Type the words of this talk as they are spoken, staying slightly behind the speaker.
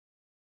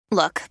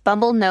Look,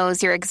 Bumble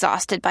knows you're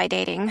exhausted by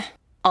dating.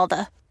 All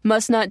the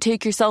must not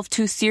take yourself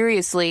too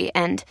seriously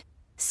and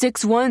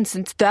 6'1"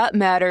 since that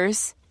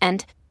matters.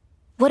 And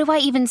what do I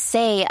even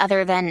say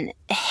other than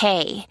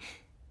hey?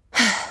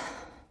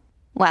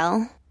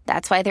 Well,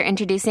 that's why they're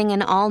introducing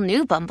an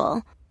all-new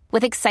Bumble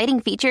with exciting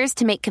features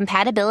to make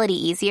compatibility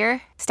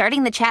easier,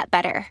 starting the chat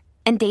better,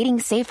 and dating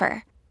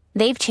safer.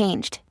 They've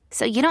changed,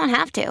 so you don't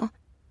have to.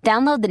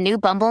 Download the new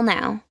Bumble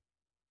now.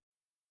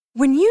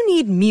 When you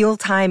need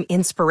mealtime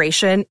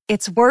inspiration,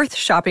 it's worth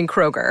shopping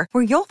Kroger,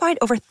 where you'll find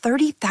over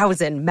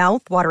 30,000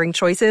 mouth-watering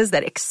choices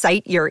that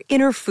excite your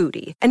inner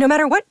foodie. And no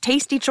matter what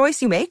tasty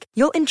choice you make,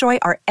 you'll enjoy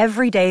our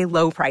everyday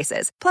low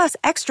prices, plus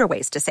extra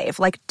ways to save,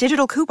 like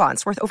digital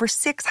coupons worth over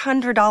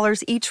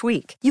 $600 each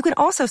week. You can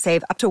also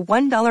save up to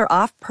 $1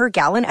 off per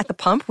gallon at the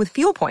pump with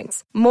fuel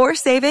points. More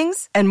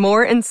savings and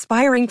more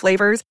inspiring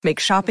flavors make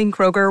shopping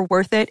Kroger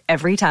worth it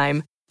every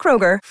time.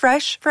 Kroger,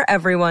 fresh for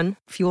everyone.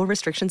 Fuel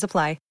restrictions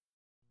apply.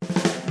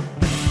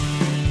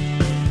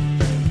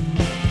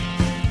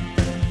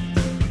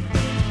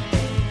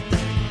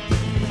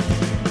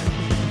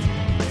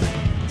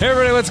 Hey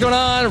everybody, what's going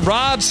on?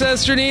 Rob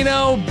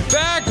Cesternino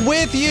back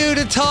with you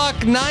to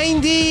talk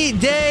 90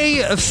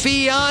 Day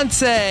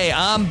Fiancé.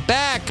 I'm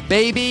back,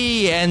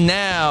 baby. And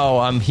now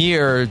I'm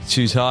here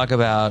to talk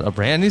about a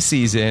brand new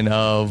season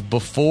of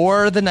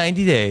Before the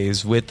 90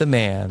 Days with the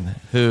man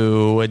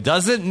who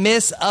doesn't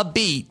miss a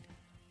beat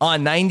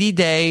on 90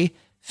 Day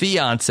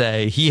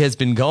Fiancé. He has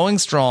been going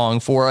strong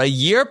for a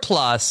year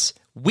plus,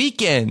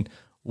 week in,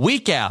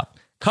 week out,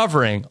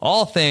 covering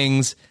all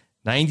things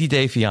 90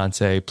 Day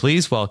Fiancé.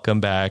 Please welcome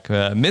back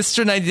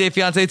Mr. 90 Day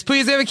Fiancé. It's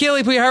Puya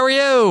Zavakili. Puya, how are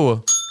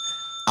you?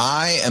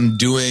 I am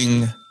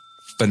doing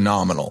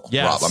phenomenal,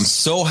 yes. Rob. I'm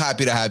so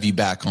happy to have you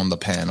back on the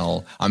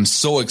panel. I'm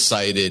so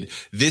excited.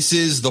 This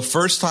is the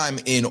first time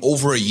in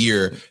over a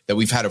year that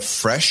we've had a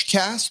fresh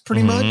cast,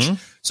 pretty much.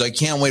 So I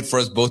can't wait for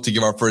us both to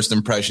give our first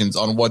impressions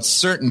on what's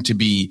certain to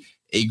be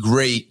a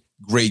great,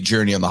 great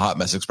journey on the Hot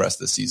Mess Express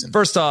this season.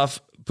 First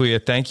off,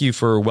 Puya, thank you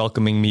for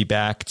welcoming me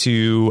back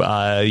to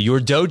your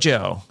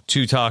dojo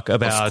to talk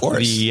about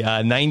the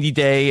 90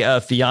 Day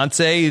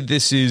Fiancé.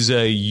 This is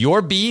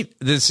your beat.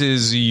 This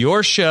is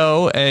your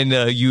show. And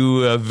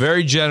you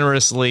very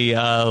generously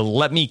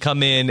let me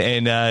come in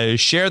and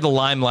share the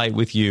limelight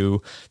with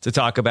you to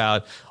talk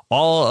about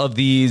all of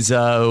these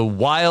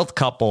wild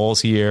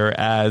couples here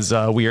as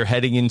we are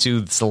heading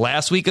into the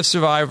last week of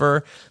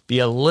Survivor. Be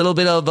a little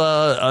bit of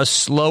a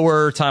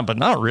slower time, but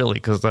not really,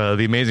 because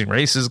the Amazing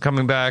Race is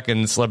coming back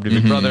and Celebrity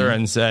Big Brother,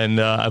 and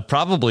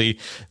probably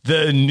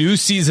the new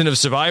season of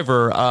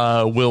Survivor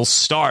will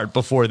start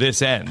before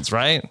this ends,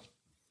 right?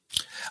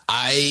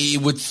 I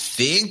would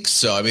think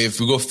so. I mean, if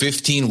we go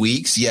 15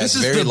 weeks, yes, this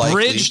is very the likely.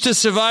 Bridge to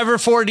Survivor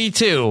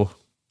 42.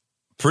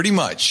 Pretty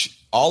much.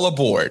 All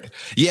aboard.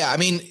 Yeah, I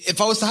mean,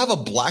 if I was to have a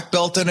black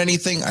belt on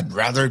anything, I'd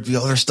rather it be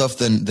other stuff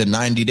than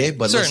 90 Day.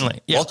 But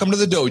certainly, listen, welcome to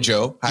the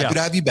dojo. Happy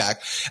to have you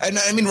back. And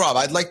I mean, Rob,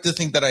 I'd like to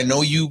think that I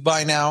know you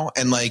by now.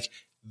 And like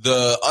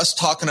us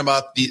talking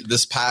about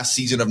this past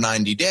season of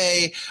 90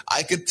 Day,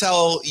 I could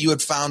tell you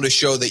had found a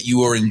show that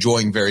you were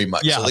enjoying very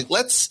much. Yeah. So like,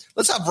 let's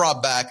have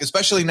Rob back,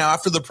 especially now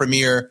after the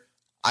premiere.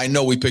 I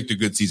know we picked a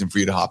good season for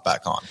you to hop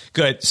back on.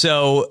 Good.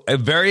 So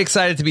very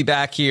excited to be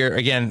back here.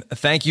 Again,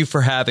 thank you for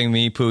having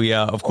me,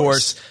 Puya. Of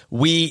course,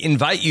 we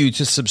invite you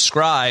to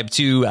subscribe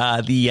to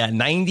the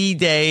 90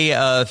 Day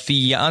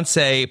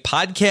Fiancé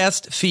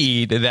podcast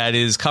feed that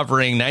is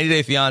covering 90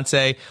 Day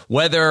Fiancé,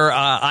 whether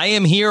I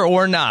am here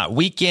or not,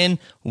 week in,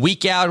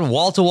 week out,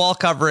 wall-to-wall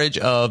coverage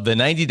of the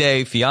 90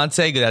 Day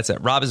Fiancé. That's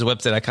at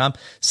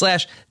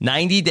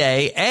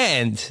robiswebsite.com/90day.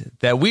 And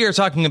that we are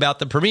talking about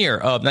the premiere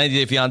of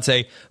 90 Day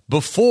Fiancé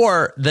before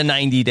the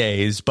 90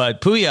 days.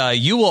 But Puya,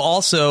 you will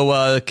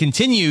also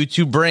continue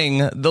to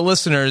bring the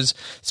listeners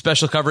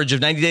special coverage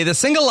of 90 Day The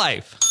Single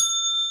Life.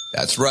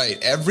 That's right.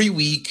 Every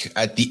week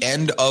at the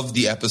end of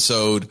the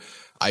episode,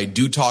 I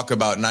do talk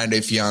about 90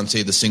 Day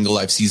Fiancé The Single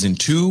Life Season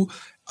 2.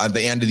 At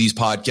the end of these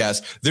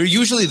podcasts, they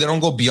don't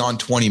go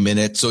beyond 20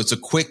 minutes. So it's a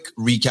quick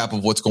recap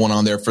of what's going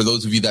on there. For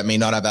those of you that may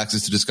not have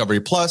access to Discovery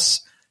Plus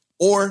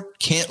or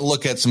can't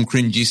look at some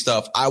cringy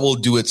stuff, I will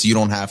do it so you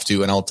don't have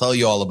to. And I'll tell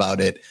you all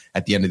about it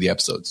at the end of the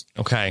episodes.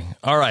 Okay.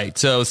 All right.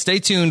 So stay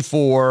tuned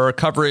for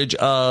coverage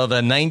of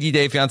a 90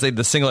 Day Fiancé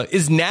The Single Life.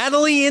 Is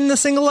Natalie in The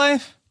Single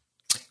Life?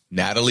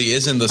 Natalie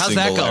is in The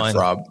Single Life,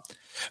 Rob.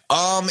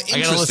 I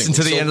got to listen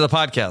to the end of the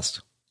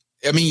podcast.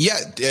 I mean, yeah,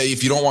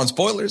 if you don't want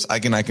spoilers, I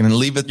can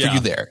leave it for you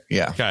there.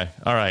 Yeah. Okay.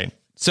 All right.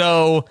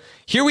 So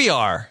here we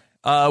are.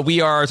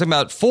 We are talking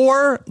about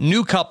 4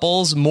 new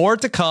couples, more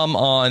to come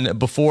on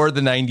Before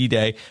the 90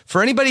 Day.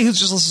 For anybody who's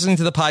just listening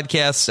to the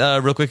podcast,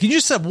 real quick, can you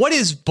just say, what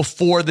is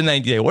Before the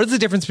 90 Day? What is the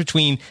difference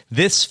between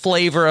this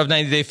flavor of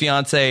 90 Day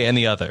Fiancé and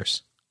the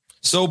others?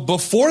 So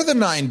before the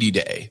 90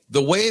 Day,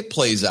 the way it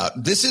plays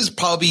out, this is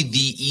probably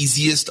the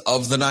easiest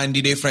of the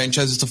 90 Day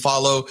franchises to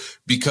follow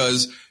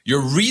because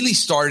you're really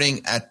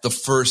starting at the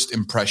first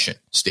impression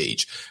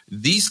stage.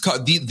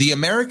 The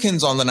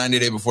Americans on the 90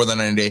 Day Before the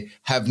 90 Day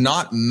have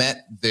not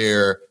met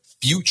their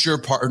future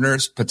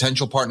partners,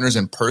 potential partners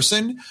in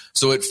person.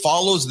 So it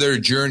follows their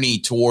journey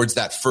towards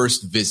that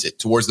first visit,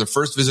 towards their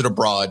first visit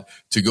abroad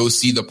to go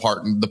see the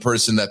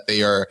person that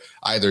they are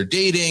either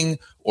dating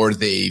or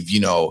they've,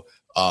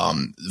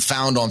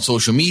 found on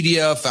social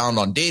media, found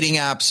on dating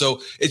apps.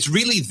 So it's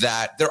really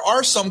that. There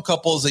are some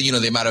couples that,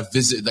 they might have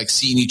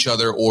seen each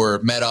other or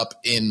met up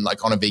in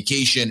on a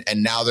vacation,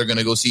 and now they're going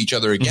to go see each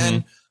other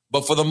again. Mm-hmm.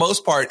 But for the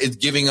most part, it's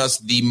giving us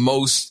the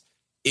most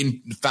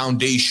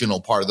foundational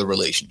part of the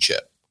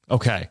relationship.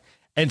 Okay.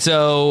 And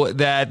so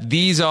that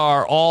these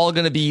are all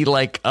going to be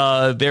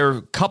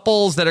they're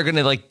couples that are going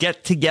to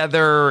get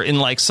together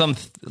in some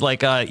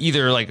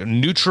either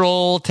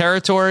neutral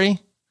territory.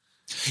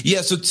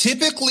 Yeah, so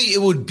typically it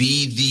would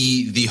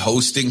be the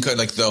hosting,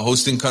 the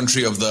hosting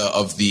country of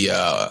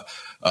the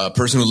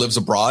person who lives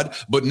abroad.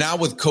 But now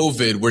with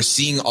COVID, we're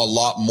seeing a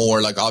lot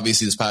more.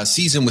 Obviously this past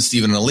season with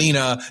Steven and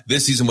Alina,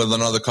 this season with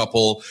another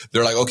couple,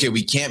 they're okay,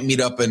 we can't meet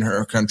up in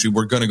her country.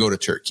 We're going to go to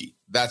Turkey.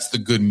 That's the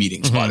good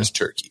meeting spot, is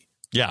Turkey.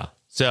 Yeah.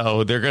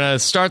 So they're going to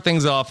start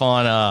things off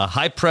on a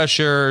high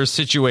pressure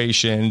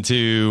situation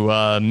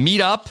to meet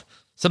up.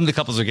 Some of the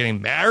couples are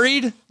getting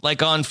married,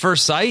 on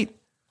first sight.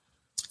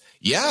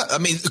 Yeah, I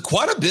mean,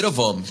 quite a bit of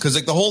them,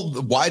 because the whole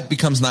why it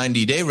becomes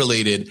 90 day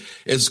related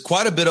is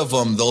quite a bit of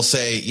them. They'll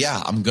say,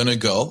 yeah, I'm going to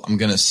go, I'm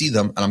going to see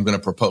them, and I'm going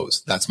to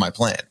propose. That's my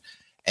plan.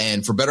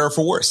 And for better or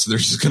for worse, they're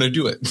just going to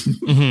do it.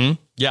 Mm-hmm.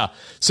 Yeah.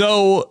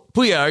 So,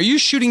 Puya, are you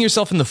shooting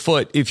yourself in the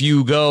foot if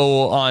you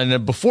go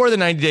on before the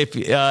 90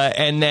 day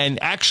and then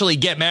actually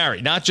get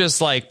married? Not just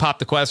pop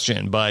the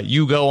question, but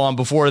you go on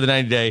before the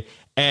 90 day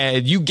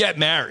and you get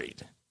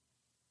married.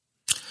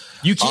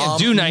 You can't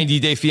do 90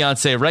 Day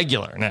Fiancé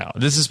regular now.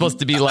 This is supposed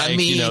to be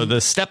the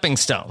stepping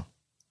stone.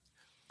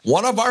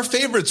 One of our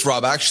favorites,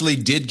 Rob, actually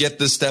did get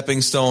the stepping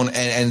stone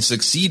and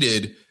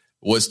succeeded.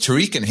 Was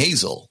Tariq and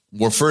Hazel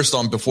were first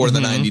on before the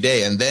 90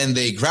 day, and then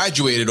they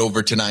graduated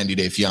over to 90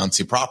 Day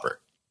Fiancé proper.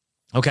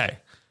 Okay.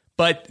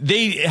 But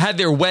they had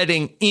their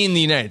wedding in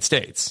the United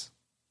States.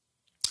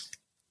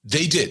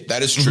 They did.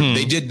 That is true.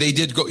 Mm-hmm. They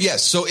did go.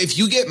 Yes. So if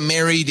you get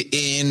married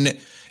in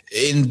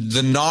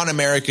the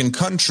non-American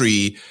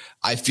country,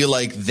 I feel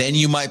like then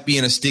you might be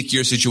in a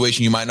stickier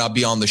situation. You might not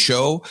be on the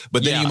show,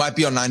 but then you might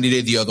be on 90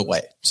 Day the other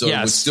way. So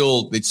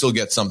they'd still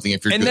get something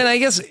if you're good. And then I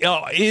guess,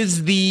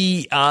 is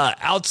the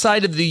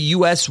outside of the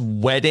U.S.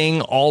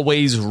 wedding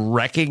always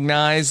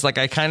recognized?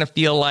 I kind of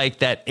feel like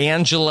that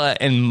Angela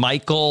and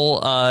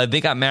Michael,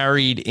 they got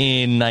married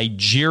in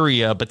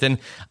Nigeria, but then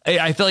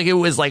I feel like it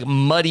was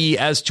muddy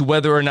as to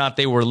whether or not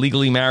they were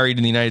legally married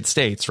in the United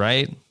States,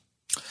 right?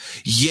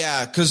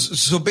 Yeah,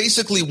 so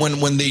basically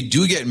when they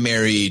do get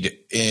married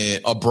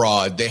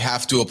abroad, they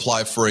have to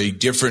apply for a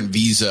different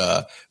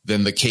visa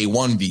than the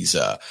K1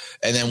 visa.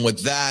 And then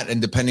with that,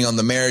 and depending on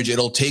the marriage,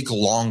 it'll take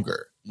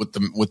longer with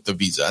the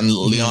visa. And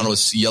Liana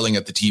was yelling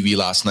at the TV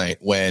last night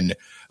when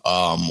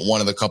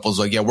one of the couples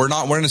was we're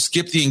going to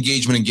skip the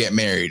engagement and get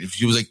married.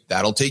 She was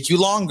that'll take you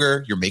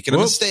longer. You're making a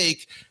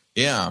mistake.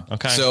 Yeah.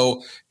 Okay.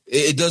 So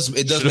it does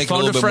make it a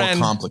little bit more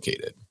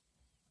complicated.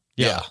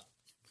 Yeah.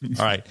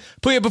 All right.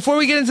 Puya, before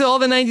we get into all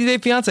the 90 Day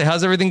Fiancé,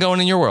 how's everything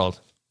going in your world?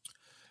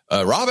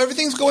 Rob,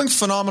 everything's going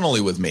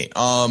phenomenally with me.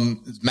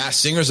 Masked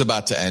Singer's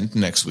about to end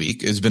next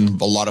week. It's been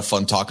a lot of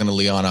fun talking to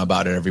Liana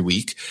about it every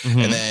week. Mm-hmm.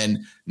 And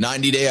then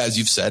 90 Day, as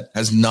you've said,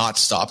 has not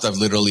stopped. I've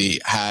literally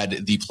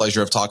had the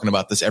pleasure of talking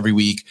about this every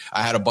week.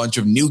 I had a bunch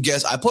of new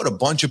guests. I put a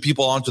bunch of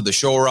people onto the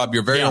show, Rob.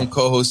 Your very own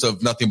co-host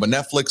of Nothing But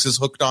Netflix is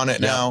hooked on it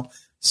now.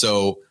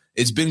 So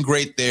it's been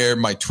great there.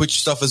 My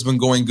Twitch stuff has been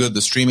going good.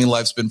 The streaming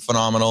life's been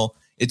phenomenal.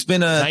 It's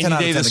been a 90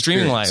 days of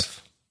streaming life.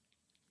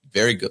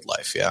 Very good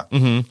life, yeah.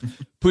 Mm-hmm.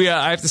 Puya,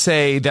 I have to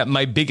say that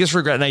my biggest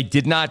regret, and I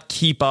did not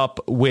keep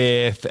up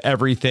with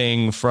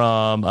everything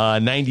from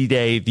 90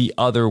 Day the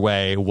other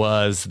way,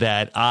 was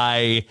that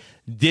I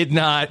did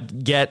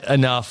not get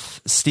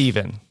enough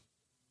Steven.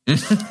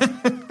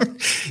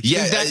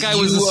 That guy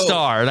was a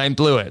star, and I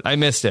blew it. I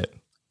missed it.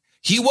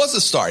 He was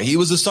a star. He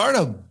was a star in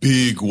a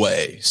big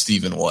way,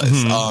 Steven was.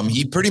 Mm-hmm.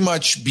 He pretty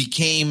much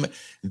became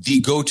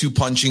the go-to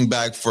punching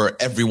bag for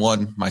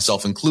everyone,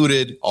 myself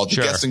included, all the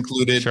guests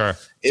included. Sure.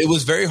 It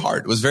was very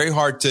hard. It was very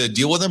hard to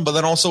deal with him, but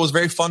then also it was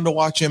very fun to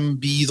watch him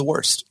be the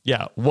worst.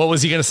 Yeah. What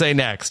was he going to say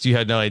next? You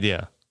had no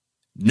idea.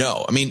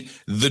 No. I mean,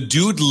 the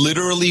dude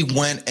literally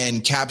went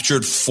and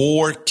captured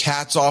 4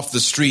 cats off the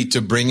street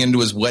to bring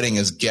into his wedding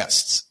as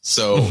guests.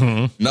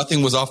 So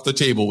nothing was off the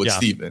table with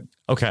Steven.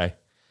 Okay.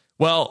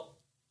 Well,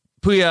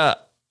 Puya,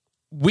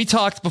 we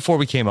talked before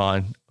we came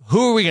on.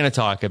 Who are we going to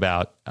talk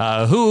about?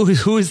 Who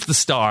is the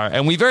star?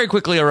 And we very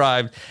quickly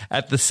arrived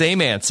at the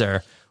same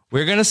answer.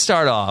 We're going to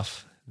start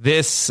off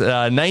this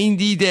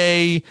 90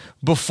 Day,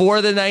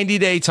 before the 90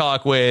 Day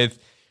talk with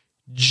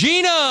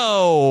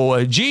Gino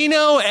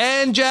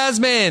and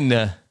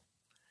Jasmine.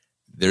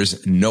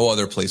 There's no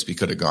other place we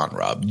could have gone,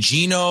 Rob.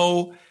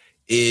 Gino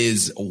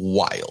is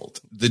wild.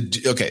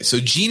 So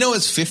Gino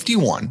is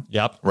 51.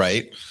 Yep.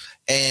 Right.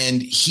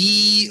 And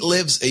he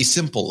lives a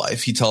simple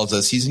life. He tells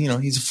us he's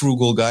a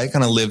frugal guy,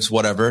 kind of lives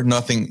whatever,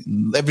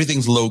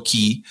 everything's low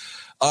key.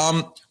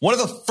 One of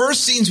the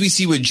first scenes we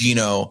see with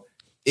Gino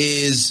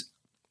is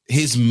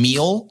his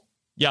meal,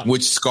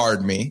 which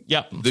scarred me.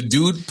 Yeah. The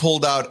dude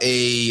pulled out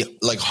a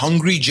like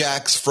Hungry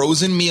Jack's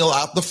frozen meal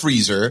out the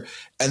freezer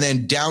and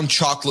then down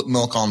chocolate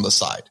milk on the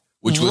side,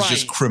 which was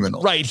just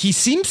criminal. Right. He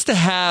seems to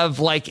have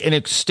like an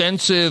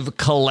extensive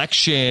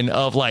collection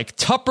of like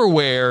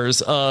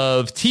Tupperwares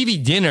of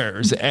TV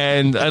dinners.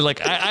 And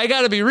I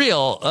got to be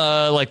real.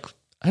 I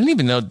didn't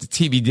even know the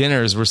TV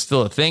dinners were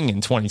still a thing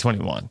in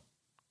 2021.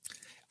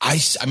 I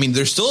mean,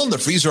 they're still in the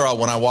freezer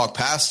when I walk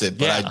past it,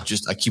 but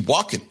I keep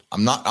walking.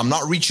 I'm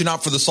not reaching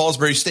out for the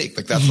Salisbury steak.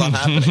 Like, that's not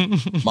happening.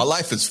 My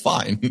life is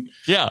fine.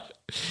 Yeah,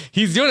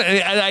 he's doing it.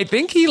 And I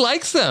think he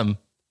likes them.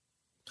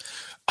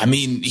 I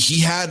mean,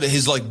 he had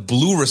his like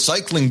blue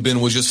recycling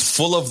bin was just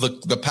full of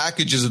the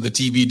packages of the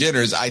TV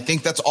dinners. I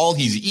think that's all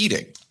he's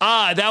eating.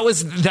 That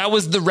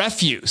was the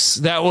refuse.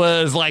 That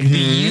was like the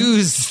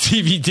used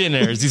TV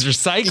dinners. He's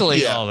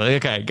recycling all of it.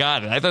 Okay,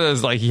 got it. I thought it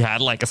was like he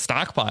had like a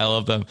stockpile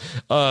of them.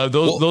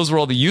 Those were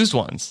all the used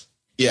ones.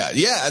 Yeah.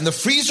 And the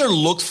freezer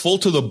looked full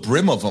to the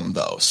brim of them,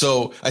 though.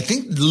 So I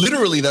think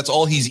literally that's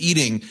all he's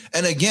eating.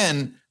 And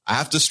again, I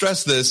have to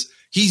stress this.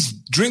 He's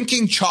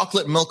drinking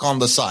chocolate milk on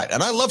the side.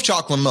 And I love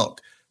chocolate milk.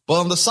 But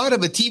on the side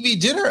of a TV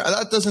dinner,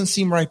 that doesn't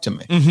seem right to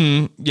me.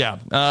 Mm-hmm. Yeah.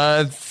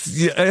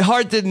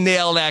 Hard to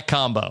nail that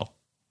combo.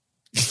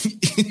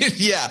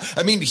 Yeah.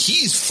 I mean,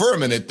 he's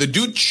firm in it. The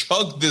dude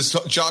chugged this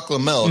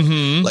chocolate milk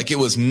like it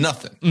was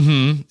nothing.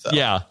 Mm-hmm. So.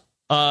 Yeah.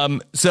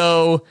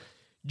 So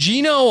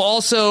Gino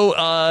also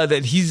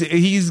that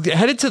he's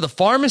headed to the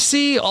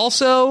pharmacy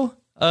also.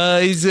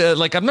 He's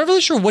I'm not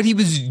really sure what he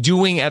was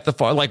doing at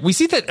the like we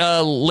see that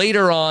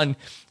later on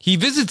he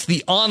visits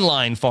the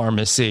online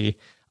pharmacy.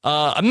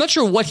 I'm not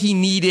sure what he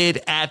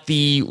needed at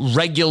the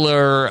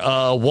regular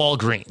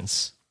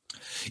Walgreens.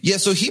 Yeah,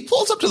 so he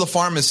pulls up to the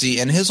pharmacy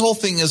and his whole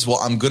thing is, well,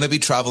 I'm going to be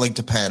traveling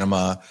to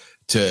Panama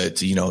to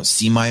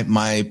see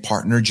my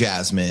partner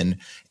Jasmine.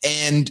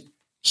 And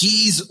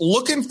he's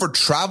looking for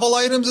travel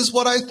items is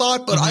what I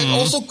thought, but I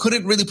also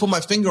couldn't really put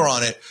my finger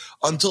on it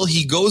until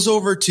he goes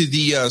over to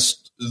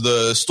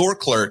the store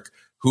clerk,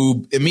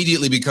 who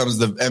immediately becomes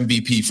the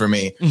MVP for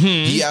me.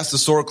 He asked the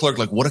store clerk,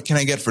 like, what can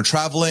I get for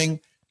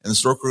traveling? And the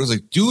store clerk was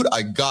like, dude,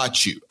 I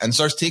got you. And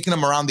starts taking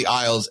him around the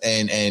aisles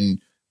and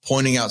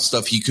pointing out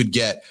stuff he could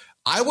get.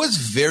 I was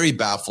very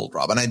baffled,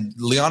 Rob. And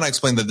Liana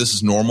explained that this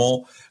is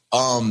normal.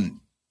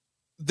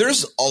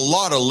 There's a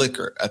lot of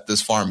liquor at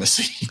this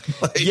pharmacy.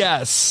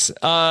 Yes.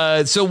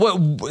 So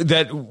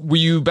were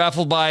you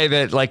baffled by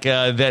that?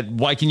 That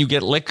why can you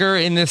get liquor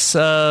in this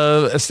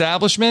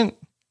establishment?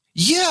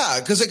 Yeah,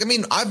 because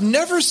I've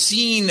never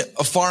seen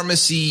a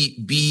pharmacy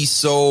be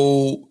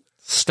so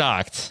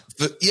stocked.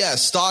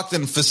 Stocked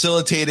and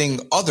facilitating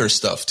other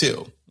stuff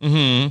too.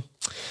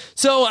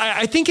 So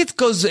I think it's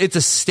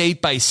a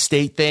state by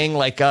state thing.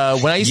 Like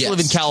when I used to live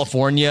in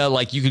California,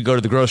 like you could go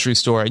to the grocery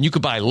store and you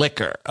could buy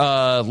liquor.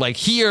 Like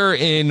here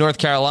in North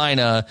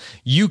Carolina,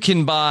 you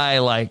can buy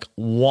like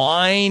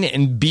wine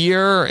and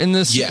beer in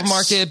the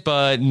supermarket,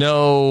 but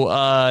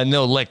no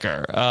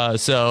liquor.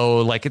 So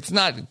like it's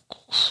not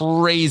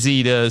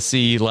crazy to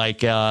see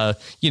like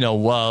bottles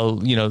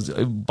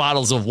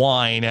of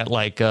wine at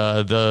like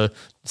the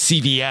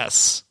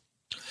CVS.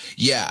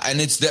 Yeah, and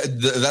it's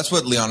that's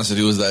what Liana said.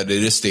 Was that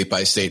it is state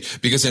by state,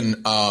 because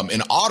in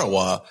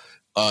Ottawa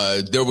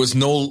there was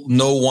no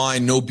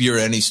wine, no beer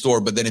at any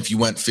store. But then if you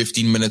went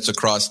 15 minutes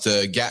across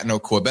to Gatineau,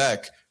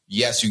 Quebec,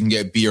 yes, you can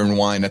get beer and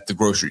wine at the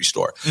grocery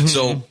store.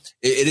 So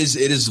it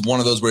is one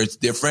of those where it's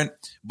different.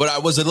 But I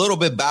was a little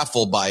bit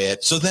baffled by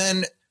it. So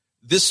then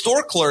this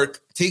store clerk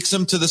takes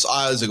him to this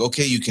aisle. He's like,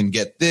 okay, you can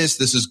get this.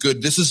 This is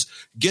good.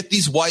 Get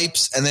these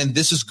wipes. And then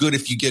this is good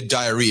if you get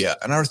diarrhea.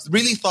 And I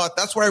really thought,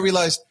 that's where I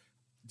realized,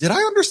 did I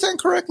understand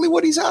correctly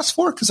what he's asked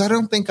for? Because I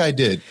don't think I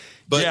did.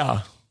 But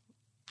yeah.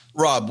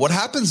 Rob, what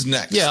happens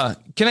next? Yeah.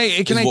 Can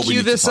I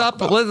cue this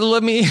up?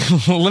 Let me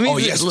Oh,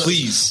 yes,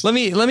 please. Let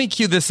me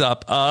cue this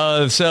up.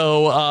 We're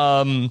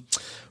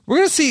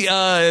going to see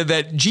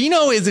that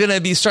Gino is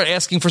going to start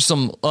asking for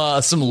some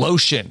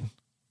lotion.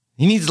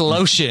 He needs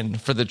lotion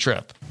for the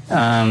trip.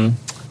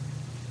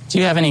 Do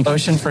you have any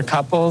lotion for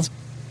couples?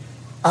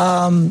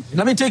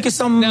 Let me take you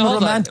some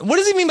romantic. What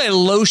does he mean by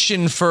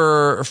lotion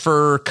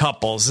for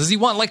couples? Does he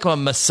want like a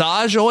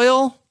massage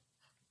oil?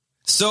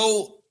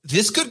 So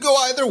this could go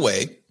either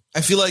way. I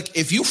feel like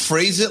if you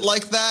phrase it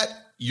like that,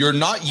 you're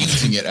not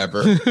using it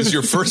ever. It's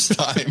your first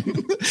time.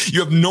 You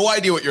have no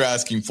idea what you're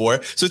asking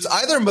for. So it's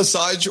either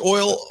massage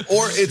oil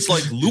or it's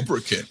like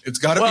lubricant. It's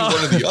got to be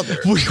one or the other.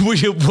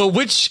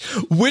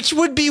 Which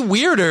would be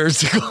weirder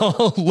to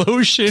call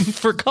lotion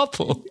for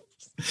couples?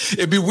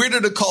 It'd be weirder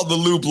to call the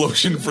lube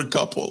lotion for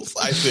couples,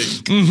 I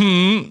think.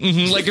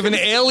 Like if an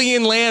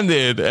alien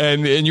landed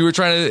and you were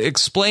trying to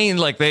explain,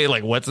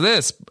 what's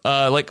this?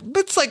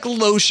 It's like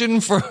lotion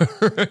for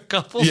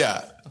couples.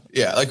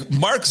 Yeah, like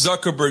Mark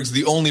Zuckerberg's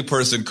the only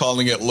person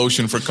calling it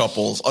lotion for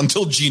couples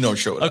until Gino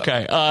showed up.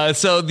 Okay,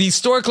 so the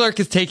store clerk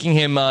is taking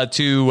him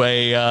to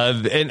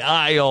an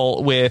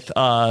aisle with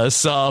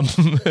some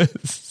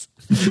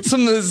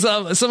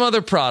some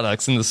other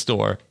products in the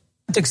store.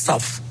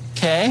 Stuff.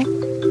 Okay.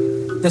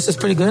 This is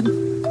pretty good.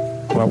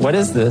 Well, what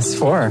is this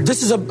for?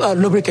 This is a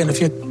lubricant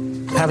if you're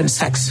having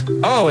sex.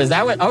 Oh, is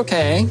that what?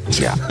 Okay.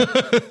 Yeah.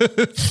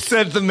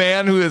 Said the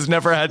man who has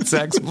never had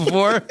sex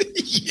before.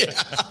 Yeah.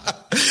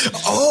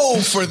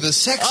 Oh, for the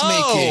sex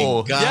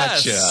making.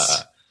 Gotcha.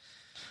 Yes.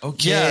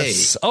 Okay.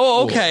 Yes.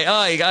 Oh, okay. Oh,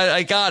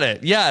 I got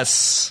it.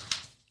 Yes.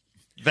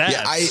 That's...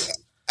 Yeah,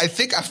 I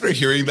think after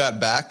hearing that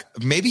back,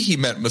 maybe he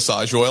meant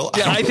massage oil.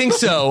 Yeah, I think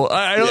so.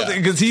 I don't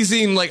think, because he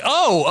seemed like,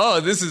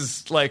 this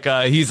is like,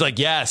 he's like,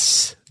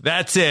 yes,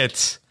 that's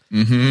it.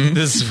 Mm-hmm.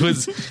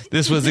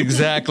 This was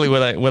exactly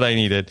what I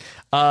needed.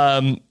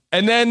 And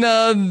then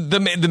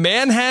the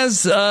man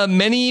has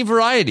many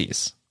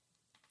varieties.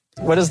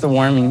 What is the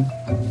warming?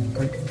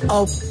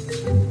 Oh,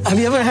 have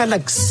you ever had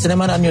like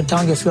cinnamon on your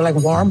tongue? You feel like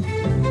warm?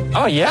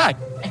 Oh yeah,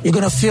 you're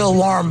gonna feel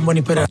warm when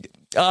you put it.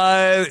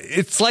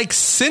 It's like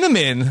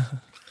cinnamon.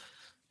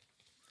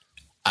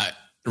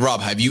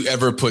 Rob, have you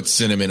ever put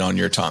cinnamon on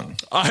your tongue?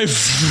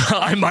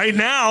 I might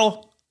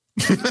now.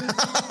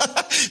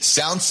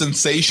 Sounds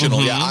sensational.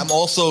 Mm-hmm. Yeah, I'm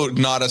also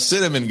not a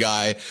cinnamon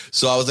guy.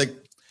 So I was like,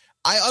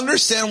 I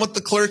understand what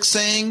the clerk's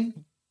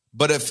saying,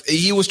 but if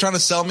he was trying to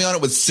sell me on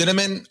it with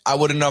cinnamon, I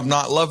wouldn't have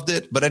not loved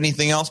it, but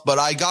anything else. But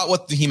I got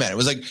what he meant. It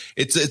was like,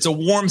 it's a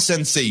warm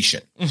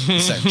sensation,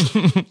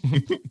 essentially.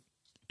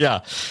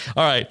 Yeah.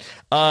 All right.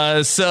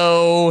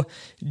 So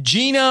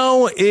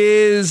Gino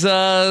is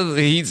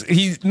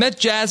he's met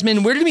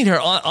Jasmine. Where did he meet her?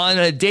 On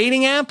a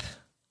dating app?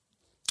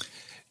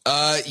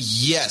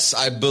 Yes,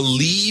 I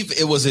believe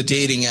it was a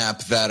dating app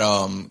that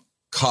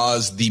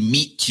caused the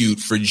meet cute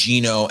for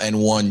Gino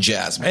and one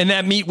Jasmine. And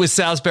that meet was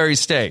Salisbury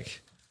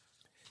steak.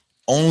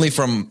 Only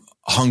from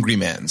Hungry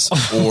Man's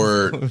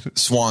or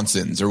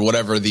Swanson's or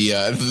whatever the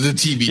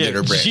TV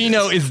dinner brand.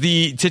 Gino is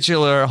the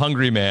titular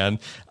Hungry Man.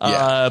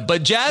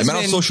 But Jasmine, they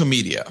met on social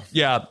media.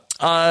 Yeah.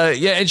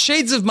 And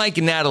shades of Mike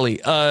and Natalie.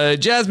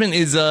 Jasmine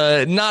is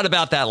not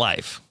about that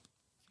life.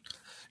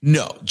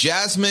 No,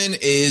 Jasmine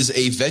is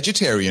a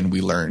vegetarian,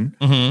 we learn,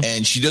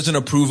 and she doesn't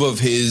approve of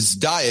his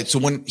diet. So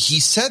when he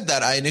said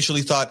that, I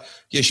initially thought,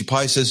 yeah, she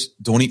probably says,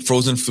 don't eat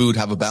frozen food,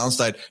 have a balanced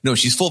diet. No,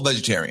 she's full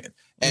vegetarian.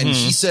 And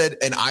he said,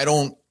 and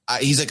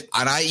he's like,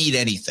 and I eat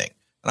anything.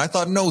 And I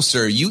thought, no,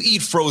 sir, you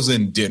eat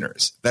frozen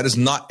dinners. That is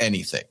not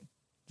anything.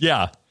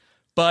 Yeah.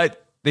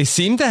 But they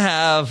seem to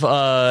have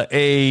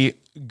a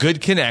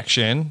good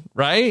connection,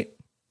 right?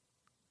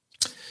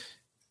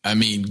 I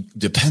mean,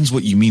 depends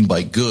what you mean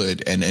by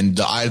good, and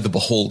the eye of the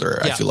beholder,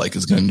 I feel like,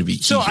 is going to be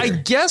key. So here. I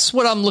guess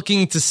what I'm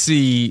looking to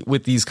see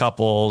with these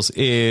couples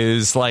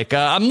is like,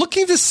 I'm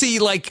looking to see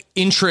like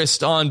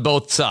interest on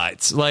both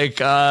sides.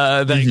 Like,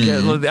 I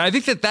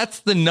think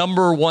that's the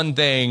number one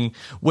thing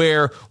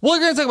where we're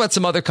going to talk about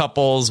some other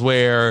couples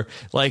where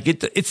like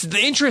it's the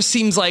interest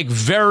seems like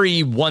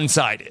very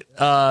one-sided.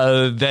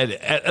 That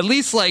at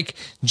least like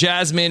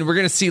Jasmine, we're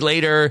going to see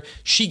later,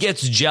 she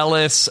gets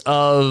jealous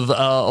of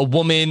a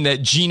woman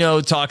that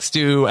Gino talks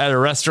to at a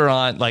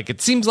restaurant. Like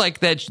it seems like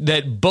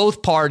that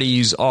both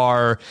parties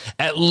are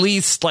at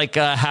least like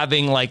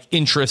having like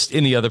interest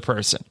in the other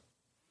person.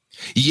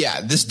 Yeah,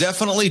 this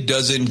definitely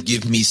doesn't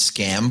give me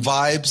scam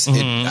vibes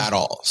at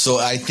all. So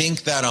I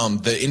think that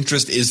the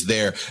interest is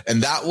there.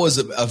 And that was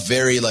a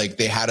very, like,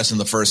 they had us in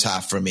the first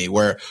half for me,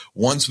 where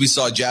once we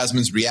saw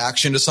Jasmine's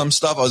reaction to some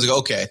stuff, I was like,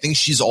 okay, I think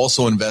she's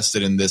also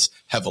invested in this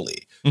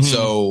heavily.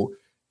 So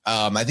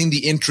I think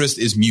the interest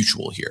is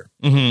mutual here.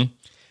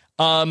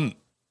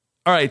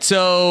 All right.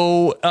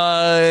 So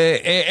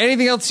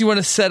anything else you want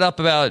to set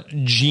up about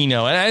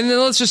Gino? And then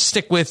let's just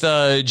stick with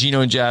Gino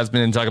and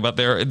Jasmine and talk about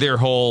their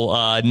whole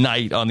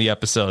night on the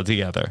episode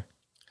together.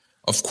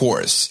 Of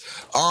course.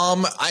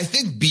 I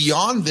think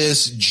beyond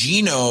this,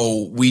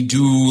 Gino, we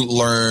do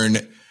learn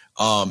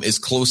is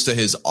close to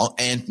his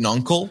aunt and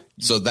uncle.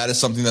 So that is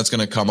something that's going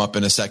to come up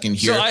in a second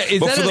here. So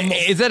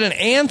is that an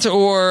aunt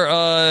or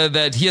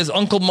that he has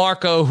Uncle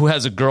Marco who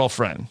has a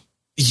girlfriend?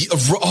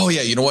 Oh,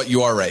 yeah. You know what?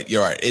 You are right.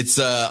 You're right. It's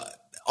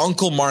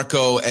Uncle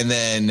Marco and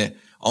then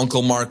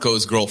Uncle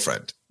Marco's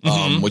girlfriend,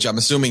 which I'm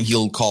assuming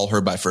he'll call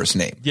her by first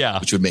name. Yeah.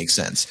 Which would make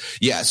sense.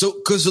 Yeah. So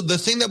because the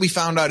thing that we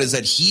found out is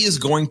that he is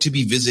going to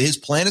be his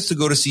plan is to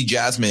go to see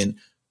Jasmine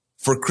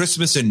for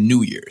Christmas and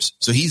New Year's.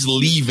 So he's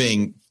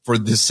leaving for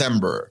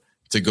December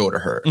to go to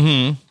her,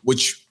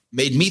 which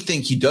made me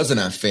think he doesn't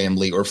have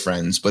family or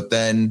friends, but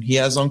then he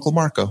has Uncle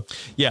Marco.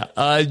 Yeah.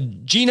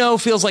 Gino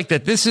feels like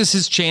that this is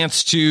his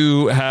chance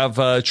to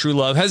have true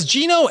love. Has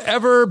Gino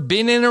ever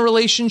been in a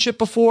relationship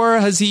before?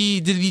 Did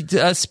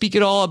he speak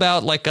at all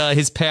about like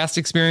his past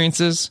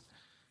experiences?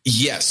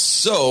 Yes.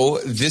 So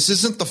this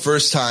isn't the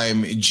first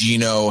time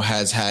Gino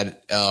has had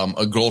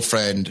a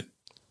girlfriend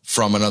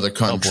from another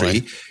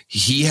country.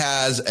 He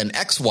has an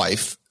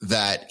ex-wife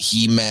that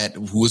he met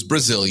who was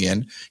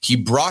Brazilian. He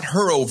brought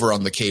her over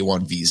on the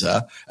K-1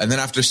 visa. And then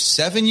after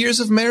 7 years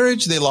of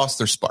marriage, they lost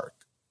their spark.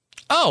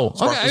 Oh,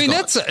 okay. I mean,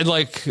 that's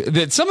like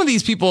that. Some of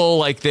these people,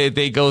 like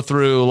they go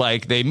through,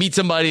 like they meet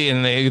somebody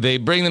and they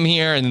bring them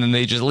here and then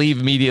they just leave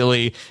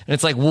immediately. And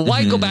it's like, well,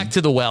 why go back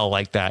to the well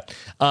like that?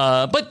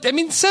 But I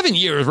mean, 7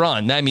 years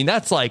run. I mean,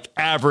 that's like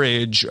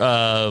average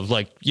of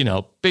like,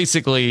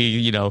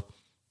 basically,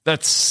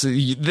 that's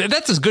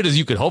as good as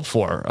you could hope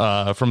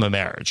for from a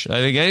marriage. I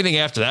think anything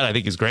after that, I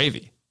think is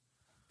gravy.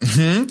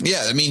 Mm-hmm.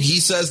 Yeah, I mean, he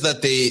says that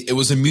it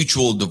was a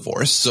mutual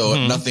divorce,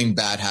 so nothing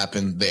bad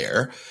happened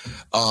there.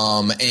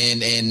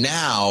 And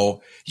now,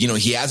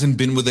 he hasn't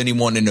been with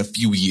anyone in a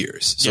few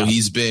years, so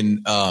he's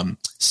been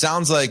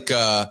sounds like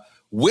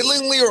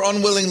willingly or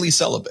unwillingly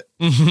celibate.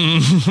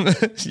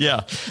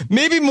 Yeah,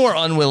 maybe more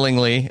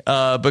unwillingly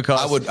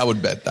because I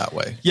would bet that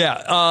way.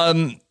 Yeah,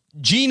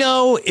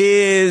 Gino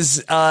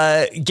is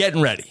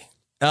getting ready.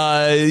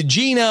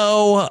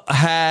 Gino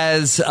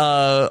has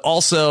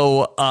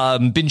also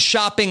been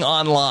shopping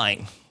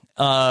online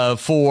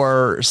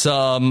for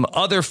some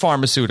other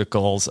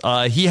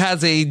pharmaceuticals. He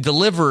has a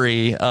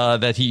delivery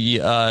that he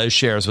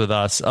shares with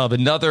us of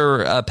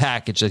another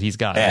package that he's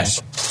got.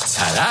 Yes.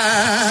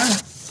 Ta-da!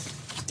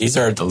 These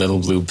are the little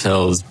blue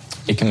pills.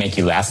 It can make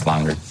you last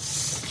longer.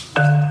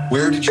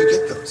 Where did you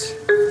get those?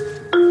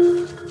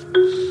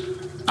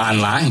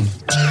 Online.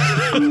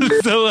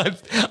 So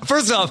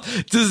first off,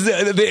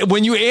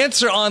 when you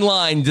answer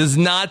online, does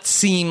not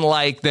seem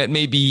like that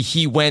maybe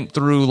he went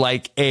through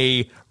like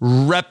a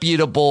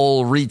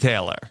reputable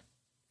retailer.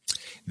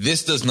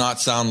 This does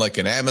not sound like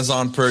an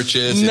Amazon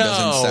purchase. No. It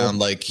doesn't sound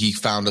like he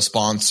found a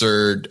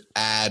sponsored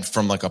ad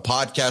from like a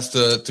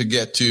podcast to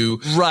get to.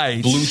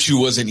 Right. Blue Chew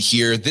wasn't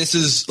here. This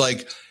is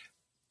like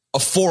a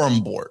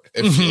forum board.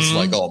 It feels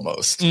like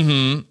almost.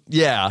 Mm-hmm.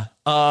 Yeah.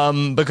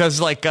 Because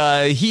like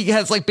he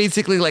has like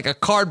basically like a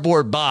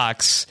cardboard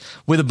box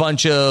with a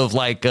bunch of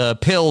like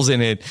pills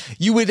in it.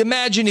 You would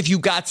imagine if you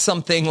got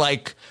something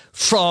like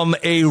from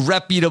a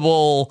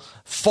reputable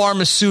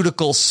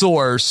pharmaceutical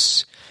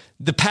source,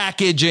 the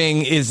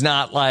packaging is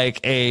not like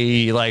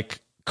a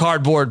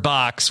cardboard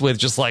box with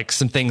just like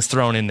some things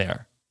thrown in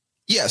there.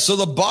 Yeah, so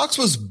the box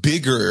was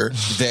bigger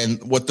than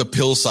what the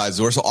pill size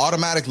were, so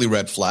automatically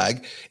red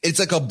flag. It's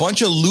like a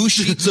bunch of loose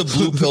sheets of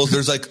blue pills.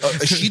 There's like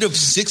a sheet of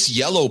 6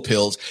 yellow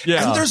pills,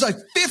 and there's like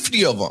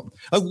 50 of them.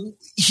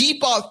 He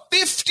bought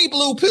 50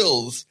 blue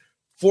pills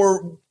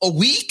for a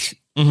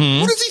week? What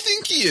does he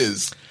think he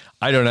is?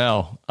 I don't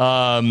know.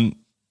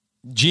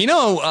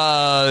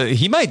 Gino,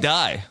 he might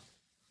die.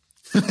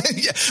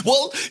 Yeah.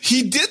 Well,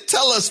 he did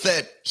tell us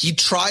that he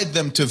tried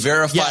them to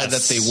verify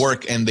that they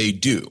work, and they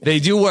do. They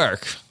do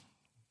work.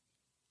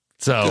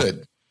 So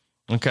good.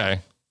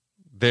 Okay.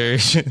 There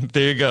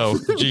you go,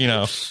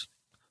 Gino.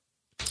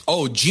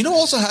 Oh, Gino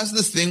also has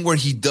this thing where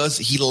he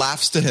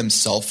laughs to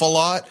himself a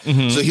lot.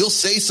 So he'll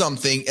say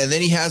something and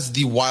then he has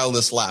the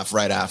wildest laugh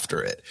right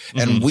after it.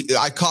 And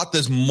I caught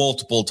this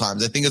multiple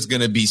times. I think it's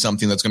going to be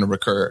something that's going to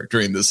recur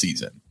during the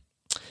season.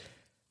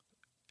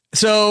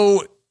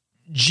 So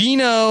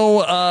Gino,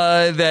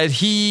 that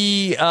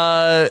he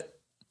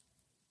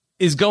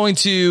is going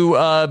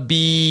to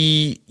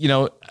be,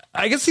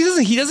 I guess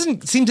he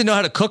doesn't seem to know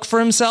how to cook for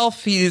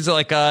himself. He's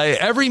like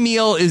every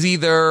meal is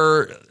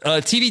either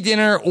a TV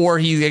dinner or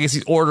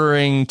he's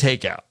ordering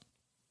takeout.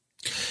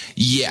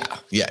 Yeah.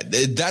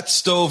 That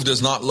stove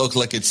does not look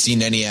like it's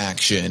seen any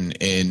action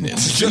in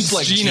just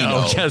like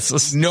Gino.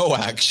 No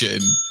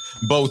action.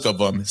 Both of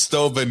them,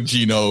 stove and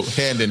Gino,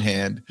 hand in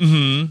hand.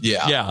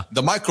 Yeah.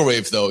 The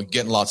microwave though,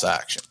 getting lots of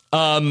action.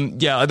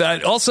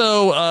 That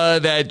also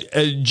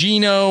that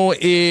Gino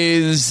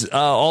is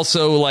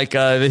also like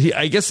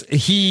I guess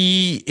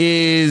he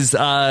is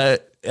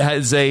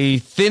has a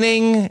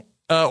thinning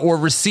or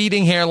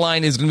receding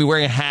hairline, is going to be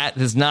wearing a hat,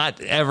 has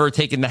not ever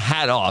taken the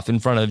hat off in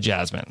front of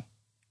Jasmine.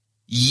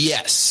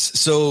 Yes.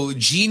 So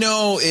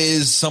Gino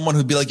is someone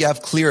who'd be like, I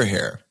have clear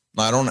hair.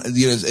 I don't,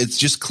 it's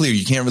just clear.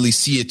 You can't really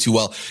see it too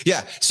well.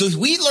 Yeah. So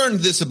we learned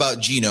this about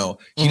Gino.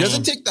 He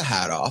doesn't take the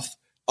hat off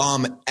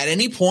at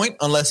any point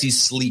unless he's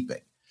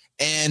sleeping.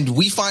 And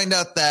we find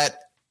out that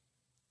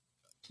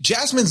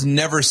Jasmine's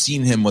never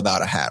seen him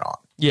without a hat on.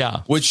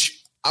 Yeah.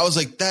 Which I was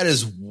like, that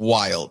is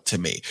wild to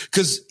me.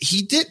 Because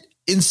he did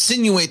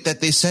insinuate that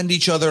they send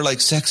each other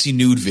like sexy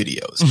nude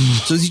videos.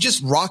 So is he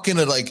just rocking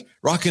a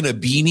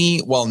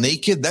beanie while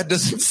naked? That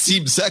doesn't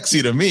seem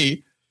sexy to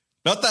me.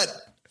 Not that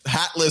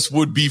hatless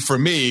would be for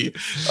me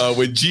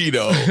with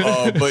Gino,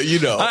 but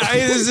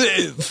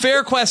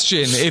fair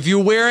question. If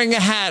you're wearing a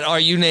hat, are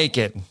you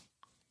naked?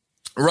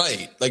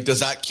 Right. Like, does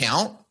that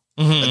count?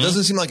 It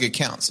doesn't seem like it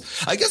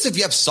counts. I guess if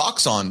you have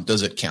socks on,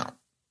 does it count?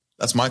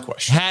 That's my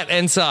question. Hat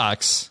and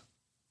socks.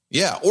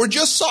 Yeah, or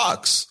just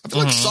socks. I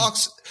feel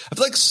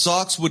like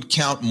socks would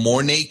count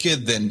more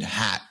naked than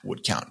hat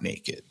would count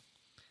naked.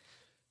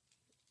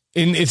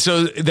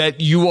 So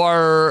that you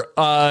are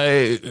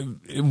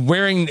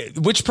wearing,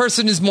 which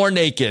person is more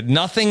naked?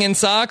 Nothing in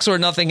socks or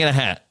nothing in a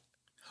hat?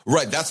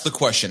 Right, that's the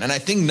question. And I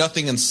think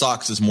nothing in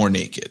socks is more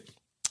naked.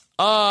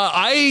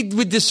 I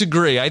would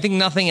disagree. I think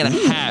nothing in a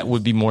hat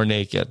would be more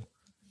naked.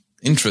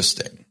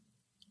 Interesting.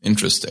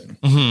 Interesting.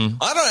 Mm-hmm.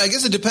 I don't know. I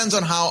guess it depends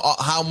on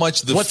how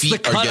much the What's feet the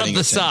cut are getting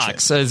of the attention.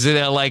 socks? Is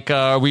it like,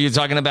 are we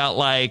talking about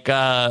like,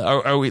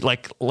 are we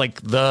like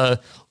the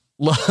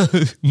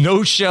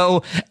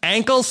no-show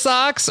ankle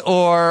socks,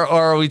 or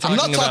are we talking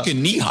about? I'm not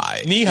talking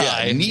knee-high.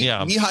 Knee-high.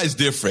 Yeah, knee-high is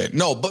different.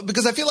 No, but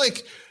because I feel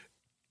like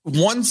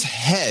one's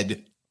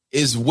head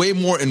is way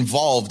more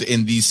involved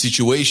in these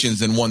situations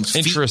than one's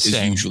feet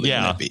is usually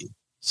going to be.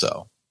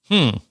 So.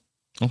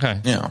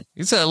 Okay. Yeah.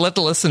 You said let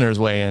the listeners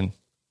weigh in.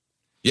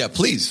 Yeah,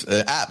 please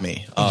at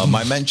me.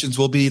 My mentions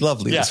will be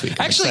lovely this week.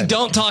 Actually,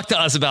 don't talk to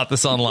us about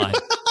this online.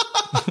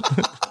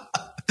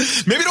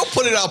 Maybe don't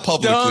put it out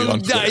publicly on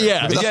Twitter.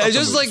 Yeah.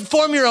 Just like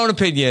form your own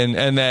opinion,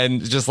 and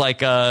then just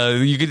like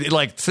you could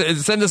like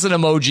send us an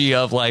emoji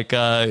of like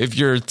if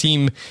your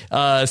team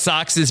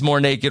socks is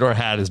more naked or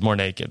hat is more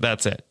naked.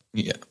 That's it.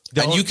 Yeah.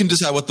 And you can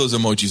decide what those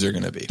emojis are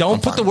going to be.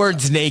 Don't put the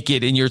words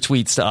naked in your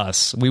tweets to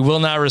us. We will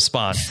not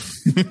respond.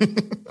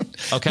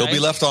 Okay. They'll be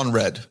left on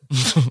red.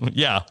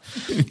 Yeah.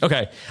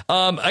 Okay.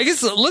 I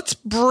guess let's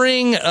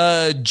bring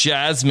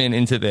Jasmine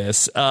into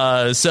this.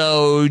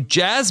 So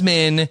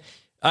Jasmine,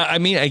 I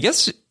mean, I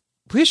guess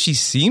she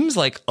seems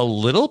like a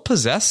little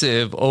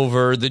possessive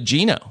over the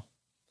Gino.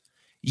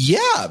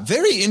 Yeah,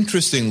 very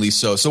interestingly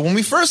so. So when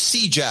we first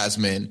see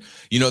Jasmine,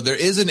 there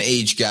is an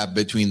age gap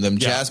between them.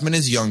 Yeah. Jasmine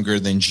is younger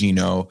than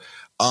Gino,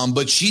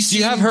 but she seems. Do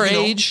you have her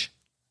age?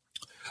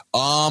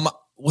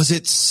 Was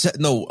it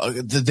no?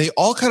 They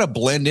all kind of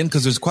blend in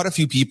because there's quite a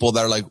few people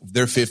that are like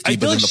they're 50, I feel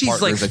but like then the she's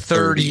partner's like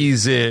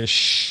 30s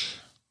ish.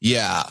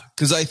 Yeah,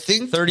 because I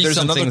think there's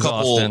another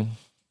couple Austin.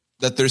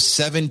 That there's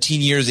 17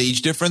 years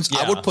age difference. Yeah.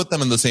 I would put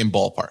them in the same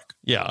ballpark.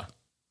 Yeah.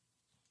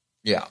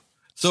 Yeah.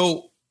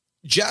 So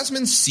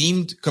Jasmine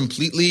seemed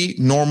completely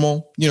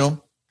normal,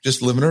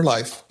 just living her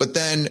life. But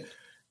then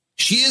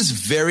she is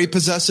very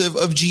possessive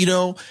of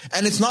Gino.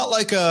 And it's not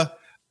like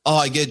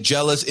I get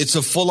jealous. It's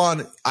a full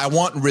on, I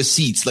want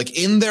receipts. Like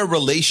in their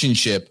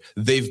relationship,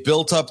 they've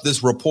built up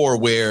this rapport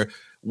where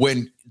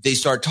when they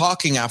start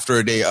talking after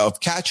a day of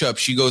catch up,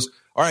 she goes,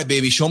 all right,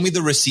 baby, show me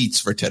the receipts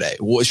for today.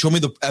 Show me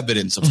the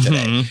evidence of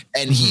today. Mm-hmm.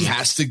 And he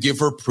has to give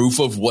her proof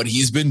of what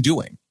he's been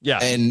doing. Yeah.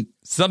 And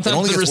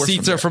sometimes the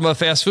receipts are from a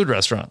fast food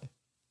restaurant.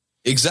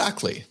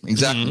 Exactly.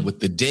 Mm-hmm.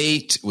 With the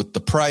date, with the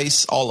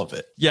price, all of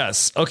it.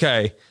 Yes.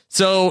 Okay.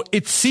 So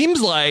it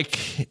seems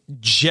like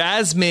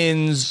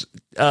Jasmine's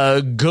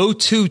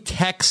go-to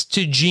text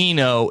to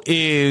Gino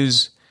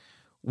is,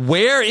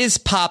 where is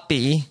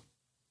Poppy?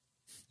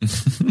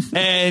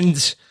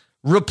 And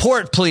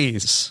report,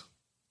 please.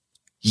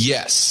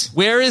 Yes.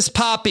 Where is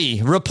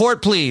Poppy?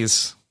 Report,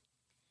 please.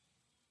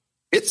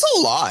 It's a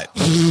lot.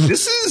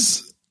 This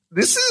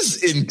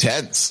is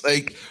intense.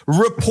 Like,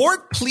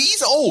 report,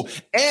 please. Oh,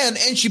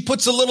 and she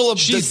puts a little of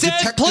she the said,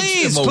 detective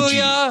please, emoji.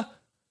 Puya.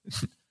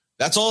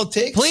 That's all it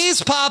takes.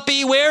 Please,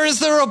 Poppy, where is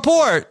the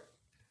report?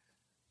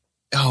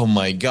 Oh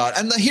my God.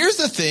 And here's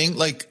the thing,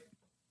 like,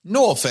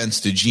 no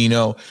offense to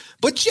Gino,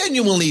 but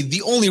genuinely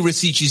the only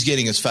receipt she's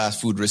getting is fast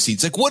food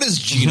receipts. Like, what is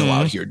Gino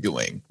out here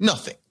doing?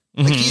 Nothing.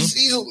 Like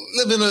he's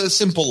living a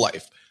simple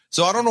life.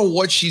 So I don't know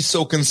what she's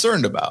so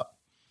concerned about.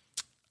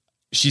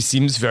 She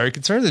seems very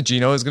concerned that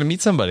Gino is going to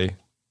meet somebody.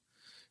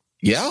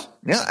 Yeah.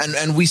 Yeah.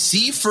 And we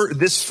see for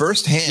this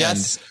firsthand,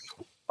 yes.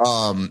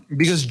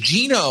 Because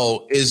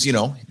Gino is,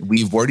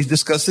 we've already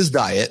discussed his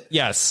diet.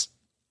 Yes.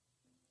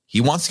 He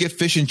wants to get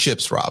fish and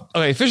chips, Rob.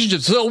 Okay. Fish and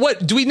chips. So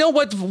what do we know?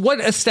 What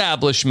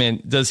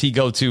establishment does he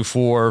go to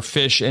for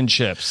fish and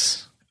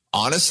chips?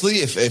 Honestly,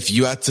 if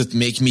you had to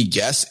make me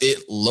guess,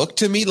 it looked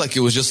to me like it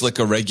was just like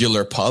a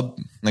regular pub.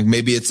 Like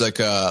maybe it's like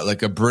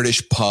a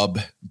British pub,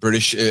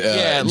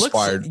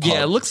 inspired pub.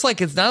 Yeah, it looks like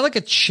it's not like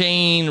a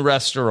chain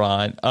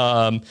restaurant.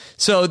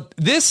 So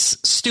this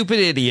stupid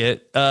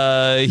idiot,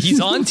 he's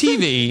on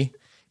TV.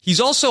 He's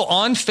also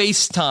on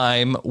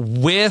FaceTime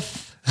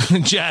with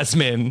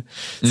Jasmine.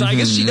 So I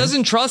guess she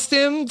doesn't trust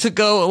him to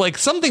go, like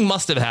something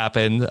must have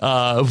happened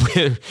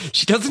where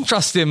she doesn't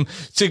trust him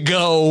to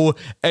go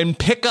and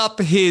pick up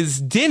his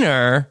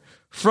dinner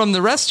from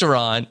the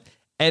restaurant.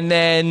 And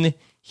then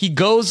he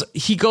goes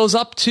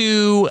up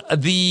to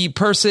the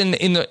person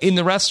in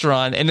the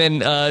restaurant. And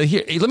then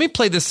here, let me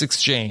play this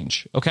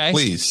exchange. Okay,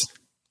 please.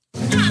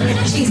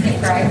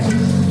 Cheesecake, right?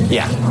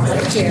 Yeah.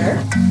 Right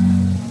here.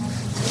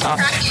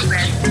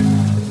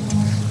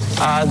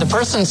 The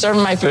person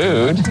serving my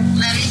food. Let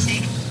me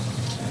see.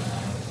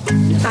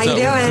 How you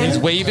doing? He's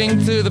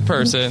waving to the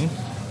person.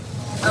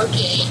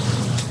 Okay.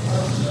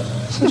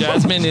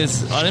 Jasmine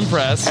is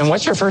unimpressed. And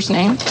what's your first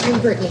name?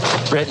 I'm Brittany.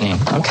 Brittany.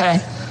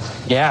 Okay.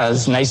 Yeah,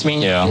 it's nice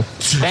meeting you.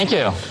 Thank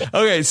you.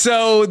 Okay,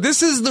 so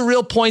this is the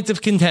real point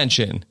of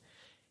contention.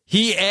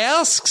 He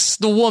asks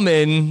the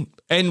woman,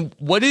 and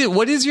what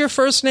is your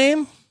first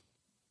name?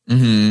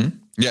 Mm-hmm.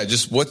 Yeah,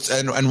 just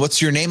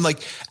what's your name?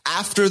 Like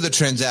after the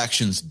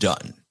transaction's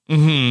done.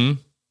 Mm-hmm.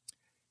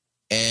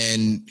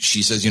 And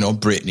she says,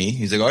 Brittany.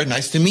 He's like, all right,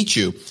 nice to meet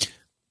you.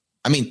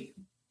 I mean,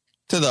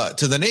 to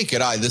the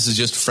naked eye, this is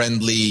just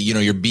friendly,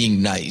 you're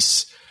being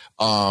nice.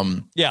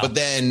 Yeah. But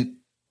then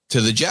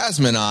to the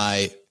Jasmine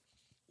eye,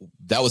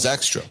 that was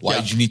extra. Why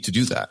did you need to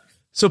do that?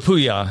 So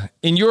Puya,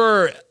 in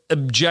your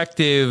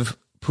objective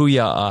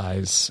Puya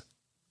eyes,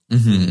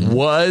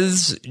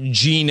 was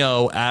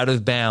Gino out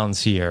of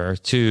bounds here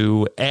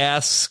to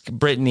ask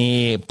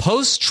Brittany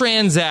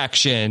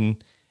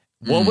post-transaction,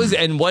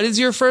 what is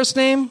your first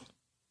name?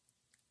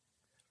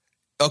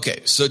 Okay,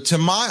 so to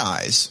my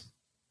eyes,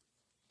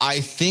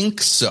 I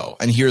think so.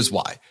 And here's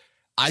why.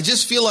 I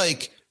just feel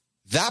like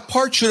that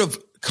part should have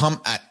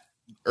come at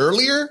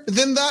earlier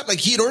than that. Like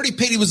he had already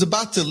paid, he was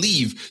about to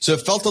leave. So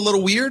it felt a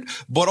little weird,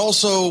 but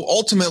also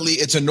ultimately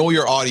it's a know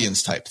your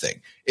audience type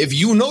thing. If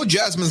you know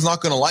Jasmine's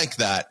not going to like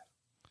that,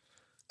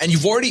 and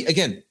you've already,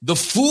 again, the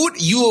food,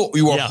 you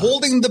are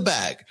holding the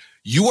bag.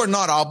 You are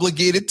not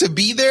obligated to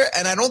be there.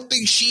 And I don't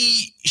think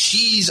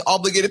she's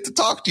obligated to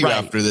talk to you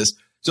after this.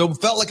 So it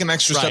felt like an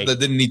extra step that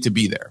didn't need to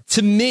be there.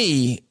 To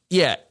me,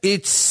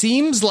 it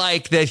seems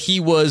like that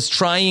he was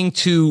trying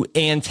to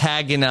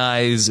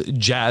antagonize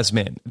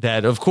Jasmine.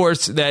 That, of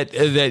course, that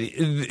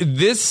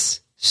this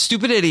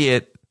stupid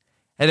idiot,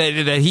 and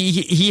that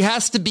he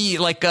has to be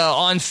like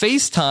on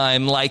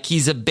FaceTime, like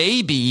he's a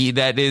baby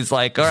that is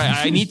like, all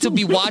right, I need to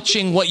be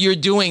watching what you're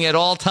doing at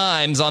all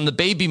times on the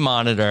baby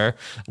monitor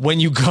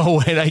when you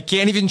go, and I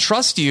can't even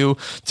trust you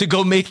to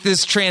go make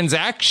this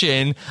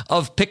transaction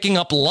of picking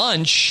up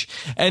lunch.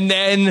 And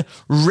then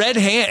red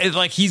hand,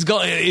 like he's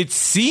going, it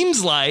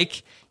seems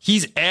like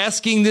he's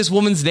asking this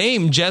woman's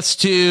name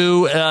just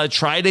to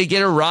try to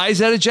get a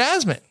rise out of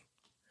Jasmine.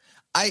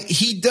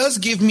 He does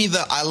give me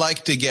the I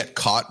like to get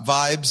caught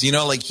vibes, you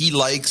know, like he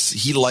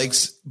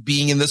likes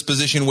being in this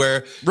position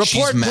where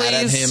she's mad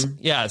at him.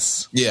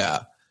 Yes.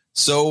 Yeah.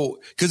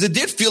 So, because it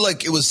did feel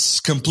like it was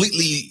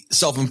completely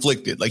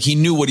self-inflicted. Like he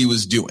knew what he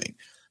was doing,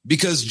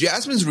 because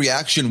Jasmine's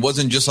reaction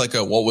wasn't just like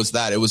what was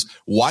that? It was,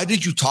 why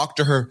did you talk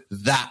to her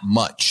that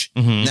much?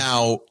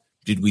 Now,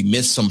 did we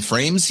miss some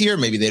frames here?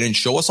 Maybe they didn't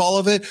show us all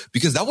of it,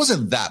 because that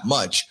wasn't that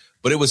much,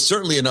 but it was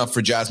certainly enough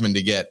for Jasmine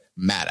to get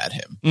mad at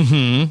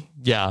him.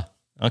 Yeah.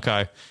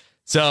 Okay.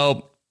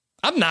 So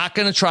I'm not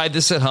going to try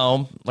this at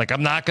home. Like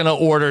I'm not going to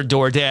order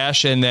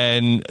DoorDash and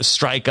then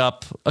strike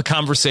up a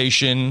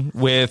conversation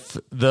with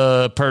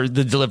the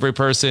delivery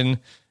person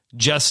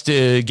just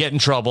to get in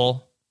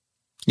trouble.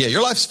 Yeah,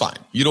 your life's fine.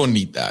 You don't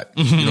need that.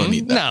 You don't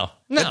need that.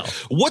 No.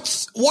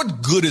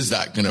 What good is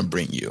that going to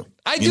bring you?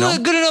 I do a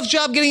good enough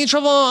job getting in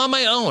trouble on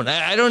my own.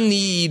 I don't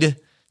need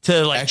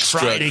to like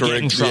try to get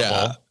in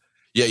trouble.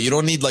 Yeah, you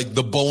don't need like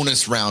the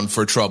bonus round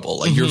for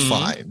trouble. Like you're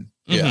fine.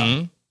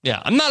 Yeah. Yeah,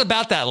 I'm not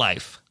about that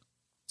life.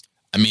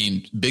 I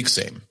mean, big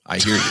same. I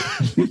hear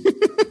you.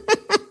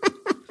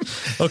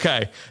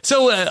 Okay.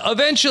 So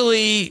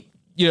eventually,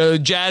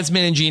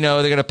 Jasmine and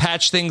Gino, they're going to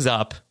patch things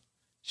up.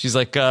 She's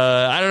like,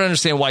 I don't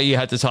understand why you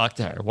had to talk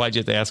to her. Why'd you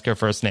have to ask her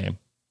first name?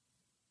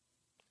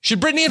 Should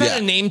Brittany have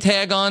had a name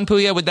tag on,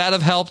 Puya? Would that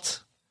have helped?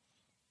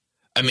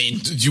 I mean,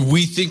 do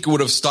we think it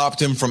would have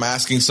stopped him from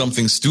asking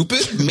something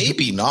stupid?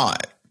 Maybe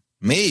not.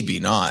 Maybe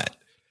not.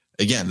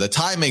 Again, the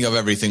timing of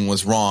everything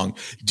was wrong.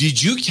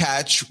 Did you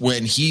catch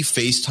when he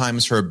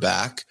FaceTimes her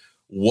back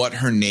what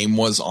her name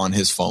was on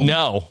his phone?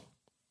 No.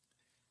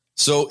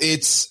 So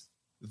it's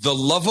the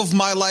love of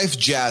my life,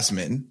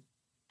 Jasmine,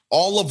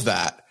 all of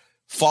that,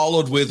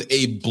 followed with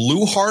a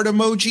blue heart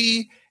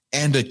emoji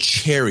and a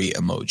cherry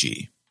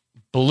emoji.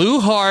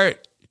 Blue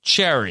heart,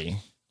 cherry.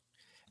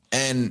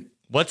 And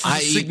what's the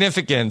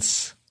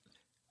significance?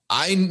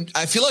 I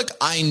feel like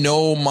I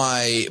know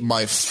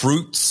my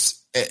fruits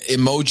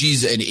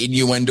emojis and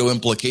innuendo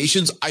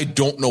implications. I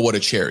don't know what a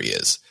cherry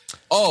is.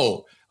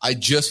 Oh, I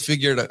just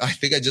figured. I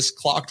think I just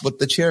clocked what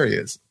the cherry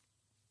is.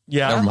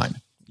 Yeah. Never mind.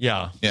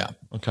 Yeah. Yeah.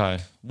 Okay.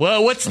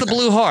 Well, what's the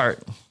blue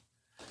heart?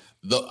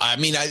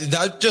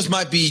 That just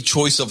might be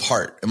choice of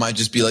heart. It might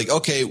just be like,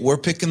 okay, we're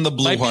picking the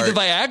blue heart. Might be the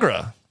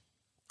Viagra.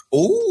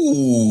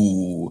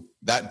 Ooh,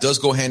 that does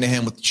go hand in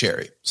hand with the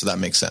cherry. So that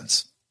makes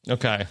sense.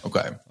 Okay.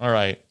 Okay. All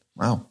right.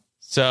 Wow.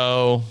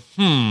 So,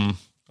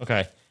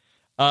 okay.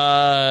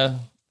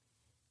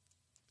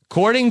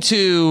 According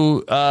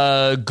to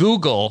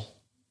Google,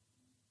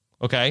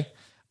 okay,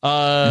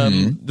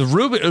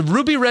 the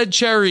ruby red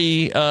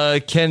cherry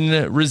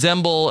can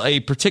resemble a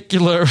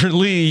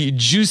particularly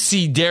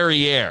juicy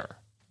derriere.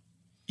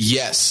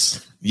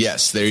 Yes,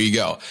 there you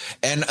go.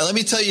 And let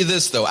me tell you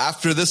this, though.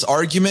 After this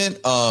argument,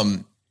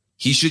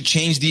 he should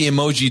change the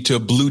emoji to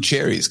blue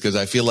cherries, because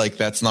I feel like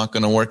that's not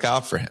going to work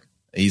out for him.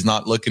 He's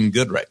not looking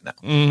good right now.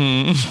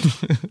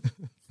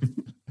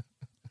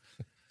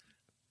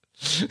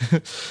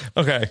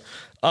 Okay.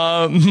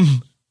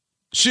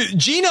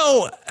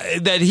 Gino,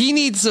 that he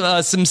needs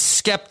some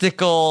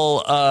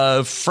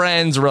skeptical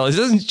friends. Really,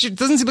 doesn't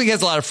seem like he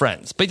has a lot of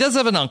friends, but he does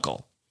have an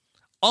uncle.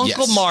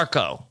 Uncle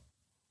Marco.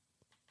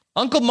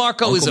 Uncle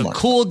Marco is a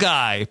cool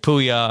guy,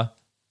 Puya.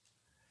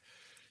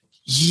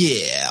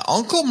 Yeah,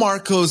 Uncle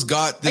Marco's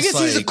got this. I guess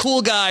he's a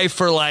cool guy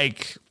for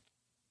like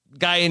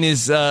guy in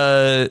his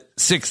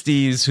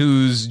 60s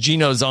who's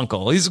Gino's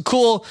uncle. He's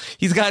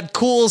got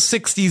cool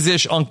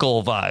 60s-ish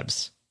uncle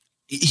vibes.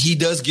 He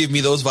does give me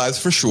those vibes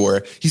for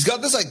sure. He's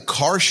got this like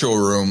car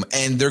showroom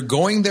and they're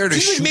going there to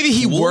shoot. Maybe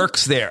he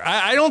works there.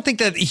 I don't think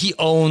that he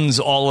owns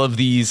all of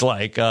these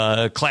like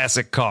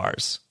classic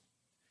cars.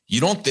 You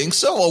don't think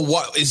so? Or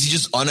what? Is he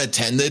just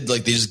unattended?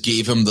 Like they just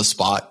gave him the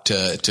spot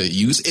to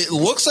use? It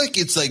looks like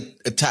it's like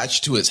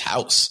attached to his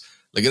house.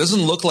 Like it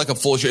doesn't look like a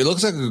full show. It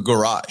looks like a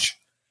garage.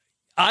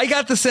 I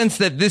got the sense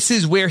that this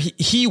is where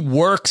he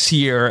works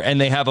here and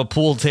they have a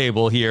pool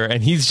table here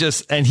and he is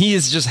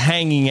just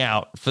hanging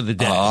out for the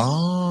day.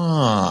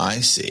 Ah, I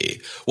see.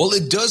 Well,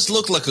 it does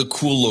look like a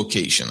cool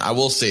location. I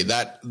will say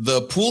that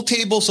the pool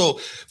table. So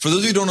for those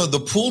of you who don't know, the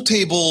pool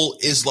table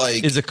is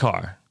a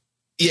car.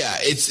 Yeah,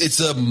 it's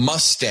a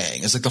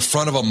Mustang. It's like the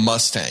front of a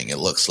Mustang. It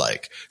looks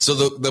like. So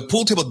the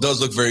pool table does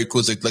look very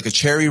cool. It's like a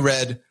cherry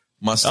red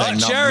Mustang,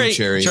 not blue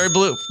cherry. Cherry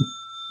blue.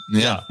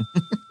 Yeah.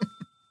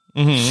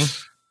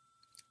 Mm-hmm.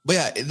 But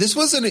yeah, this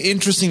was an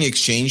interesting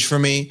exchange for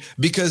me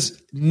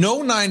because no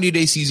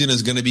 90-day season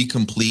is going to be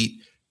complete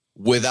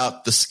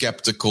without the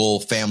skeptical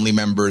family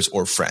members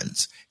or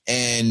friends.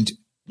 And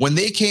when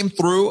they came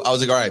through, I was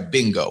like, all right,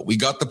 bingo. We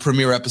got the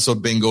premiere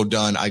episode bingo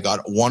done. I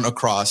got one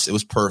across. It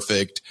was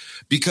perfect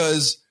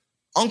because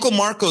Uncle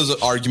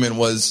Marco's argument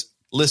was,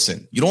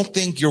 listen, you don't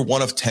think you're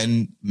one of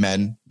 10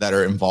 men that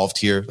are involved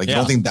here? Like, you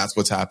don't think that's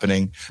what's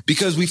happening?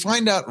 Because we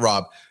find out,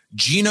 Rob,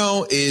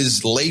 Gino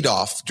is laid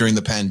off during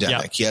the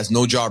pandemic. Yeah. He has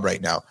no job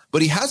right now,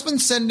 but he has been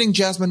sending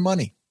Jasmine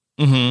money.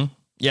 Mm-hmm.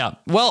 Yeah.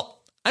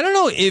 Well, I don't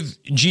know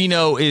if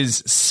Gino is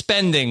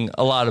spending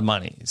a lot of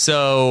money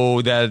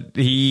so that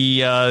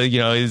he,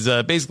 is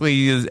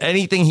basically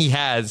anything he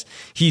has,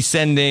 he's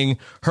sending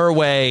her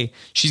way.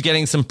 She's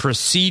getting some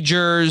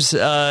procedures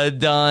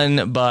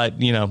done, but,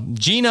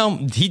 Gino,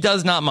 he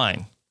does not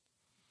mind.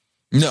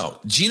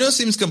 No, Gino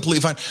seems completely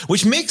fine,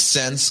 which makes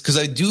sense because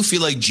I do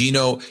feel like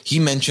Gino, he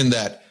mentioned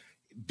that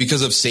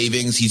because of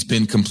savings, he's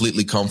been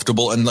completely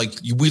comfortable. And like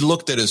we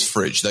looked at his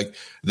fridge, like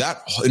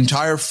that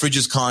entire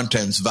fridge's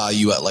contents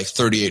value at like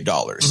 $38.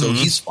 Mm-hmm. So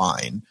he's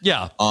fine.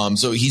 Yeah.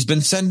 So he's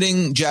been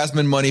sending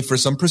Jasmine money for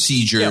some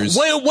procedures.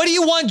 Yeah. What do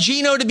you want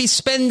Gino to be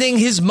spending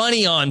his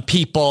money on,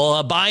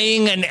 people?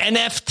 Buying an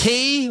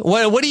NFT?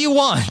 What do you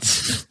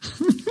want?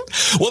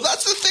 Well,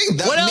 that's the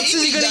thing. What else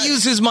is he going to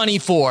use his money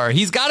for?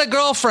 He's got a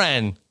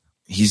girlfriend.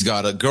 He's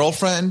got a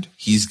girlfriend.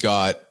 He's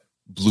got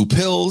blue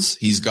pills.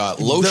 He's got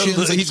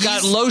lotions. He's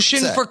got lotion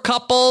set for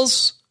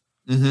couples.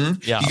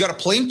 Mm-hmm. Yeah. He got a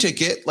plane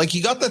ticket. Like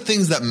he got the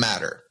things that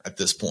matter at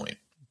this point.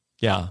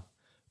 Yeah.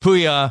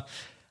 Puya,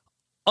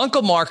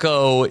 Uncle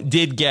Marco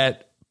did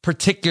get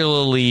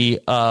particularly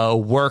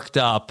worked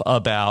up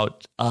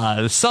about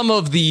some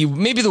of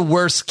maybe the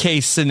worst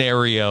case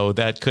scenario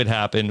that could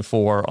happen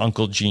for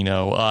Uncle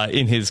Gino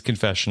in his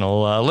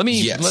confessional.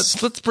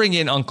 Let's bring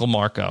in Uncle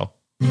Marco.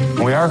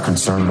 We are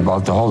concerned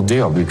about the whole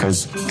deal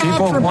because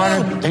people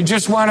they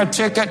just want a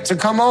ticket to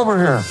come over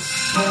here.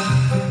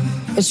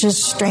 It's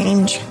just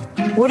strange.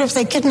 What if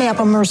they kidnap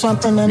him or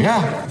something?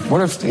 Yeah.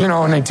 What if,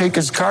 and they take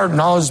his card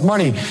and all his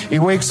money? He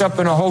wakes up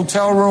in a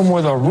hotel room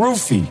with a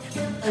roofie.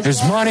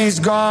 His money's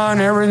gone.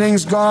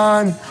 Everything's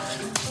gone.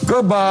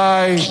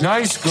 Goodbye.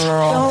 Nice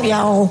girl. Don't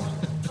yell.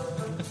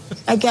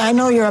 I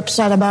know you're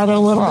upset about it a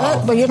little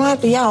bit, but you don't have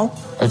to yell.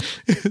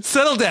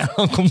 Settle down,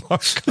 Uncle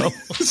Marco.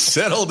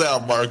 Settle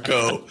down,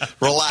 Marco.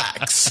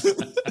 Relax.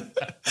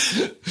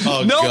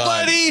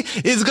 Nobody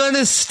is going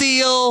to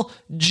steal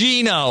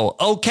Gino,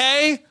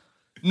 okay?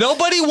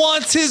 Nobody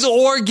wants his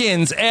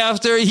organs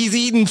after he's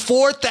eaten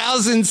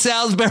 4,000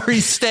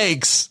 Salisbury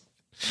steaks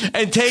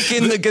and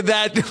taken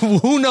that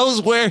who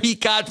knows where he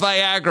got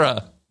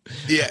Viagra.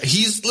 Yeah,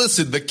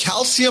 listen, the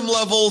calcium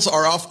levels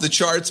are off the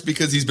charts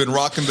because he's been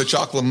rocking the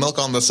chocolate milk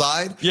on the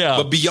side. Yeah.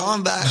 But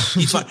beyond that,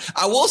 he's fine.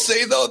 I will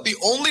say, though, the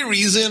only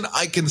reason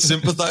I can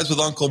sympathize with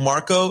Uncle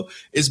Marco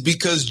is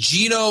because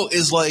Gino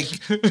is like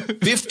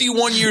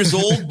 51 years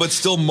old, but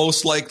still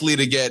most likely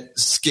to get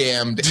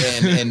scammed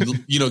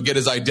and get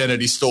his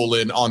identity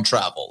stolen on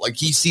travel. Like,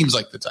 he seems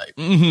like the type.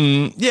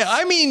 Mm-hmm. Yeah,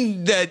 I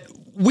mean that.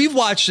 We've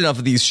watched enough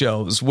of these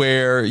shows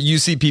where you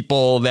see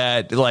people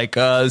that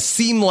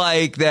seem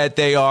like that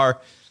they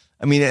are.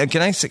 I mean,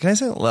 can I say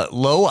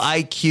low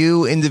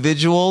IQ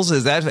individuals?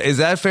 Is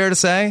that fair to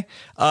say?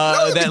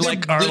 No,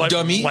 that are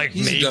dummy.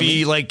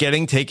 Maybe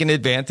getting taken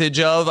advantage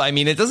of. I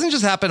mean, it doesn't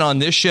just happen on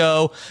this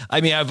show.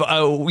 I mean,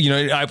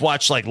 I've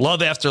watched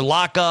Love After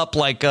Lockup.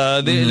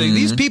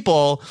 These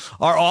people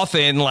are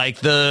often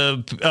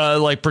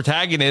the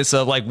protagonists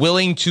of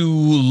to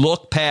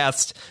look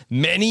past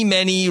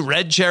many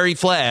red cherry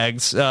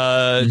flags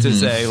to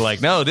say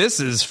no, this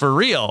is for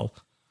real.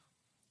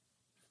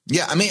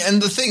 Yeah, I mean,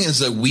 and the thing is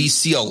that we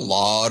see a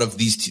lot of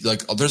these,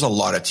 there's a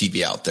lot of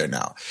TV out there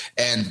now.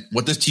 And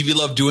what does TV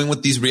love doing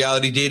with these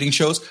reality dating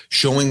shows?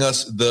 Showing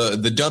us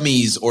the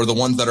dummies or the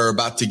ones that are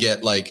about to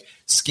get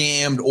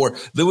scammed. Or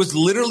there was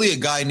literally a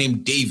guy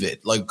named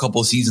David, a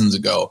couple of seasons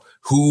ago,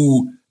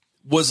 who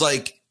was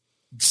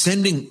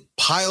sending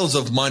piles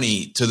of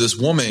money to this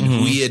woman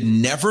who he had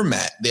never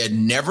met. They had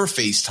never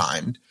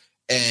FaceTimed.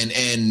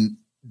 And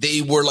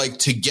they were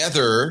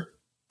together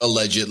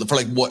allegedly, for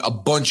like a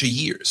bunch of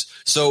years.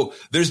 So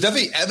there's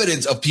definitely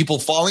evidence of people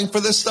falling for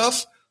this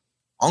stuff.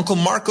 Uncle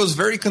Marco's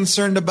very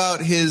concerned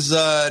about his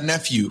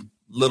nephew,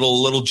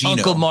 little Gino.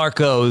 Uncle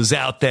Marco's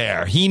out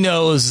there. He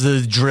knows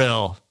the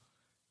drill.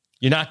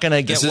 You're not going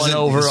to get one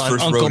over on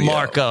Uncle rodeo.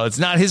 Marco. It's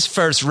not his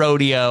first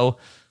rodeo.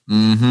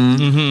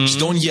 Just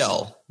don't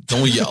yell.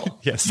 Don't yell.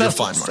 Yes, you're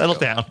fine, Marco. Settle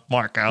down,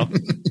 Marco.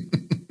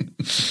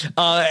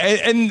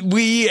 And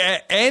we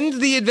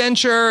end the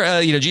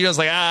adventure. Gino's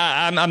like,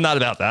 I'm not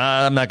about that.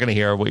 I'm not going to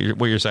hear what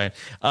you're saying.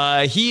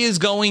 He is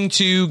going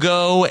to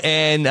go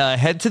and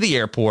head to the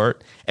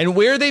airport. And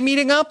where are they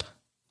meeting up?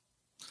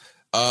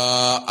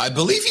 I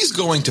believe he's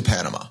going to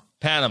Panama.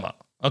 Panama.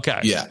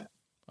 Okay. Yeah.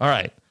 All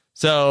right.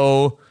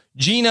 So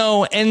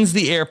Gino ends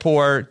the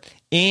airport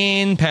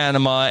in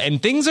Panama,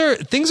 and things are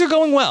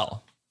going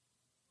well.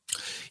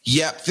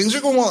 Yeah, things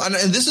are going well. And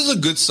this is a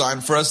good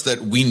sign for us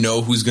that we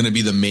know who's going to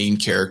be the main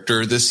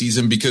character this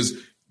season, because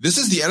this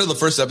is the end of the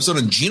first episode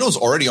and Gino's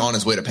already on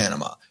his way to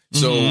Panama.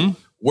 So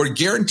we're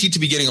guaranteed to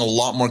be getting a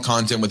lot more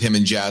content with him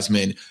and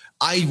Jasmine.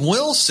 I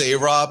will say,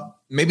 Rob,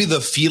 maybe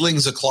the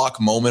feelings o'clock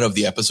moment of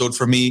the episode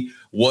for me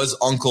was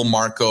Uncle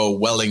Marco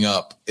welling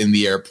up in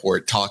the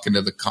airport, talking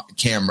to the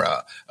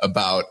camera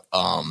about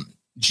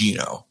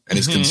Gino and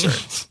his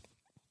concerns.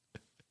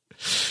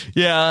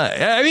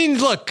 Yeah. I mean,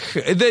 look,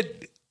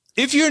 that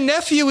if your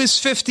nephew is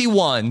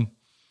 51,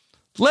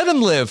 let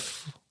him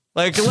live.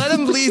 Like, let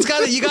him. You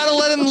got to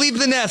let him leave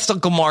the nest,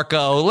 Uncle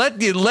Marco.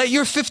 Let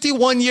your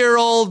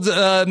 51-year-old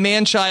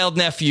man-child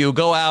nephew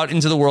go out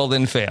into the world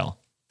and fail.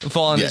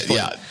 Fall on his foot.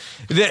 Yeah.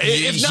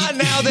 If not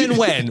now, then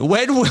when?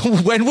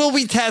 When will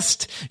we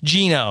test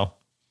Gino?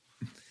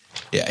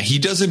 Yeah, he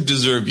doesn't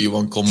deserve you,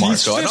 Uncle Marco.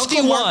 He's 51. And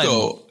Uncle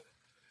Marco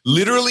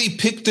literally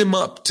picked him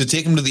up to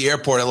take him to the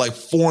airport at like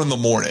 4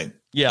 a.m.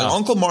 Yeah. And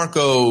Uncle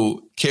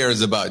Marco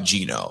cares about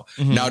Gino.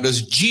 Now,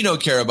 does Gino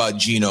care about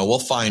Gino? We'll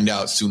find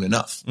out soon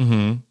enough.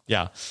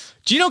 Yeah.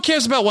 Gino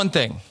cares about one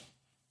thing.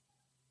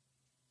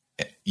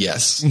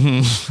 Yes.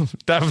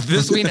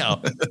 This we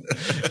know.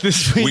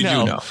 This we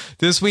know.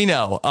 This we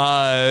know.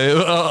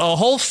 A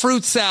whole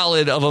fruit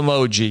salad of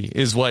emoji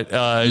is what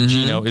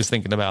Gino is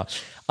thinking about.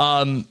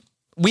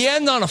 We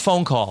end on a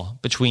phone call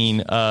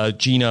between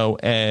Gino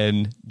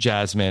and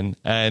Jasmine,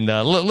 and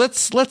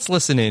let's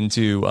listen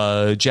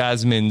into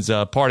Jasmine's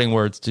parting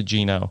words to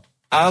Gino.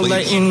 I'll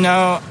let you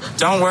know.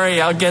 Don't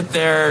worry, I'll get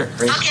there.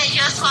 Okay,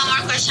 just one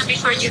more question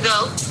before you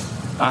go.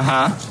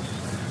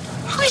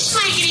 Who is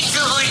my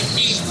gringo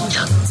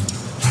bonito?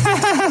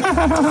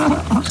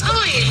 Who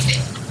is it?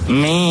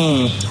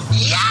 Me.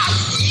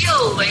 Yes, you.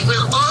 It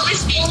will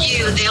always be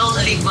you, the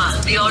only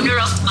one, the owner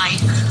of my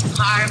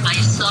heart, my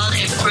soul,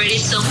 and pretty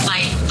soon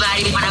my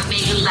body wanna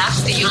make love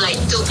to you like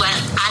two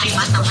wild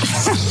animals. I'm gonna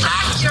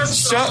suck your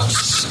soul.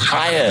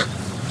 Quiet.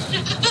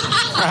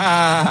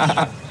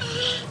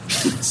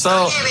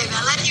 So. Okay, baby,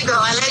 I'll let you go.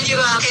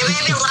 Okay,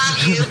 baby,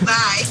 love you.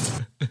 Bye.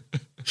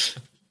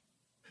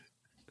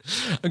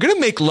 I'm going to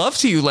make love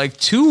to you like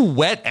two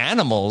wet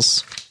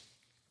animals.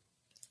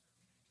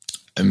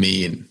 I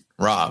mean,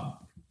 Rob,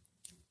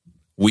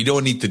 we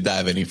don't need to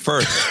dive any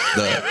further.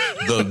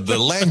 The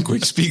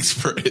language speaks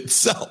for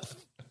itself.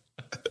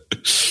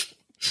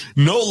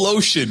 No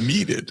lotion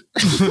needed.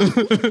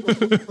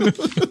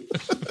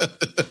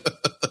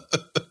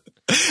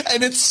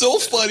 And it's so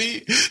funny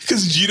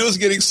because Gino's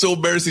getting so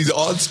embarrassed. He's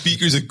on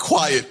speakers and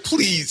quiet,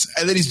 please.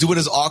 And then he's doing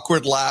his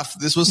awkward laugh.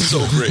 This was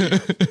so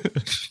great.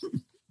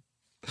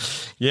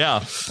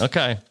 Yeah.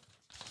 Okay.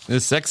 The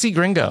sexy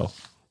gringo.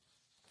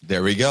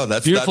 There we go.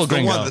 That's beautiful that's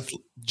gringo. The one. That's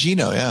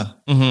Gino. Yeah.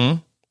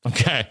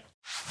 Okay.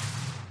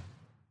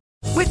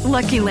 With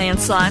Lucky Land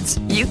Slots,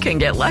 you can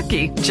get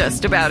lucky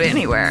just about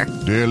anywhere.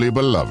 Dearly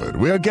beloved,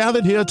 we are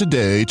gathered here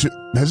today to...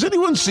 Has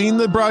anyone seen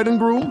the bride and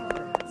groom?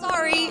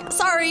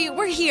 Sorry,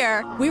 we're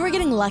here. We were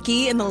getting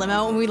lucky in the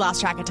limo and we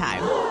lost track of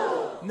time.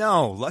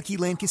 No, Lucky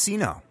Land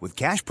Casino, with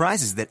cash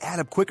prizes that add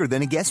up quicker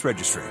than a guest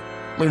registry.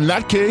 In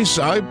that case,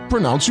 I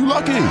pronounce you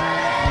lucky.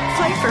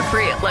 Play for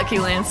free at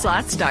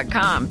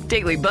LuckyLandSlots.com.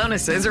 Daily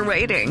bonuses are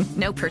waiting.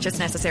 No purchase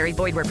necessary.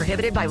 Void where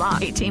prohibited by law.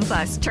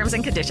 18+. Terms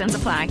and conditions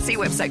apply. See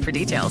website for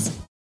details.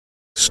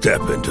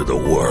 Step into the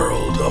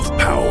world of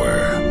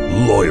power,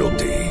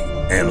 loyalty,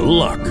 and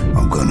luck.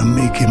 I'm gonna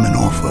make him an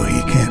offer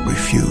he can't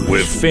refuse.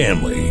 With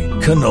family,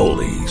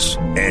 cannolis,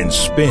 and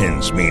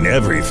spins mean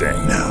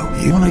everything. Now,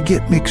 you wanna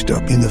get mixed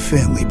up in the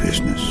family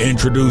business.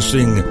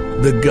 Introducing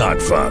The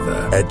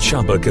Godfather at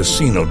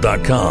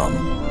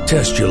ChumbaCasino.com.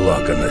 Test your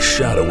luck in the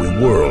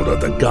shadowy world of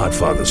The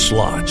Godfather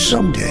slot.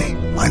 Someday,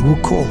 I will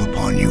call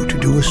upon you to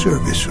do a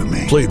service for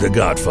me. Play The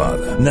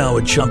Godfather, now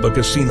at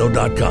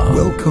ChumbaCasino.com.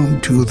 Welcome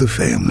to the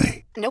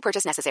family. No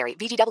purchase necessary.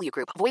 VGW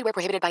Group. Void where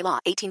prohibited by law.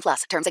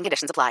 18+. Terms and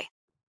conditions apply.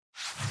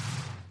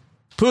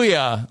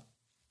 Puya,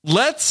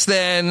 let's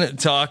then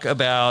talk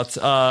about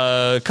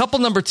couple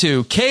number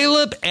 2,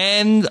 Caleb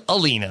and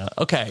Alina.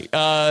 Okay,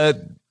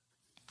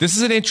 this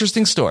is an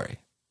interesting story.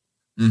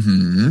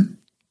 All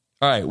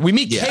right, we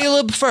meet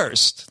Caleb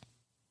first.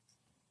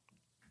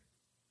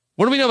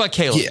 What do we know about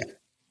Caleb? Yeah.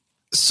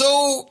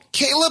 So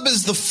Caleb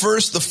is the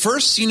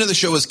first scene of the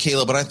show is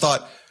Caleb, and I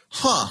thought,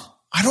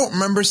 I don't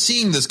remember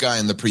seeing this guy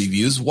in the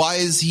previews. Why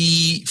is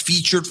he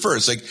featured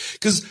first? Like,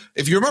 because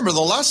if you remember,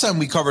 the last time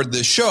we covered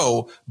this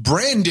show,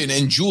 Brandon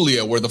and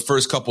Julia were the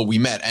first couple we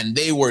met, and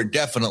they were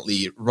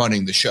definitely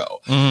running the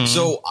show. Mm-hmm.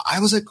 So I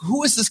was like,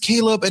 who is this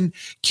Caleb? And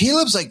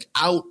Caleb's like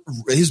out,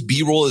 his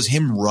B-roll is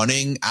him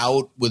running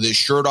out with his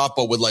shirt off,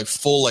 but with like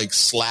full like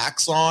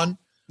slacks on,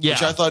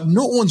 which I thought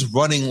no one's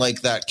running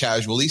like that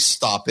casually.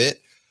 Stop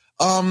it.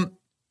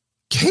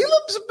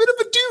 Caleb's a bit of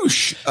a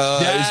douche.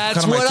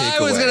 That's what I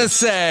was going to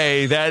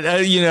say. That,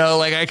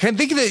 like I can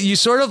think that you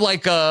sort of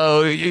like,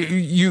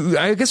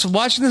 I guess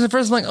watching this at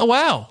first, I'm like, oh,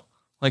 wow.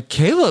 Like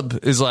Caleb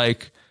is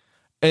like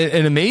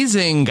an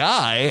amazing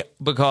guy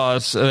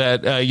because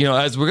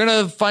as we're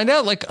going to find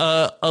out, like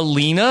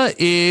Alina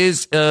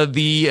is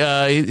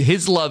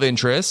his love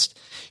interest.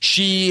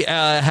 She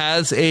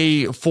has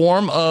a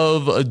form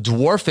of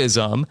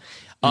dwarfism.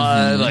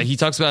 Like he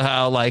talks about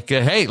how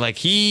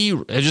he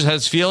just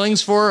has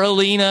feelings for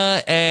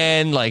Alina,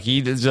 and like he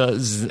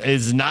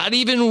is not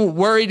even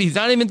worried. He's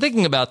not even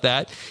thinking about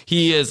that.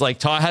 He is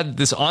like had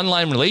this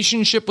online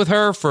relationship with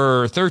her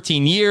for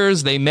 13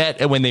 years. They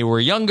met when they were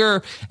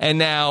younger, and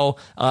now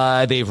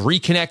they've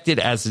reconnected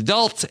as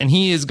adults, and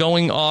he is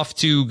going off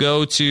to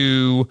go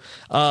to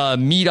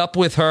meet up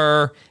with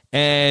her.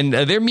 And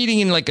they're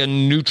meeting in like a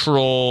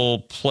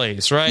neutral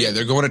place, right? Yeah,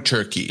 they're going to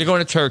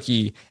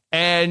Turkey.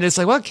 And it's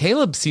like, well,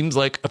 Caleb seems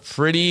like a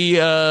pretty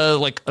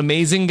like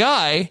amazing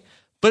guy.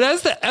 But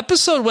as the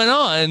episode went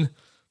on,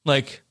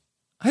 like,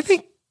 I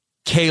think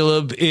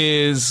Caleb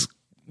is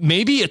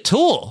maybe a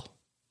tool.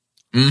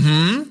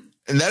 Mm-hmm.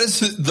 And that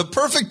is the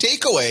perfect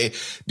takeaway,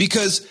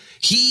 because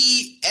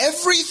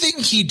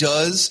everything he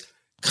does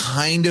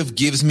kind of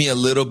gives me a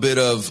little bit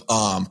of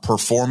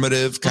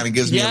performative, kind of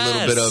gives me a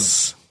little bit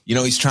of,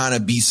 he's trying to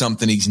be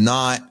something he's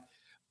not.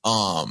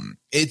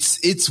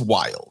 It's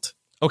wild.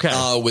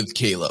 Okay. With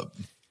Caleb.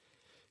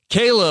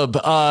 Kind of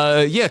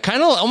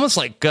almost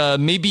like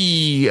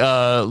maybe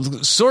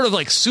sort of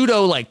like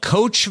pseudo like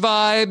coach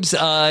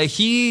vibes.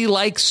 He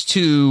likes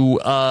to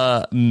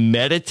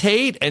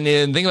meditate, and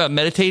the thing about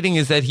meditating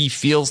is that he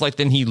feels like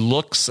then he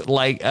looks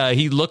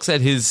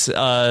at his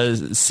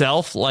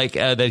self like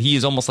that he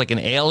is almost like an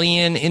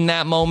alien in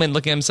that moment,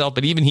 looking at himself.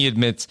 But even he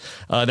admits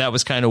that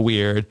was kind of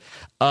weird.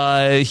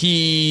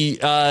 He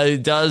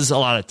does a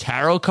lot of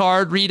tarot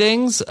card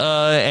readings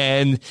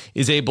and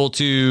is able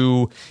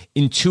to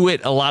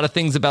intuit a lot of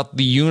things about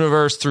the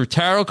universe through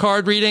tarot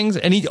card readings.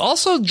 And he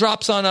also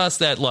drops on us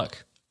that,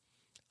 look,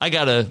 I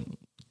got to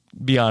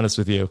be honest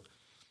with you.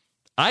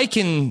 I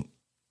can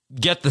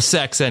get the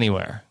sex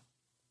anywhere.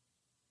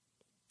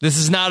 This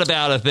is not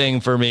about a thing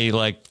for me.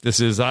 Like,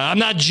 I'm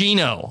not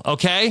Gino,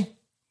 okay?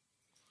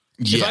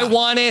 Yeah. If I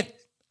want it,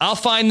 I'll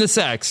find the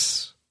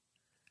sex.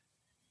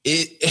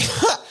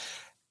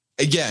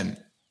 Again,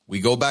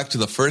 we go back to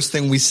the first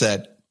thing we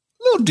said, a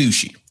little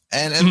douchey.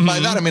 And by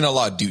that, I mean a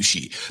lot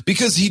douchey,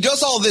 because he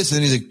does all this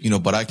and he's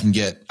like, but I can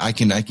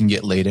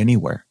get laid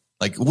anywhere.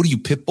 Like, what are you,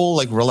 Pitbull?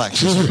 Like,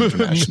 relax. Mr.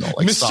 International.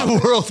 Like,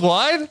 Mr.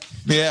 Worldwide?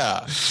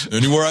 Yeah.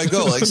 Anywhere I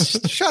go, like,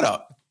 shut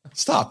up.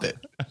 Stop it.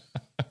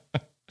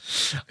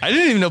 I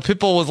didn't even know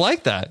Pitbull was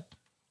like that.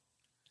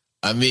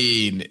 I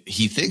mean,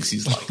 he thinks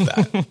he's like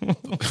that.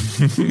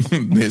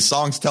 His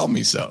songs tell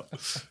me so.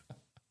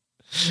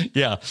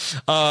 Yeah.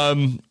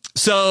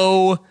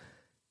 So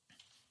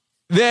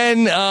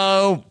then,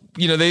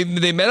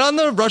 they met on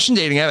the Russian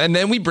dating app, and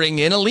then we bring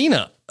in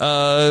Alina,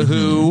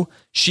 who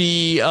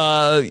she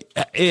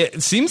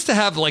it seems to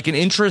have like an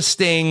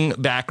interesting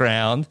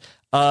background.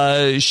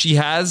 She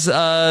has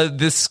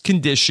this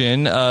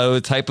condition,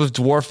 type of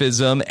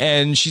dwarfism,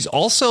 and she's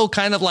also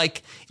kind of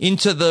like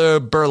into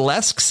the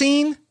burlesque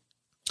scene.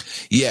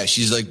 Yeah,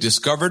 she's like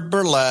discovered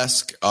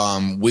burlesque.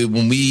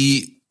 When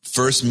we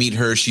first meet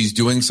her, she's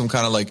doing some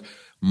kind of like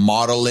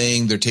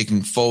modeling. They're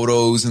taking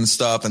photos and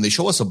stuff, and they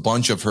show us a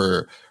bunch of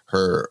her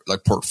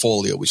like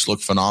portfolio, which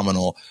looked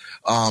phenomenal.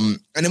 And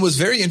it was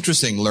very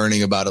interesting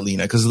learning about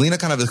Alina, because Alina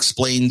kind of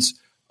explains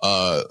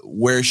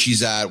where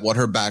she's at, what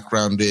her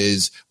background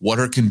is, what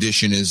her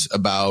condition is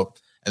about.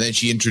 And then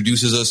she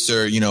introduces us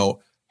to,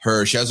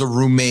 she has a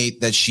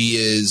roommate that she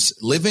is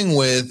living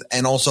with,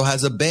 and also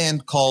has a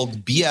band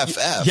called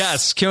BFF.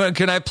 Yes.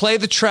 Can I play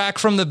the track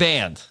from the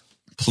band?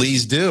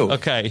 Please do.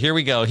 Okay, here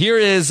we go. Here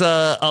is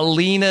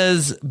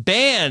Alina's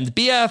band,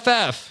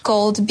 BFF.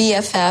 Called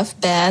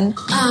BFF Band.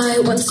 I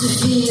want to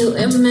feel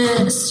a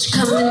message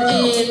coming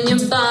in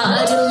your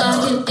body,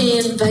 locking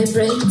in,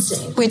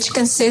 vibrating. Which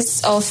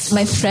consists of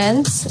my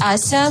friends,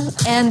 Asa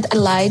and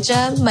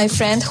Elijah, my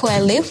friend who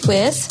I live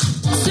with.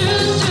 Through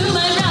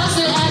my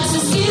browser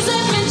accesses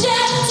and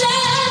rejected.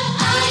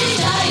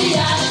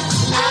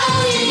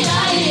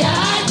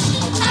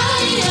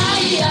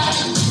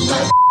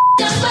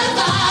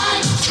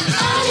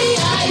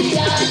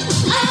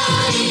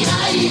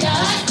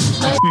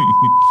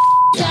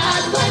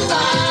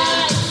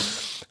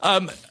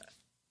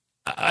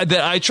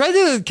 I tried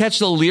to catch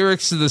the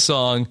lyrics to the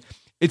song.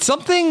 It's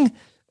something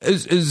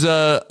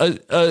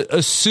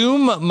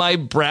assume my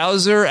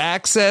browser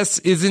access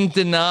isn't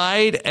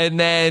denied, and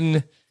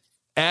then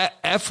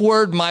F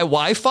word my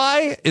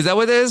Wi-Fi? Is that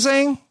what they're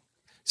saying?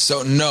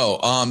 So no.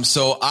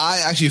 So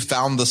I actually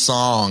found the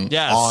song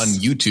on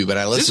YouTube, and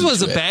I listened to it.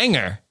 This was a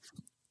banger.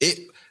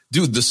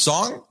 Dude, the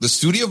song, the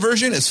studio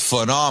version is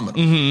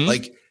phenomenal.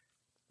 Like,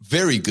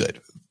 very good.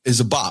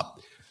 Is a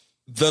bop.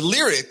 The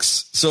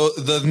lyrics. So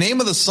the name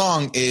of the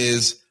song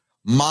is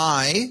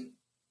My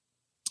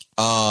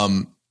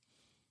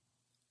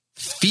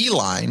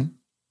Feline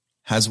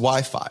Has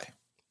Wi-Fi.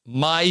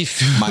 My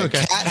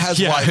cat has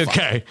Wi-Fi.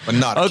 Okay. But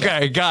not a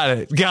cat.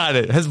 Got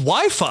it. Has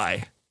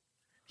Wi-Fi.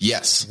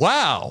 Yes.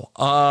 Wow.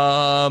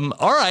 All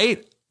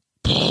right.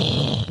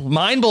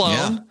 Mind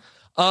blown.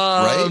 Yeah.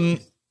 Right.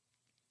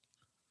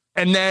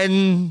 And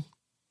then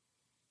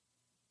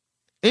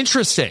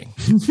interesting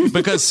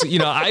because,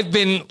 I've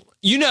been,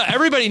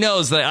 everybody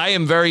knows that I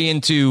am very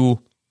into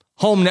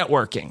home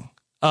networking.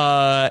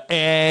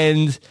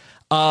 And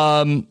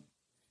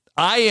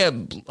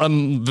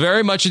I'm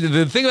very much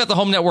the thing about the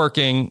home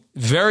networking,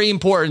 very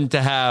important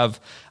to have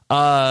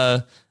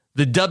the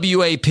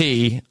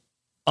WAP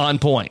on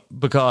point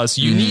because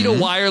you need a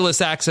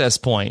wireless access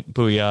point.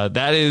 Booyah.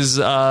 That is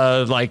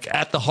like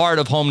at the heart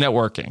of home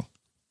networking.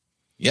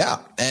 Yeah.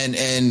 And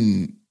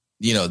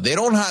they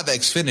don't have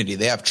Xfinity.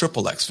 They have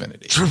triple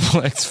Xfinity.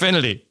 Triple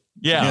Xfinity.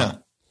 Yeah.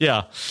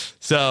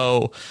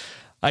 So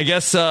I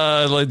guess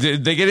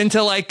did they get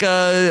into like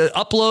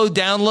upload,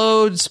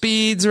 download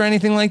speeds or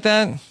anything like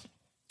that?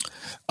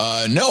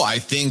 No, I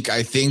think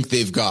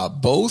they've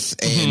got both.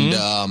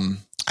 And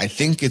I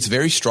think it's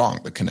very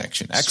strong, the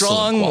connection. Excellent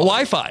strong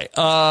Wi-Fi.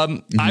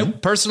 I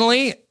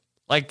personally,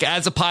 like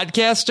as a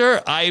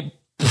podcaster, I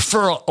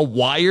prefer a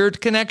wired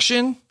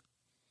connection.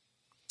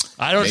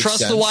 I don't trust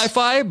the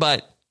Wi-Fi,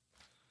 but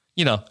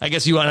I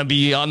guess you want to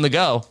be on the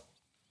go.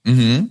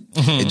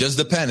 It does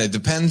depend. It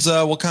depends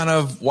what kind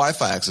of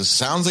Wi-Fi access.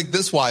 Sounds like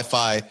this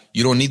Wi-Fi,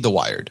 you don't need the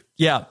wired.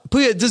 Yeah.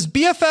 Pooya, does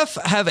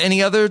BFF have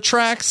any other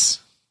tracks?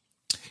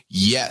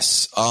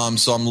 Yes.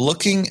 So I'm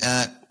looking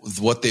at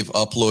what they've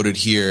uploaded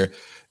here.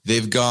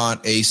 They've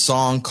got a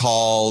song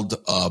called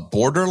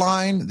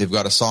Borderline. They've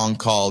got a song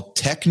called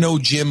Techno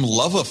Gym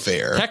Love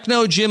Affair.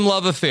 Techno Gym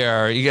Love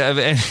Affair. You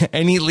have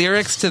any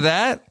lyrics to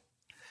that?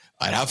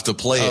 I'd have to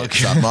play it.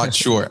 Okay. I'm not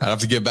sure. I'd have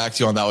to get back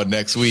to you on that one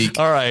next week.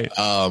 All right.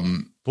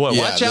 Boy,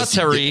 watch out,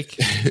 Tariq.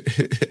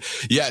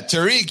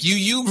 Tariq,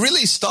 you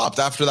really stopped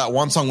after that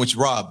one song, which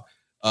Rob,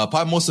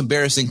 probably most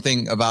embarrassing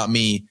thing about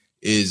me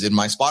is in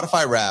my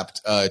Spotify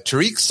Wrapped,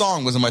 Tariq's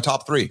song was in my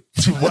top 3.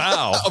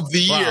 Wow. of the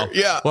year.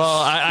 Yeah. Well,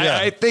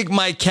 I think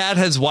My Cat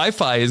Has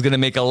Wi-Fi is going to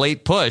make a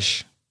late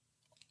push.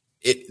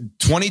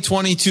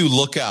 2022,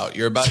 look out.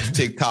 You're about to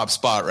take top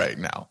spot right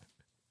now.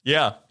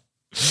 Yeah.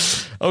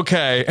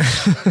 Okay.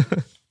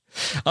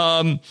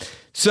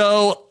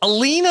 So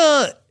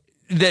Alina,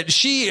 that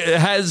she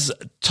has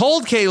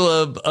told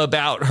Caleb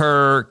about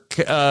her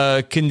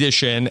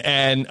condition,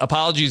 and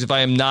apologies if I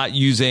am not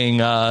using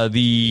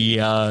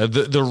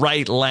the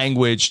right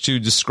language to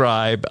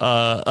describe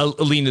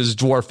Alina's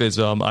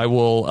dwarfism. I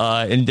will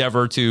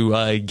endeavor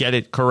to get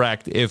it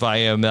correct if I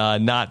am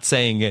not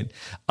saying it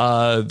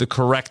the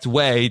correct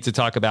way to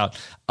talk about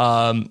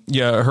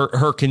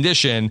her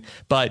condition,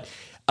 but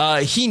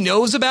he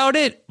knows about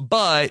it,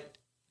 but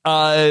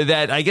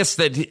that I guess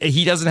that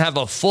he doesn't have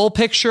a full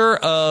picture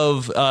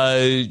of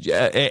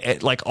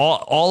like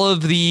all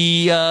of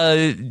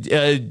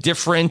the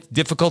different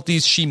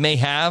difficulties she may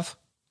have.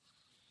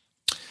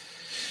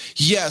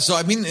 Yeah, so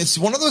I mean, it's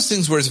one of those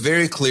things where it's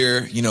very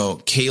clear,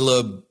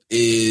 Caleb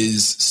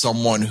is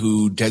someone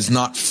who has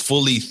not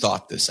fully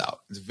thought this out.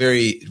 It's a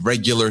very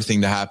regular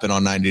thing to happen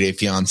on 90 Day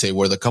Fiancé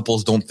where the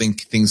couples don't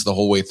think things the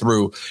whole way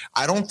through.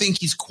 I don't think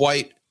he's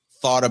quite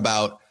thought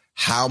about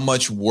how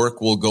much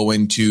work will go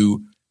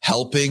into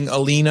helping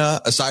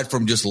Alina, aside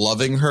from just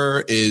loving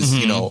her, is,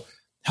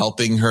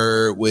 helping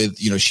her with,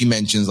 she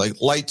mentions like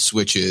light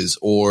switches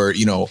or,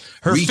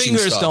 her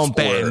fingers don't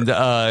bend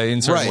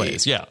in certain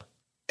ways. Yeah.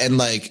 And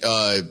like,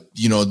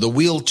 the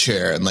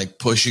wheelchair and like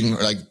pushing,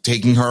 like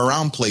taking her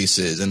around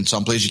places and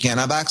some places you can't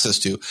have access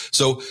to.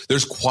 So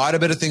there's quite a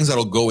bit of things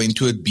that'll go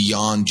into it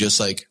beyond just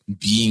like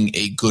being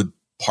a good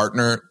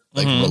partner,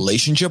 like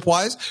relationship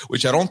wise,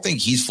 which I don't think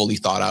he's fully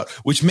thought out,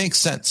 which makes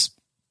sense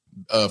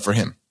for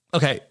him.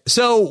 Okay,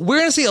 so we're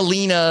going to see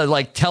Alina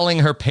like telling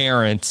her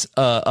parents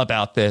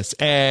about this,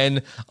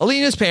 and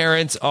Alina's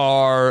parents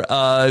are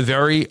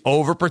very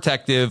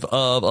overprotective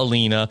of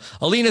Alina.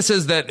 Alina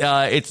says that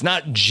it's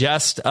not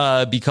just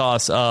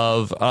because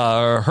of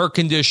her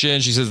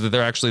condition. She says that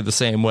they're actually the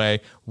same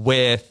way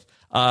with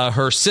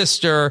her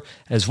sister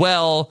as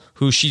well,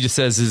 who she just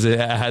says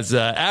has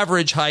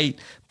average height,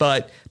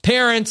 but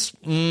parents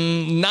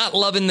not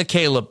loving the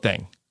Caleb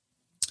thing.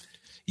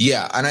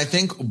 Yeah, and I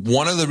think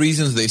one of the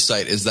reasons they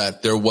cite is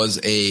that there was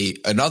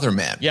another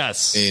man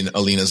in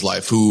Alina's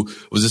life who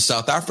was a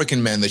South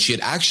African man that she had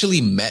actually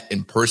met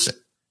in person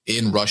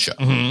in Russia.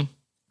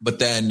 But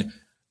then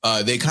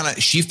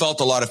she felt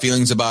a lot of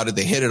feelings about it.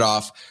 They hit it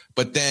off.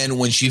 But then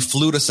when she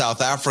flew to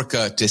South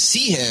Africa to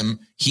see him,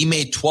 he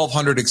made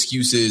 1,200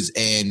 excuses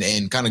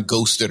and kind of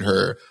ghosted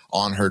her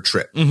on her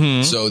trip.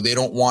 Mm-hmm. So they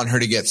don't want her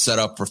to get set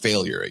up for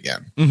failure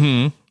again.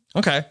 Mm-hmm.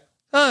 Okay.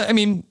 I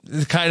mean,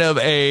 kind of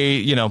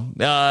a,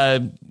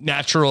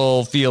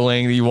 natural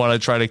feeling that you want to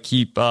try to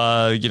keep,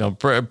 try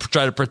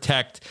to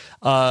protect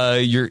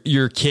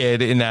your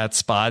kid in that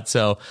spot.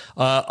 So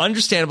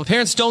understandable.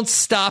 Parents don't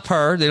stop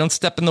her. They don't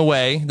step in the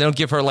way. They don't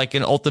give her like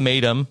an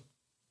ultimatum.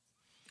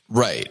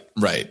 Right.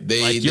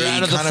 You're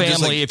out of the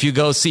family if you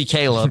go see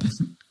Caleb.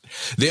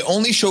 They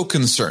only show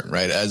concern,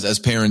 right? As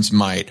parents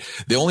might.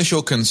 They only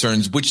show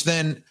concerns, which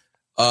then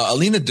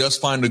Alina does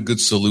find a good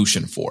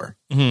solution for.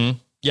 Mm-hmm.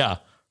 Yeah.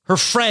 Her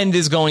friend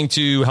is going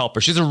to help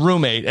her. She's a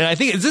roommate. And I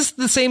think, is this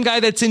the same guy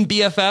that's in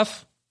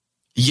BFF?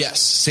 Yes.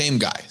 Same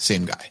guy.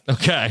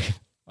 Okay.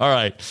 All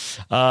right.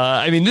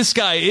 I mean, this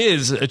guy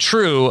is a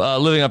true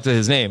living up to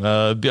his name,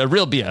 a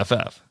real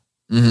BFF.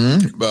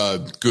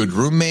 Mm-hmm. Good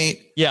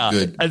roommate. Yeah.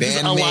 Good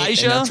bandmate.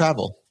 Elijah? And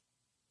travel.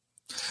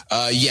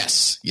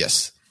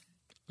 Yes.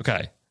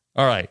 Okay.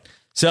 All right.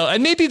 So,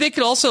 and maybe they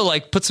could also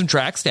like put some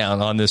tracks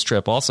down on this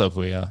trip also if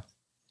we, I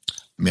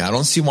mean, I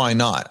don't see why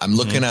not. I'm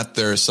looking at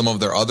some of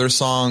their other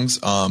songs.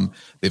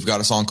 They've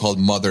got a song called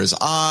Mother's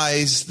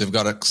Eyes. They've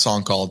got a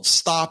song called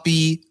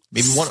Stoppy.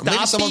 Maybe some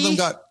of them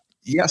got,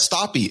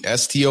 Stoppy,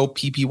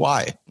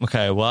 Stoppy.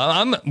 Okay. Well,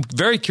 I'm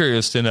very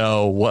curious to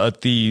know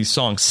what the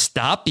song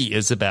Stoppy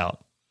is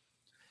about.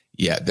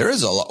 Yeah, there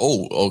is a lot.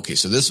 Oh, okay.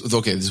 So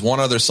there's one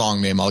other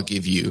song name I'll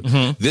give you.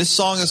 Mm-hmm. This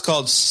song is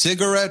called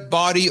Cigarette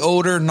Body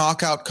Odor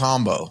Knockout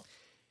Combo.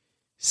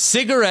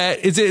 Cigarette,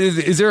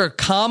 is there a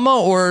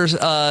comma or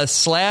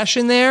slash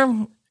in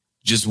there?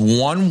 Just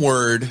one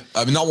word.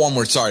 I mean, not one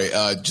word. Sorry.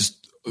 Just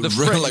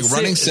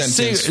running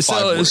sentence.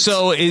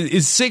 So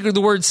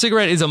the word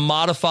cigarette is a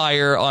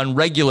modifier on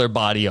regular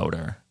body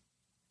odor.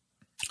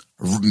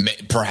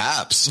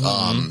 Perhaps.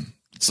 Mm-hmm.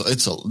 This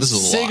is a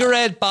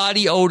cigarette lot.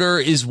 Body odor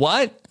is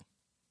what?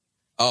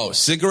 Oh,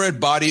 cigarette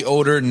body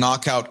odor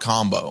knockout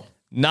combo.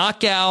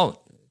 Knockout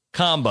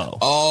combo.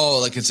 Oh,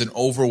 like it's an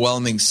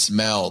overwhelming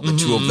smell. The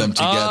two of them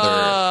together.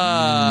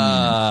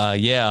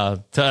 Yeah.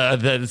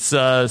 That's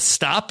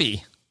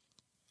Stoppy.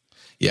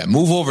 Yeah.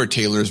 Move over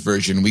Taylor's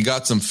version. We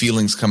got some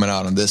feelings coming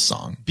out on this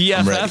song.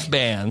 BFF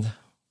band.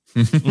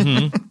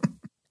 Mm-hmm.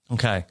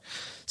 Okay.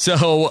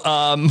 So,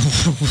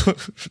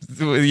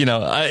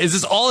 is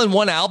this all in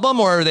one album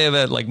or do they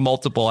have like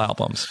multiple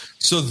albums?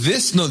 So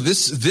this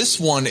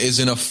one is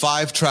in a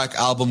 5-track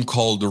album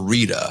called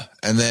Rita.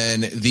 And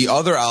then the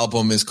other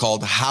album is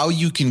called How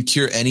You Can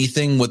Cure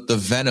Anything with the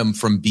Venom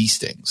from Bee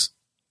Stings.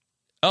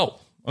 Oh,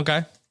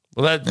 okay.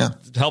 Well,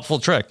 that's a helpful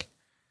trick.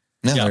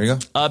 Yeah, there you go.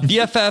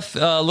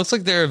 BFF looks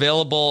like they're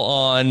available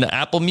on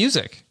Apple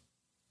Music.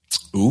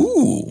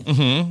 Ooh.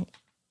 Mm-hmm.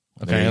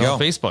 Okay, there you go. On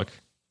Facebook.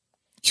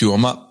 Cue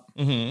them up.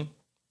 Mm-hmm.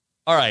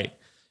 All right.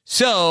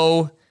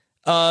 So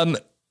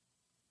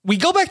we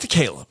go back to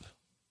Caleb.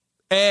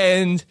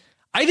 And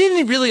I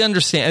didn't really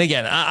understand. And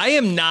again, I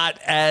am not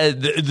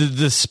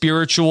the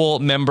spiritual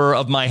member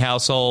of my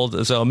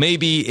household. So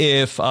maybe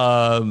if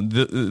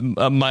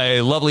my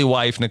lovely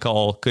wife,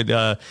 Nicole,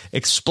 could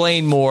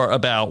explain more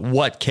about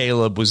what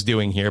Caleb was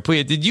doing here.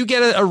 Please, did you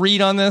get a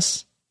read on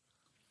this?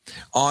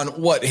 On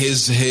what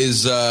his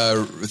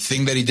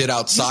thing that he did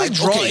outside?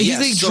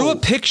 He drew a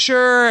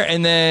picture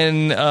and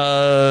then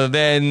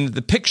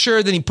the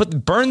picture. Then he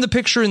burned the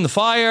picture in the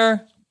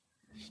fire.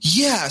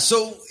 Yeah,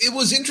 so it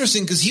was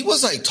interesting because he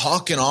was like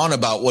talking on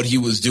about what he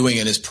was doing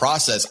in his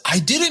process. I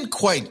didn't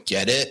quite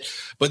get it,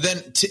 but then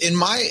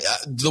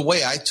the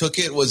way I took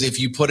it was if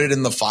you put it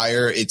in the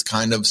fire, it's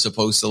kind of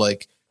supposed to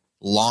like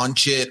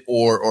launch it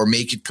or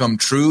make it come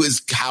true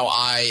is how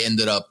I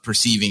ended up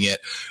perceiving it.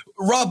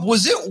 Rob,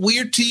 was it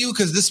weird to you?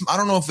 Because I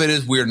don't know if it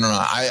is weird or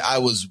not. I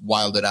was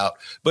wilded out,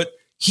 but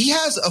he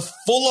has a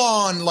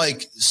full-on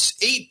like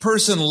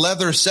 8-person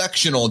leather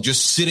sectional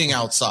just sitting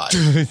outside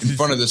in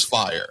front of this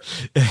fire.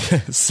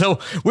 So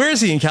where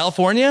is he, in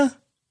California?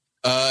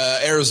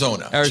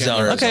 Arizona.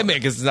 Okay,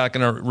 because it's not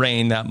going to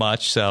rain that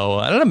much. So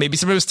I don't know. Maybe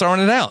somebody was throwing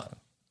it out.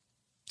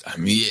 I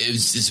mean,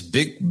 it's a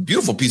big,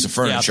 beautiful piece of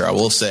furniture, I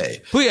will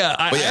say. But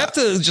I have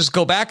to just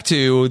go back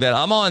to that.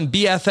 I'm on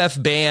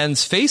BFF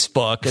Band's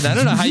Facebook, and I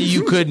don't know how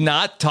you could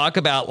not talk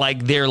about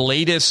like their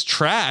latest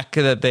track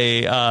that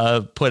they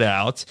put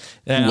out.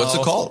 Now, what's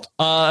it called?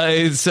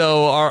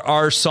 So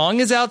our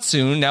song is out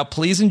soon. Now,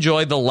 please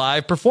enjoy the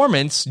live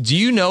performance. Do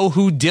you know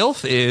who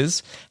Dilf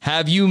is?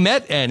 Have you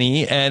met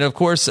any? And of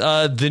course,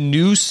 the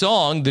newest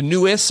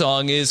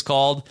song is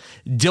called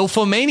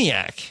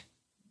Dilfomaniac.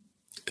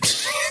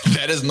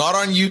 That is not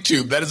on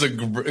YouTube. That is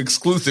an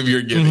exclusive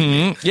you're giving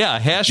me. Yeah.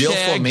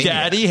 Hashtag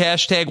daddy.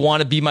 Hashtag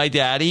wanna be my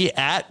daddy.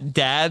 At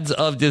dads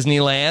of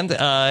Disneyland.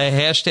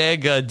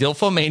 Hashtag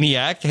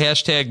Dilfomaniac.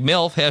 Hashtag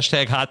MILF.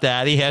 Hashtag hot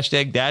daddy.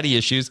 Hashtag daddy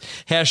issues.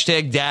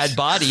 Hashtag dad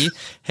body.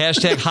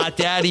 Hashtag hot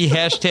daddy.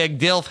 Hashtag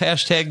DILF.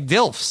 Hashtag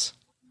DILFs.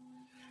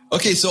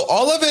 Okay, so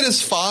all of it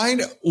is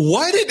fine.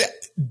 Why did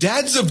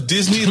Dads of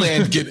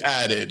Disneyland get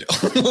added?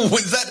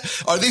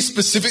 Are they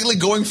specifically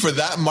going for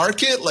that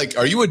market? Like,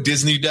 are you a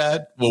Disney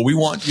dad? Well, we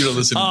want you to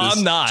listen to this.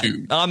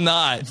 I'm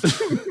not.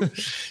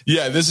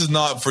 Yeah, this is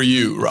not for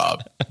you,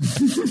 Rob.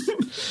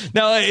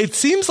 Now, it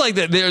seems like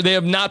that they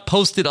have not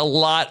posted a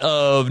lot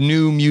of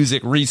new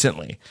music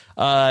recently.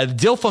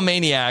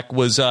 Dilfomaniac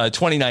was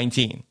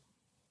 2019.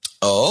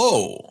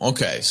 Oh,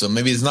 okay. So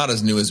maybe it's not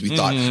as new as we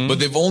thought, but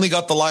they've only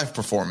got the live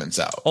performance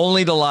out.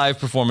 Only the live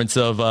performance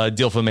of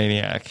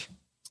Dilfomaniac.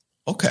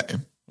 Okay.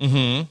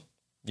 Mm-hmm.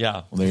 Yeah.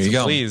 Well, there you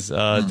go. Please,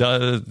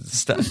 don't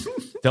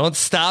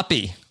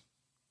stoppy.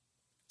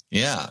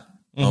 Yeah.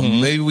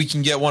 Maybe we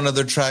can get one of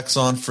their tracks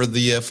on for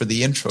the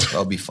intro.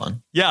 That'll be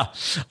fun. Yeah.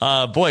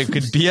 Boy,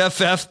 could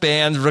BFF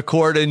band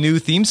record a new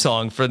theme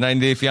song for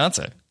 90 Day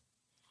Fiance?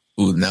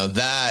 Ooh, now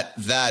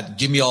that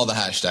give me all the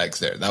hashtags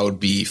there. That would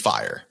be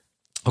fire.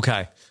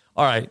 Okay.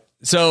 All right.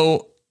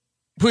 So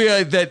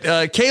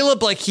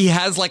Caleb, like, he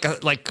has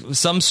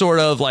some sort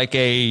of like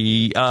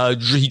he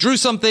drew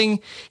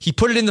something, he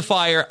put it in the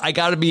fire. I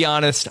got to be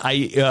honest,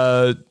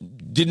 I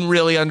didn't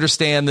really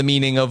understand the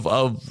meaning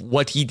of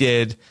what he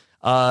did.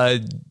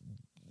 Again,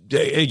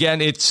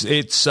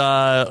 it's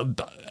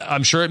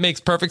I'm sure it makes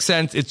perfect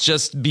sense. It's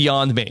just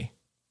beyond me.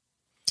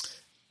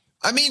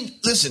 I mean,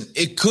 listen,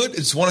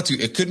 it's one of two.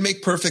 It could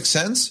make perfect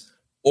sense,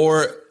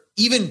 or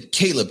even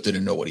Caleb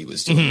didn't know what he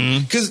was doing.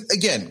 Because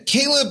again,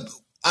 Caleb,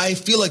 I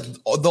feel like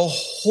the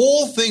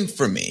whole thing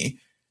for me,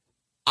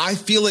 I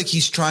feel like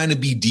he's trying to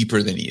be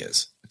deeper than he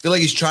is. I feel like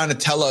he's trying to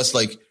tell us,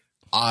 like,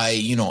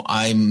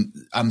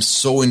 I'm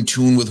so in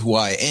tune with who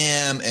I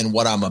am and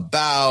what I'm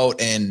about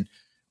and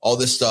all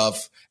this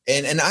stuff.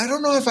 And I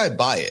don't know if I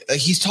buy it. Like,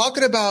 he's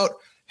talking about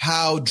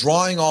how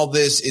drawing all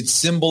this, it's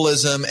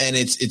symbolism, and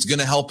it's going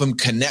to help him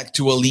connect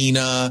to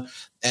Alina,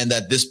 and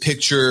that this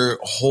picture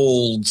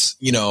holds,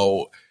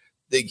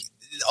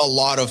 a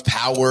lot of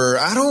power.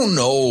 I don't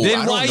know.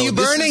 Then why are you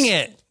burning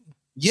it?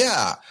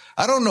 Yeah.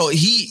 I don't know.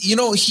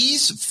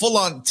 He's full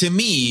on, to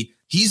me,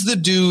 he's the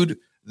dude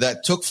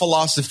that took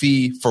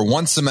philosophy for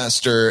one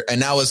semester and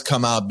now has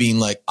come out being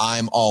like,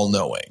 I'm all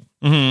knowing.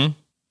 Mm-hmm.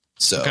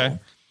 So, okay.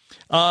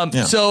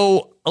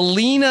 So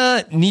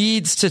Alina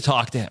needs to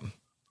talk to him,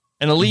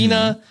 and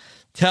Alina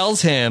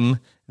tells him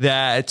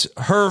that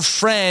her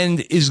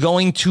friend is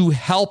going to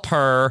help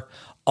her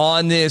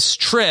on this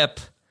trip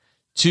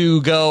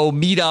to go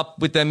meet up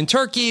with them in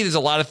Turkey. There's a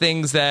lot of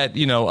things that,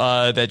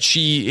 that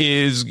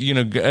she is,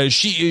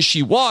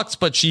 she walks,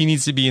 but she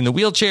needs to be in the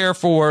wheelchair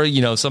for,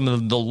 some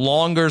of the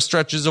longer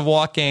stretches of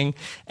walking,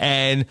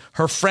 and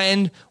her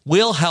friend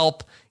will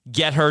help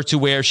get her to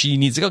where she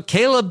needs to go.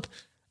 Caleb,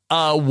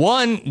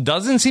 one,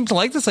 doesn't seem to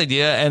like this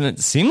idea, and it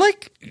seemed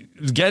like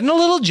getting a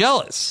little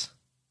jealous.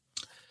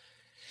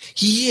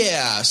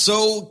 Yeah,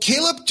 so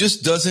Caleb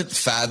just doesn't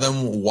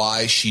fathom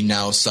why she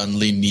now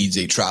suddenly needs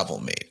a travel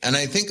mate. And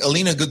I think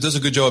Alina does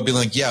a good job of being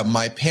like, yeah,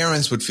 my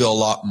parents would feel a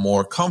lot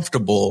more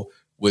comfortable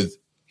with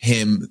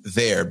him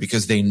there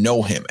because they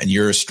know him and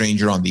you're a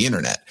stranger on the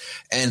internet.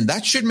 And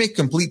that should make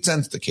complete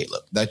sense to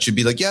Caleb. That should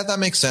be like, yeah, that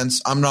makes sense.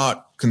 I'm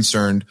not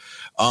concerned.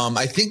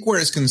 I think where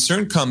his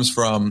concern comes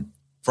from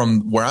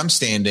where I'm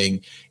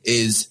standing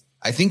is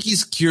I think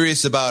he's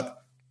curious about,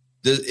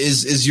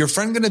 is your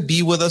friend going to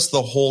be with us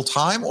the whole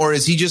time, or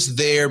is he just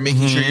there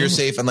making sure you're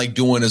safe and like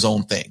doing his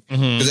own thing?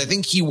 Because I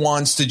think he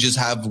wants to just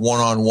have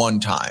one-on-one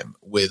time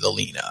with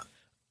Alina,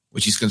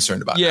 which he's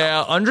concerned about.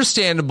 Yeah,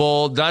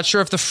 understandable. Not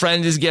sure if the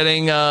friend is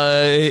getting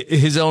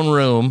his own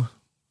room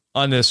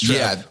on this trip.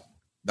 Yeah,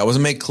 that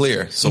wasn't made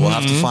clear, so we'll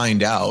have to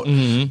find out.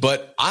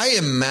 But I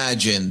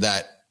imagine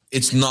that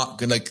it's not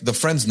going to, the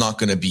friend's not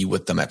going to be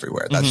with them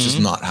everywhere. That's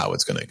just not how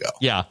it's going to go.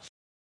 Yeah.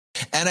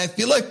 And I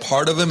feel like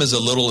part of him is a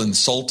little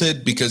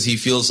insulted because he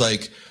feels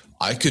like,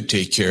 I could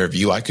take care of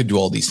you. I could do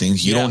all these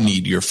things. You don't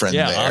need your friend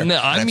there.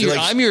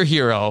 I'm your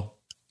hero.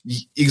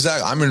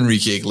 Exactly. I'm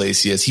Enrique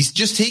Iglesias. He's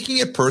just taking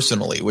it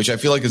personally, which I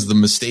feel like is the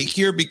mistake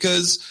here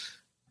because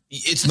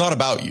it's not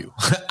about you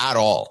at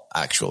all,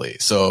 actually.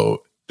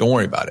 So don't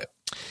worry about it.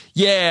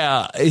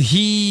 Yeah,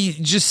 he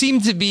just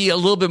seemed to be a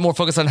little bit more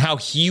focused on how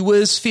he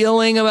was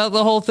feeling about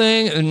the whole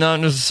thing, and not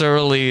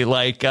necessarily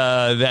like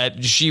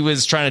that she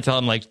was trying to tell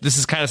him like this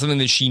is kind of something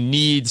that she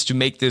needs to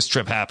make this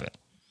trip happen.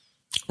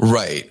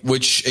 Right.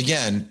 Which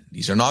again,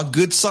 these are not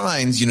good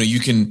signs. You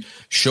can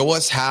show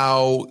us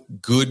how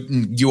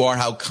good you are,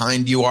 how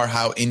kind you are,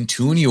 how in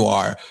tune you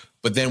are.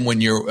 But then when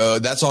you're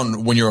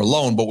when you're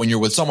alone, but when you're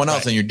with someone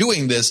else and you're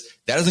doing this,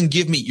 that doesn't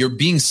give me, you're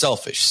being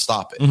selfish.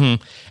 Stop it. And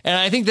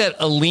I think that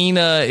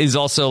Alina is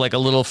also like a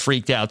little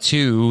freaked out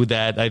too,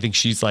 that I think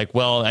she's like,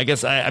 well, I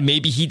guess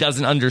maybe he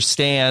doesn't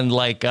understand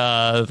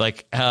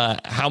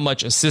how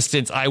much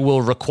assistance I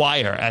will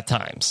require at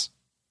times.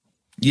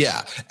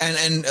 Yeah.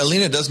 And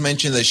Alina does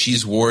mention that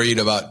she's worried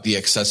about the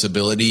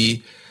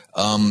accessibility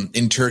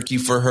in Turkey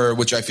for her,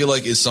 which I feel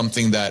like is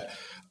something that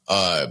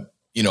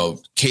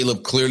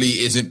Caleb clearly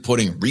isn't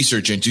putting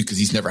research into because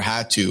he's never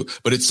had to,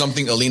 but it's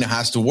something Alina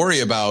has to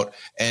worry about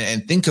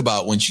and think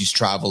about when she's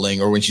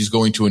traveling or when she's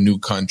going to a new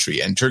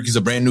country. And Turkey's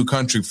a brand new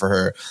country for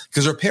her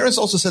because her parents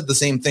also said the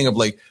same thing of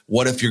like,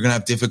 what if you're going to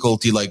have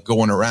difficulty like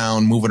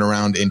moving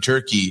around in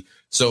Turkey?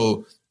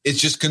 So it's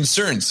just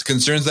concerns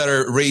that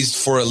are raised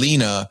for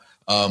Alina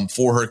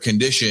for her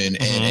condition.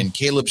 And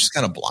Caleb's just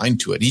kind of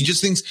blind to it. He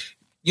just thinks,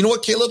 you know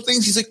what Caleb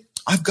thinks? He's like,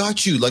 I've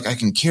got you. Like, I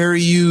can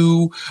carry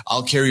you.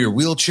 I'll carry your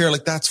wheelchair.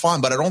 Like, that's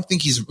fine. But I don't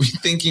think he's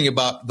thinking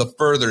about the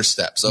further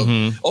steps of,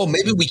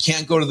 maybe we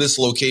can't go to this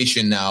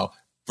location now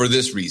for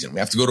this reason. We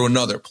have to go to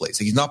another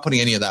place. Like, he's not putting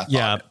any of that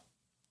thought in.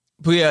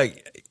 But yeah,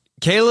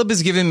 Caleb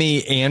is giving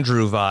me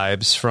Andrew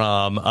vibes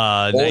from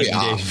 90 Day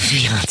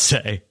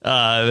Fiancé.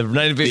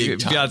 90 Day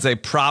Fiancé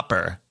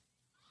proper.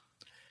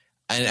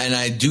 And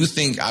I do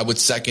think I would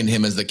second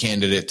him as the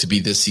candidate to be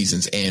this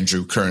season's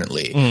Andrew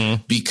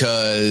currently,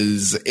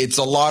 because it's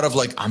a lot of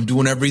like, I'm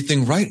doing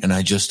everything right and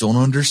I just don't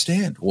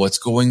understand what's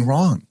going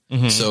wrong.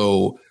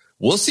 So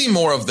we'll see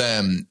more of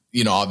them,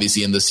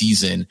 obviously in the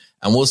season,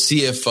 and we'll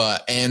see if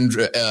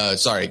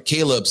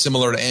Caleb,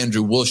 similar to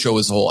Andrew, will show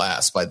his whole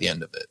ass by the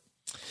end of it.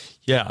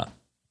 Yeah.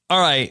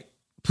 All right.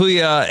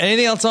 Puya,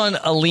 anything else on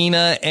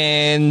Alina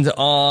and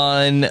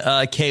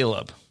on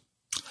Caleb?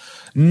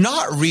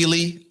 Not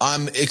really.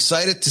 I'm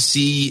excited to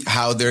see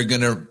how they're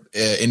going to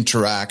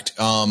interact.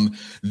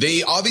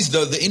 They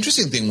obviously, the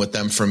interesting thing with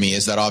them for me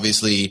is that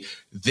obviously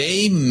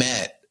they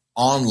met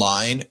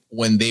online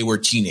when they were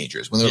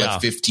teenagers, when they were like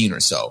 15 or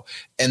so.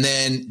 And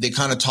then they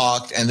kind of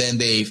talked and then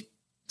they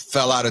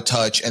fell out of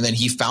touch. And then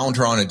he found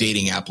her on a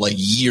dating app like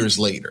years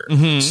later.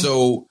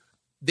 So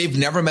they've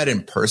never met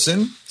in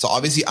person. So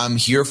obviously I'm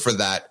here for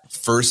that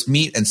first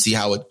meet and see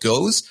how it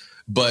goes.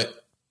 But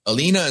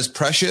Alina is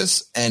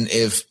precious. And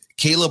if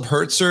Caleb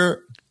hurts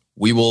her,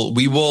 we will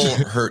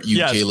hurt you,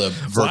 Caleb.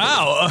 Verbally.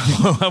 Wow.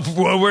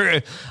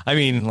 we're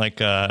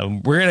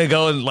going to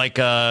go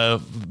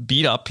and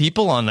beat up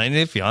people on 90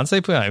 Day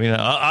Fiancé. I mean,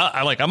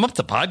 I'm up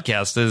to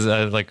podcast as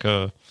I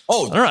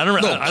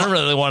don't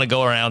really want to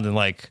go around and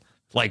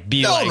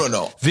be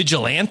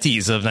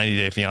vigilantes of 90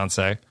 Day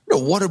Fiancé. No,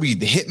 what are we,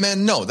 the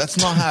hitmen? No, that's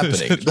not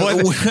happening. It's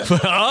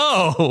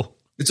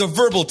a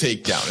verbal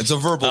takedown.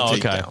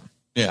 Takedown.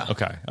 Yeah.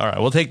 Okay. All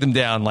right. We'll take them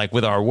down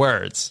with our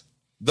words.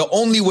 The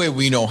only way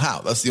we know how.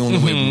 That's the only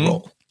way we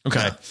roll. Okay.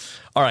 Yeah.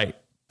 All right.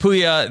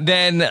 Puya,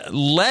 then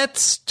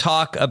let's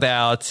talk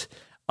about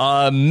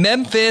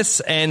Memphis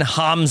and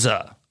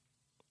Hamza.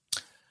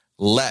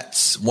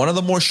 One of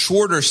the more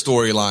shorter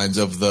storylines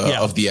of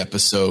the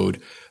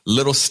episode.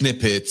 Little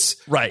snippets.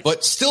 Right.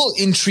 But still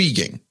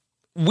intriguing.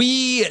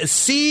 We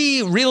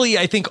see really,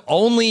 I think,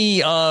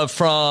 only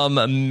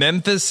from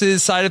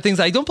Memphis's side of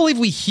things. I don't believe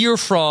we hear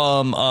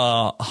from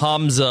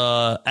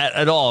Hamza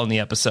at all in the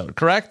episode,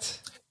 correct?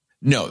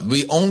 No,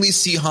 we only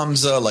see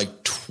Hamza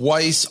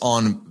twice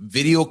on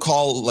video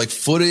call,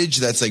 footage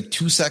that's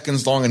 2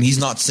 seconds long, and he's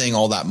not saying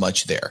all that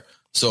much there.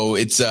 So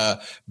it's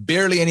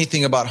barely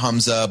anything about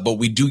Hamza, but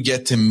we do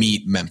get to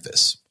meet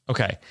Memphis.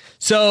 Okay.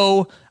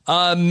 So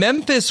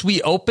Memphis,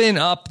 we open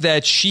up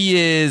that she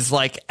is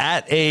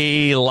at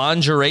a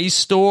lingerie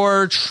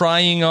store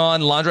trying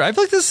on lingerie. I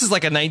feel like this is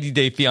a 90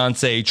 Day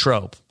Fiancé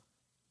trope.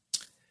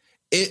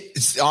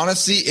 It's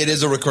honestly, it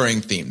is a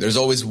recurring theme. There's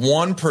always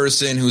one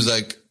person who's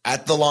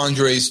at the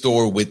lingerie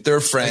store with their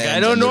friends. I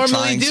don't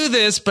normally do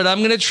this, but I'm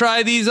going to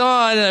try these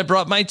on. And I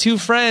brought my two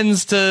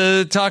friends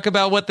to talk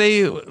about what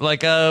they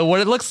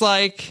what it looks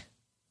like.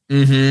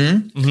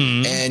 And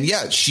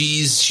yeah,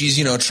 she's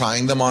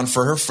trying them on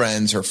for her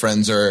friends. Her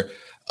friends are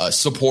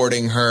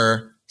supporting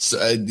her,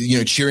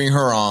 cheering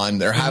her on.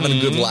 They're having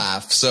a good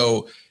laugh.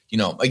 So,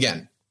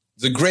 again,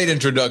 it's a great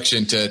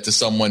introduction to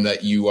someone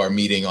that you are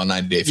meeting on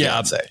 90 Day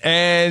Fiancé. Yeah.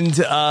 And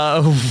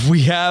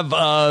we have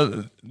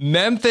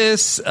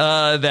Memphis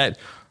that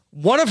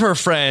one of her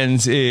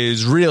friends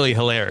is really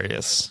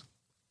hilarious.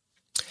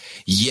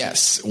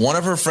 Yes, one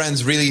of her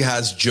friends really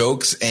has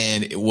jokes,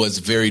 and it was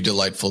very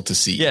delightful to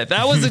see. Yeah,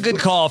 that was a good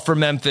call for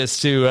Memphis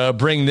to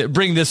bring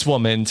this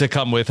woman to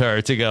come with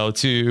her to go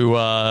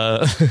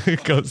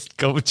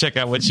check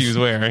out what she was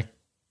wearing.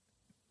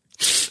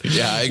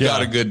 Yeah, I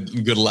got a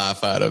good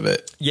laugh out of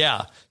it.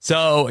 Yeah.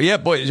 So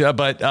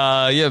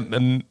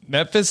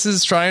Memphis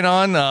is trying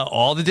on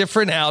all the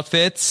different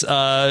outfits,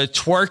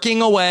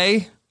 twerking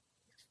away.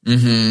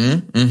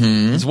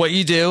 Is what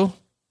you do.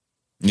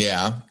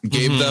 Yeah,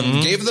 gave them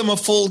give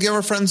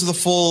our friends the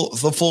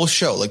full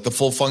show, the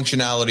full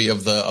functionality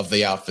of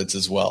the outfits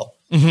as well.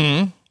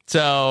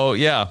 So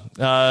yeah,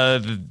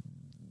 the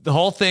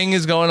whole thing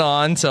is going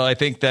on. So I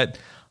think that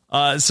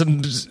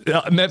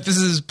Memphis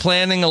is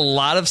planning a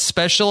lot of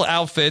special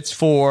outfits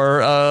for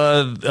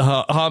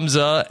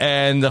Hamza,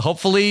 and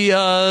hopefully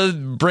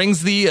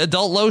brings the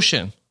adult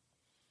lotion.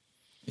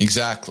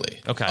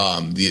 Exactly. Okay.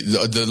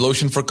 The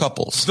lotion for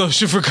couples.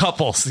 Lotion for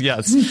couples.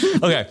 Yes.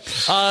 Okay.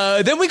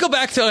 Then we go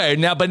back to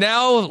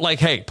now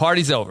hey,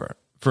 party's over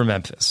for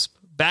Memphis.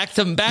 Back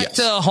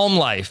to home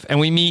life, and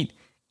we meet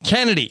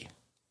Kennedy.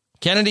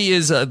 Kennedy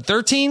is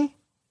 13.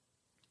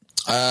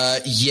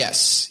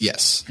 Yes.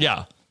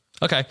 Yeah.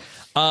 Okay.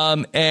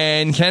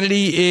 And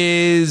Kennedy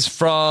is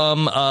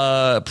from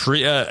a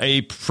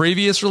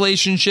previous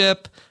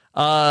relationship.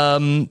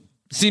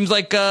 Seems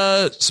like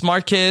a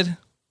smart kid.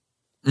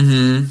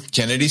 Mm-hmm.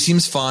 Kennedy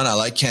seems fun. I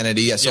like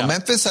Kennedy. Yeah. So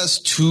Memphis has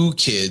 2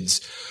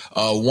 kids.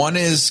 One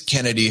is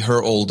Kennedy,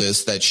 her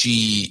oldest, that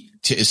she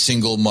is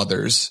single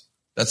mothers.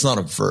 That's not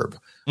a verb.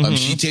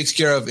 She takes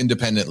care of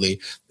independently.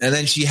 And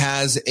then she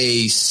has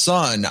a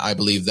son, I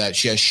believe, that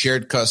she has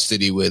shared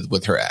custody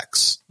with her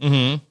ex.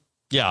 Mm-hmm.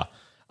 Yeah.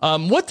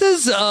 What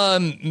does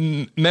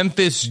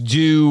Memphis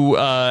do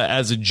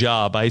as a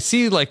job? I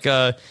see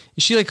is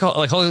she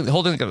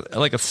holding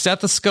like a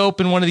stethoscope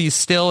in one of these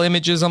still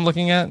images I'm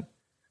looking at?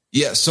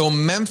 Yeah, so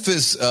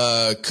Memphis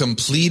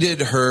completed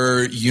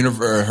her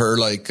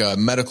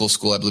medical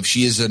school, I believe.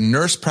 She is a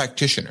nurse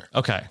practitioner.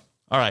 Okay.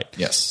 All right.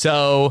 Yes.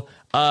 So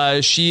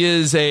she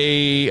is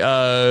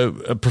a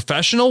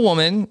professional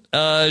woman.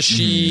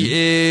 She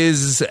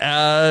is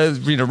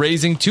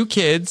raising 2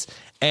 kids,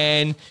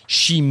 and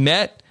she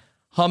met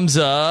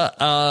Hamza.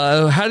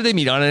 How did they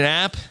meet? On an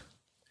app?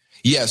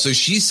 Yeah, so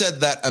she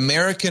said that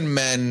American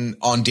men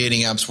on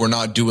dating apps were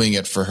not doing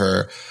it for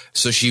her.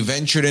 So she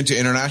ventured into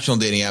international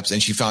dating apps,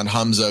 and she found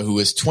Hamza, who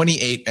is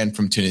 28 and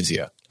from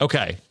Tunisia.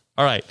 Okay.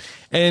 All right.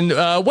 And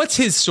what's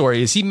his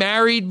story? Is he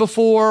married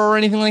before or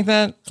anything like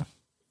that?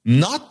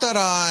 Not that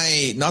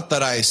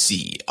I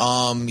see.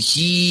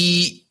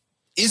 He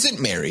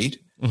isn't married,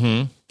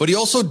 but he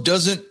also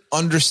doesn't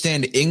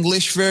understand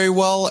English very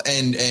well,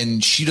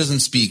 and she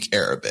doesn't speak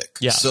Arabic.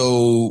 Yeah.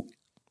 So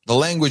the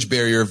language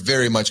barrier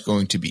very much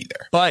going to be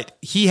there. But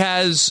he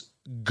has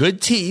good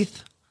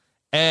teeth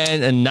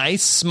and a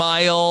nice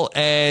smile,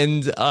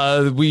 and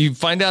we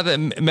find out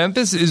that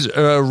Memphis is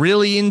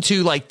really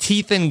into like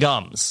teeth and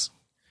gums.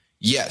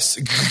 Yes,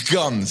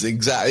 gums,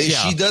 exactly. Yeah.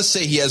 She does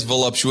say he has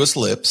voluptuous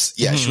lips.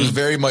 Yeah, she was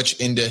very much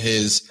into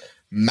his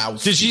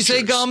mouth. Did she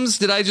say gums?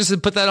 Did I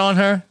just put that on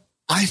her?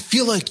 I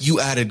feel like you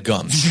added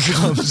gums.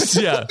 Gums,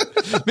 yeah.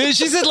 Maybe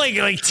she said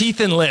like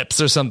teeth and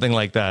lips or something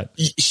like that.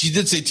 She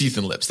did say teeth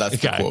and lips. That's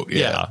the quote.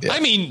 Yeah.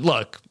 I mean,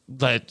 look,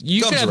 but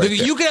you can have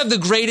the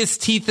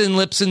greatest teeth and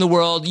lips in the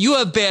world. You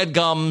have bad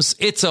gums.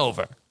 It's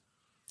over.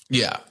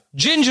 Yeah.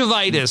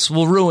 Gingivitis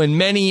will ruin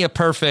many a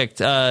perfect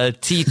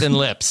teeth and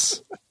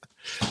lips.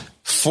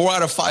 4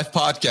 out of 5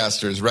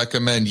 podcasters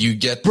recommend you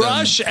get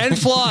brush and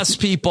floss,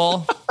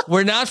 people.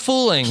 We're not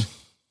fooling.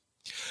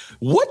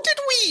 What did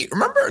we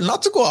remember?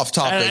 Not to go off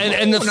topic.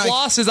 And the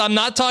floss is, I'm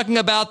not talking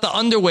about the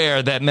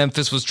underwear that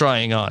Memphis was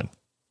trying on.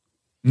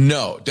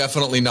 No,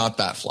 definitely not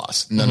that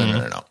floss. No.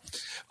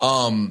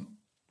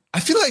 I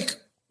feel like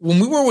when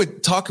we were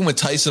talking with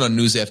Tyson on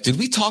News F, did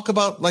we talk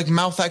about like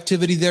mouth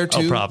activity there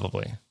too? Oh,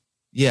 probably.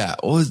 Yeah,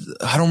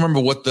 I don't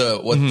remember what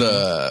it was.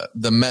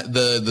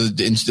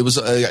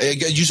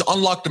 You just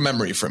unlocked a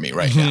memory for me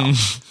right now.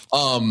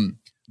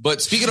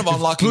 But speaking of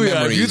unlocking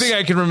memories, if you think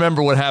I can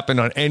remember what happened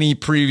on any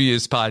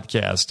previous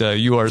podcast,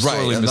 you are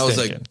sorely mistaken. That was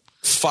like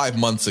 5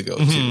 months ago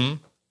too.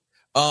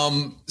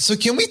 So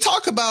can we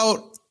talk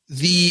about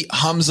the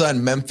Hamza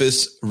and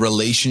Memphis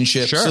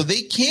relationship? Sure. So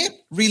they can't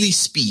really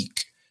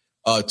speak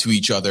to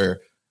each other,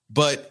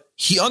 but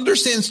he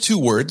understands 2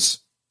 words.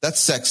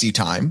 That's sexy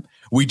time.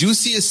 We do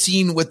see a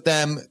scene with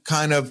them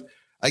kind of,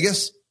 I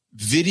guess,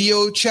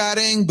 video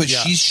chatting, but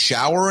she's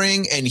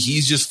showering and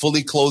he's just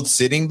fully clothed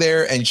sitting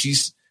there and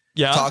she's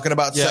talking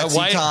about sexy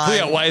time.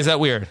 Yeah, why is that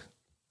weird?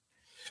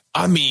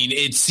 I mean,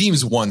 it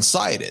seems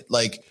one-sided.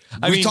 Like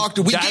we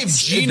gave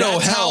Gino hell.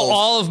 How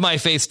all of my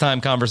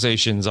FaceTime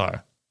conversations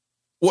are.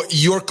 What,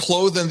 you're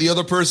clothed and the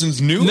other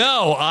person's nude?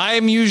 No,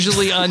 I'm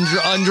usually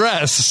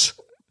undressed.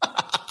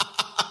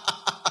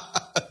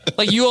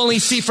 Like you only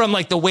see from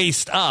like the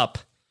waist up.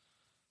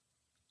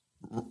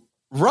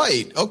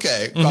 Right.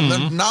 Okay.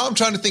 Now I'm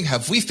trying to think,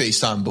 have we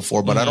FaceTime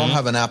before? But I don't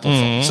have an Apple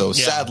phone. So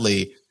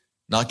sadly,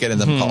 not getting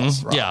them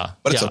calls. Right? Yeah.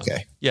 But it's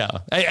okay. Yeah.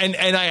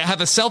 And I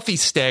have a selfie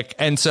stick.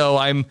 And so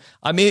I'm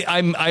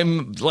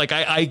like,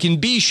 I can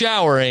be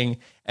showering.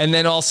 And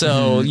then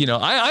also,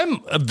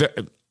 I'm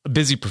a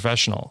busy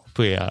professional.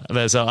 Yeah.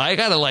 So I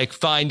got to like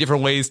find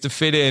different ways to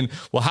fit in.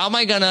 Well, how am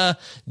I going to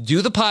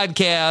do the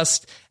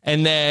podcast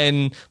and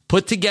then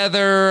put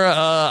together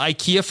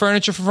IKEA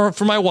furniture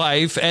for my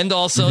wife and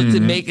also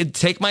to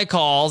take my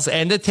calls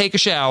and to take a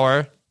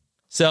shower.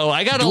 So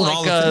I got to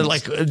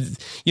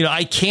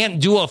I can't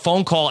do a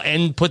phone call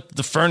and put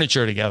the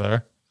furniture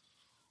together.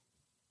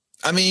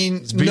 I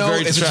mean, no,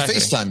 if it's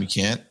FaceTime, you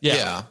can't.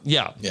 Yeah.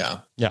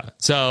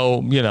 So,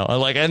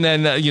 and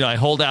then, I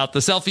hold out the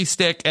selfie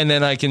stick and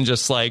then I can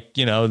just stand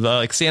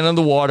on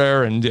the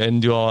water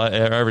and do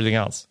everything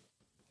else.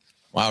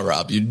 Wow,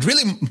 Rob, you're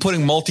really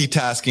putting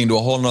multitasking to a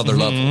whole nother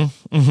level.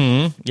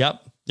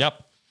 Yep. I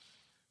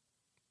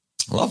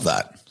love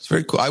that. It's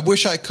very cool. I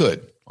wish I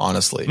could,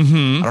 honestly.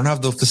 I don't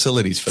have the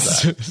facilities for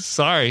that.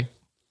 Sorry.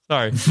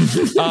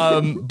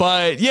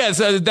 But yeah,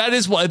 so that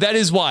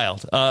is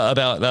wild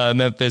about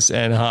Memphis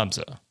and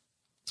Hamza.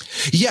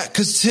 Yeah,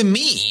 because to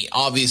me,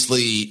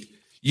 obviously,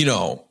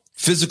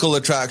 physical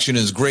attraction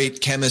is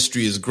great,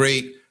 chemistry is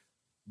great,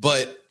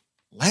 but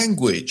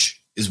language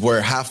is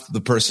where half the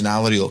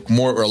personality or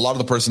a lot of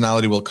the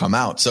personality will come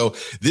out. So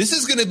this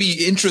is going to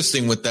be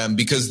interesting with them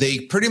because they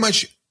pretty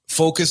much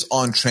focus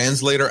on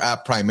translator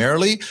app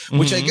primarily,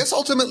 which I guess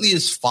ultimately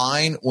is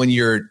fine when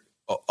you're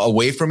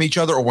away from each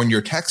other or when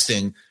you're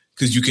texting,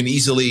 because you can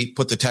easily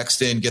put the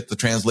text in, get the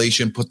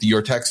translation, put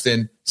your text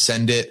in,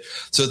 send it.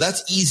 So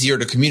that's easier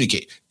to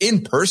communicate.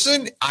 In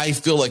person, I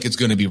feel like it's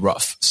going to be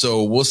rough.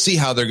 So we'll see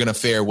how they're going to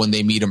fare when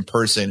they meet in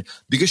person,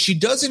 because she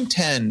does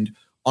intend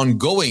on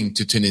going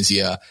to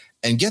Tunisia.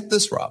 And get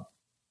this, Rob,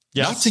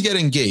 not to get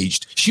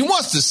engaged. She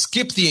wants to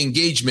skip the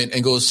engagement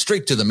and go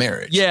straight to the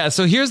marriage. Yeah,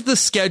 so here's the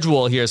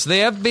schedule here. So they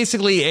have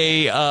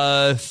basically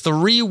a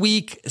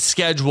 3-week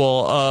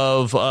schedule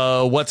of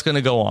what's going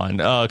to go on.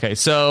 Okay,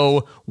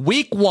 so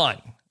week 1,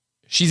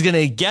 she's going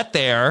to get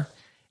there,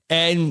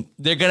 and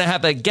they're going to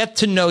have a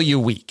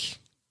get-to-know-you week.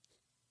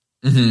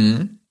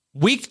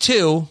 Week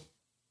 2,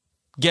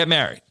 get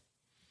married.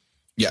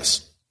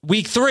 Yes.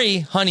 Week 3,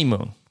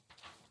 honeymoon.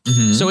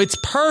 So it's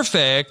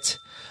perfect.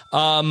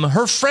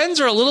 Her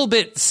friends are a little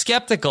bit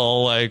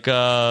skeptical, like,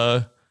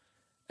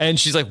 and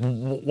she's like,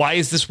 why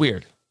is this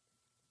weird?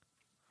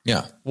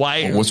 Yeah.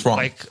 Why? Well, what's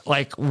wrong?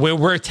 Like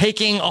we're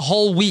taking a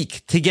whole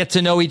week to get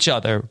to know each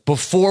other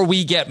before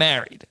we get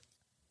married.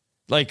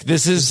 Like,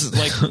 this is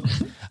like,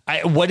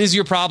 what is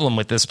your problem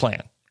with this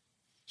plan?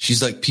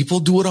 She's like, people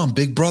do it on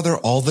Big Brother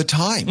all the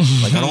time.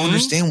 Like, I don't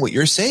understand what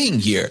you're saying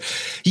here.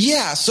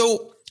 Yeah.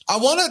 So I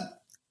want to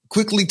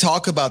quickly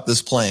talk about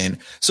this plan.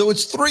 So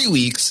it's 3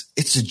 weeks.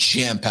 It's a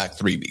jam-packed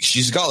 3 weeks.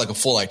 She's got like a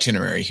full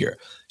itinerary here.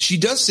 She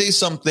does say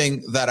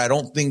something that I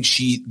don't think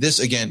this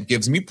again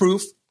gives me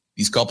proof.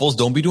 These couples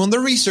don't be doing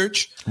their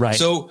research. Right.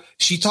 So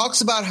she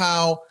talks about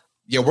how,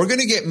 we're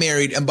going to get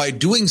married. And by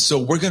doing so,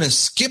 we're going to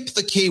skip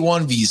the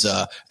K1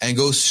 visa and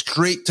go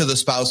straight to the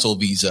spousal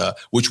visa,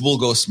 which will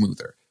go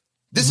smoother.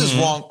 This is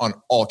wrong on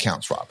all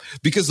counts, Rob,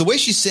 because the way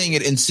she's saying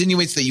it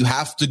insinuates that you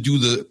have to do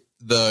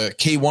the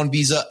K1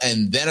 visa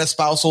and then a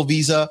spousal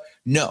visa.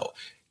 No,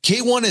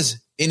 K1 is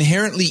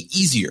inherently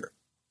easier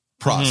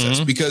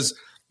process because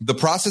the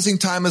processing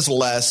time is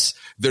less.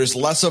 There's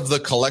less of the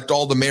collect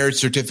all the marriage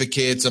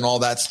certificates and all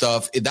that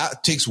stuff.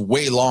 That takes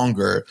way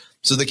longer.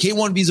 So the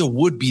K1 visa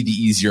would be the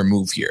easier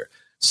move here.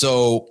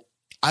 So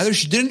either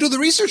she didn't do the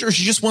research or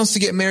she just wants to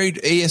get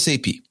married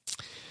ASAP.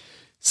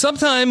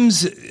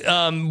 Sometimes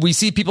we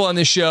see people on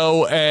this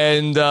show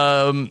and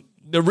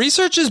the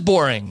research is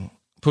boring.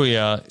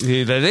 Puya,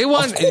 they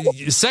want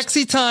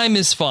sexy time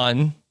is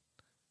fun.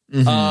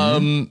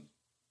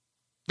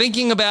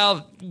 Thinking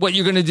about what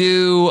you're going to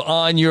do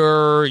on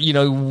your,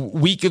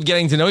 week of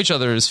getting to know each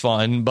other is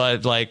fun,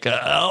 but like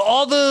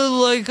all the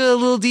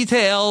little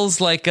details,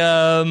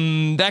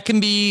 that can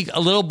be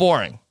a little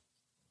boring.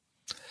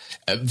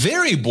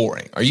 Very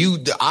boring.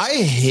 I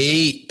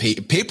hate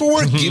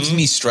paperwork. Gives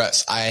me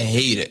stress. I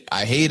hate it.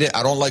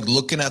 I don't like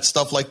looking at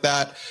stuff like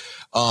that.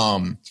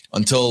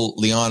 Until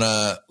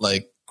Liana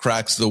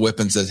cracks the whip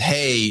and says,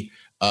 hey,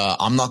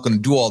 I'm not going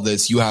to do all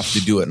this. You have to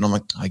do it. And I'm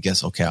like, I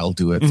guess, okay, I'll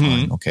do it.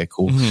 Fine. Okay,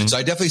 cool. So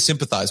I definitely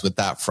sympathize with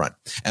that front.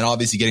 And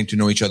obviously getting to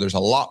know each other is a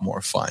lot more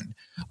fun.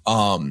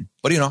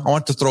 But I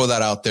want to throw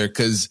that out there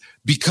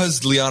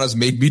because Liana's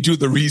made me do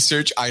the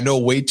research, I know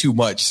way too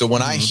much. So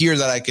when I hear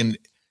that I can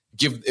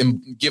give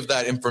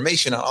that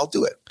information, I'll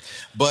do it.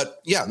 But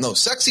yeah, no,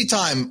 sexy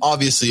time,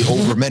 obviously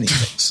over many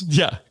things.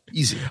 Yeah.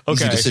 Easy.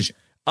 Okay. Easy decision.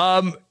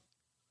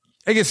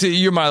 I guess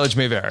your mileage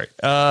may vary.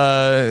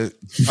 All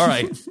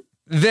right.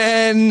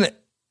 Then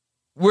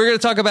we're going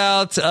to talk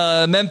about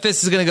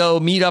Memphis is going to go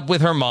meet up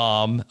with her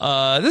mom.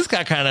 This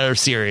got kind of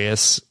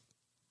serious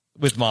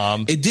with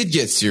mom. It did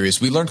get serious.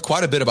 We learned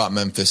quite a bit about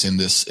Memphis in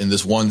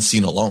this one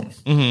scene alone.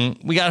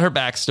 We got her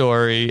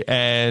backstory,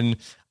 and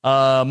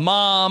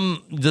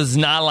mom does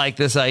not like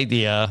this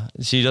idea.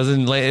 She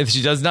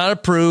does not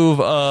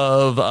approve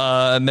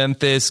of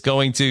Memphis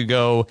going to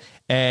go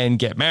and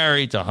get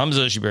married to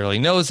Hamza. She barely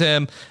knows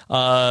him.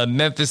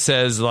 Memphis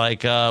says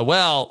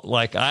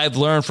I've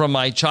learned from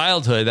my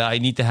childhood that I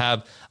need to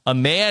have a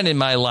man in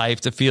my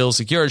life to feel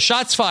secure.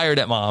 Shots fired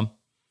at mom.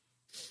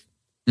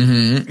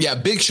 Yeah,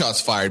 big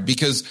shots fired,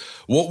 because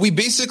what we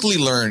basically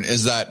learn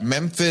is that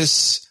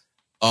Memphis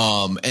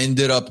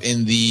ended up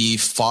in the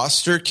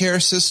foster care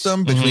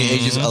system between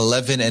ages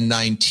 11 and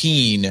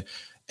 19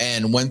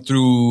 and went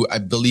through, I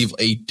believe,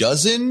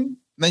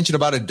 mentioned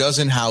about a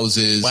dozen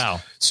houses. Wow.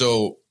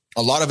 So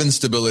a lot of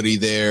instability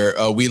there.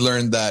 We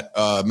learned that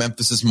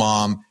Memphis's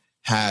mom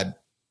had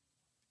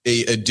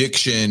a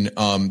addiction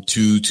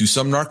to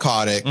some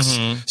narcotics.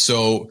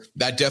 So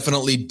that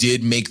definitely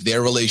did make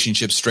their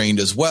relationship strained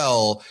as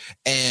well.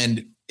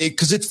 And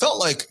because it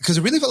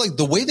really felt like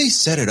the way they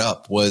set it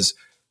up was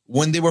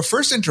when they were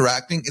first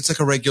interacting, it's like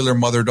a regular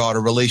mother-daughter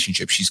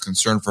relationship. She's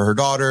concerned for her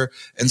daughter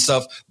and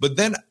stuff. But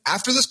then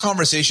after this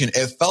conversation,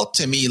 it felt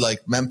to me like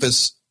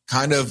Memphis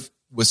kind of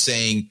was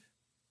saying,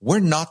 we're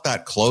not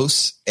that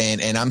close,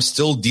 and I'm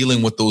still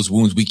dealing with those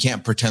wounds. We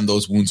can't pretend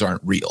those wounds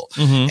aren't real.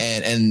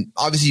 And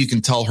obviously you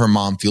can tell her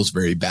mom feels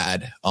very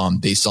bad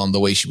based on the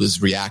way she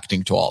was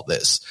reacting to all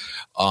this.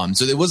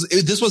 So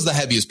this was the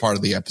heaviest part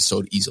of the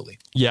episode easily.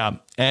 Yeah.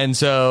 And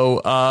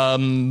so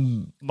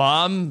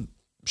mom,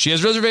 she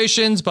has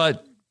reservations,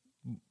 but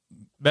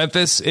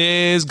Memphis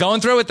is going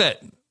through with it.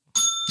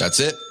 That's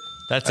it.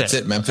 That's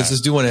it. Memphis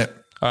is doing it.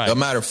 All right. Don't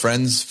matter.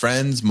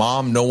 Friends,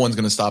 mom, no one's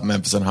going to stop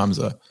Memphis and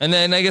Hamza. And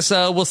then I guess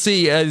we'll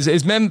see.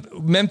 Is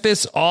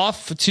Memphis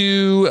off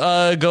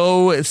to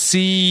go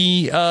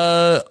see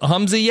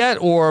Hamza yet,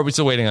 or are we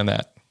still waiting on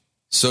that?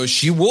 So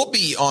she will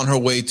be on her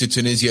way to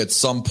Tunisia at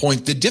some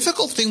point. The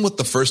difficult thing with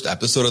the first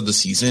episode of the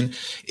season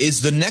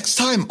is the next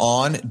time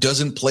on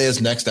doesn't play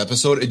as next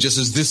episode. It just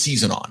is this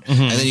season on.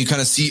 And then you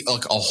kind of see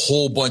like a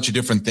whole bunch of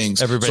different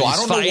things. Everybody's so I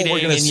don't know what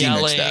we're going to see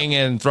next step.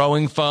 And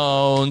throwing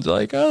phones,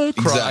 like crying.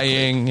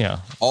 Exactly.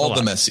 Yeah. All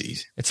the messy.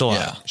 It's a lot.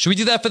 Yeah. Should we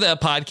do that for the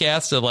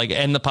podcast to like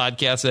end the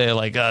podcast say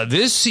like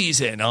this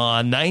season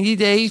on 90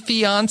 Day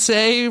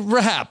Fiance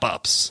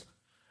wrap-ups?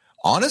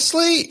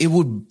 Honestly, it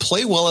would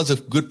play well as a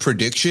good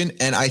prediction,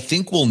 and I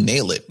think we'll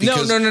nail it. No,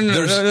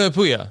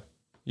 Puya.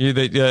 I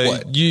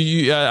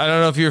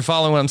don't know if you're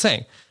following what I'm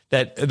saying.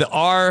 That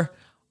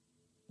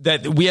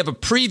we have a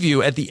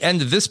preview at the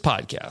end of this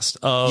podcast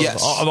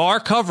of our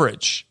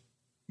coverage.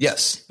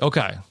 Yes.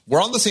 Okay.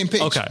 We're on the same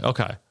page. Okay.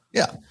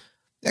 Yeah.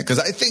 Yeah, because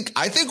I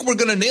think we're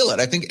gonna nail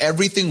it. I think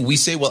everything we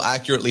say will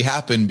accurately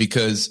happen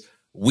because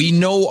we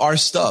know our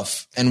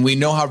stuff and we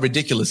know how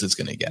ridiculous it's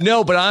going to get.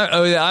 No, but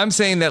I'm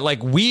saying that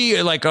like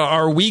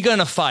are we going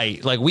to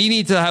fight? Like we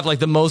need to have like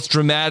the most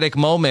dramatic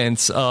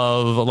moments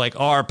of like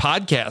our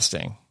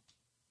podcasting.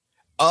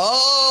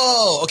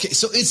 Oh, okay.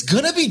 So it's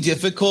going to be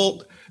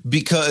difficult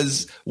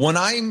because when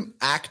I'm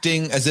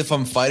acting as if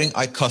I'm fighting,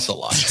 I cuss a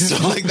lot. So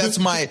like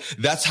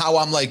that's how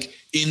I'm like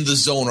in the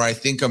zone or I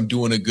think I'm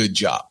doing a good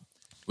job.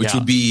 Which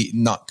would be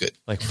not good.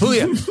 Like,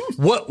 Puya,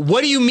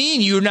 what do you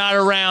mean you're not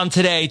around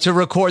today to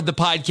record the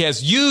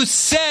podcast? You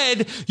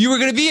said you were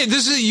going to be.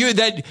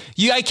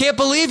 I can't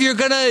believe you're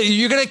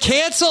gonna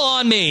cancel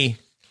on me.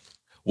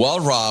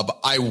 Well, Rob,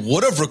 I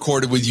would have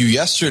recorded with you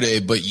yesterday,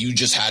 but you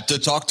just had to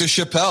talk to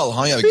Chappelle,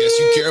 huh? I guess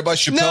you care about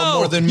Chappelle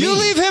more than me. You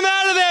leave him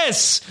out of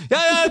this.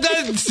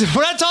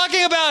 We're not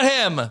talking about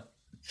him.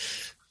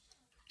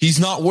 He's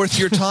not worth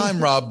your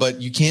time, Rob, but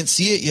you can't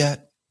see it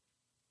yet.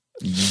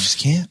 You just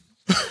can't.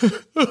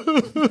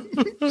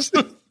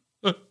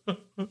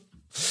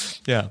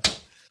 Yeah.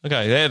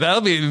 Okay.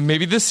 That'll be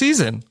maybe this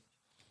season.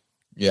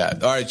 Yeah.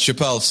 All right,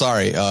 Chappelle.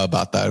 Sorry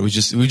about that. We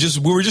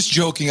were just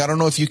joking. I don't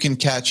know if you can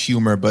catch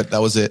humor, but that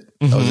was it.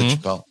 That was it,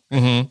 Chappelle.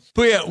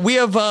 But yeah, we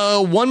have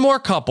one more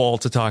couple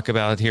to talk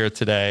about here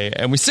today,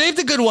 and we saved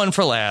a good one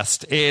for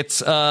last.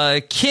 It's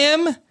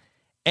Kim,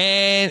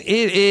 and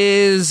it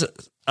is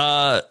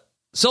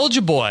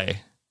Soulja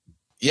Boy.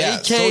 Yeah,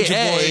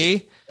 AKA. Soulja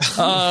Boy.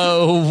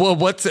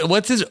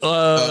 What's his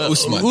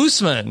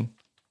Usman?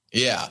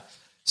 Yeah.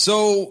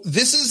 So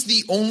this is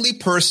the only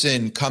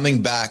person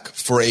coming back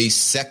for a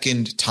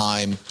second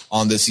time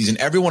on this season.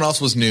 Everyone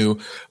else was new.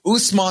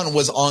 Usman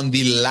was on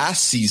the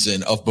last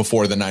season of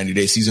Before the 90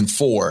 Days, season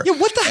 4. Yeah,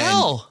 what the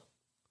hell?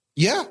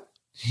 Yeah.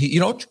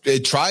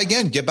 Try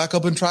again. Get back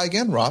up and try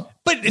again, Rob.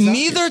 But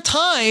neither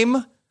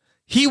time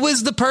he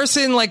was the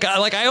person like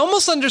I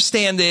almost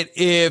understand it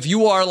if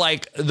you are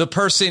like the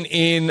person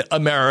in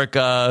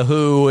America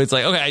who is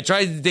like, okay, I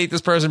tried to date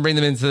this person, bring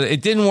them into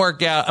it didn't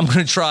work out. I'm going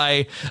to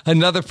try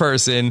another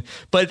person.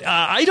 But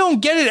I don't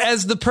get it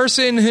as the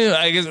person who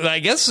I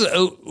guess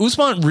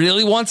Usman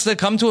really wants to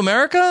come to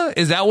America.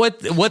 Is that what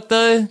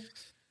the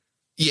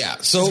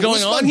so is going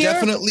Usman on here?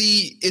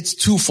 Definitely, it's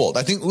twofold.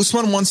 I think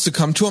Usman wants to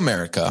come to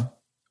America,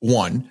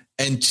 one,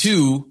 and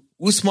two,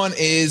 Usman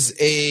is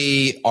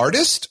a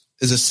artist.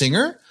 Is a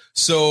singer.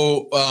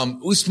 So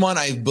Usman,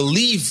 I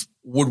believe,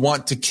 would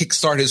want to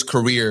kickstart his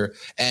career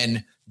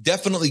and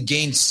definitely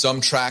gain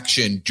some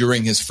traction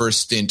during his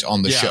first stint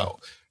on the show.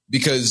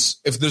 Because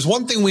if there's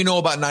one thing we know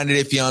about 90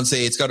 Day Fiance,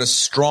 it's got a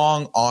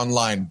strong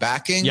online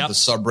backing. The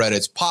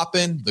subreddit's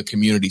popping, the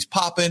community's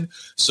popping.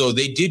 So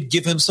they did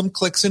give him some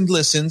clicks and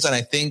listens. And I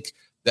think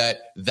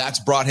that's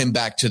brought him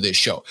back to this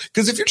show.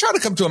 Because if you're trying to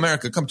come to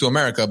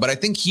America. But I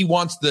think he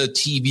wants the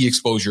TV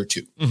exposure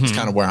too. It's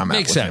kind of where I'm at.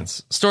 Makes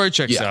sense. Story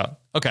checks out.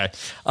 Okay.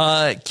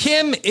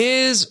 Kim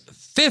is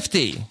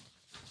 50.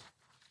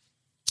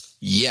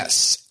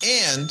 Yes.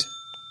 And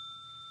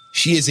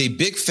she is a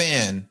big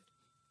fan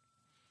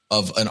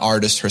of an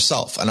artist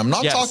herself. And I'm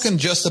not talking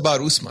just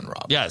about Usman,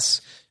 Rob.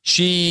 Yes.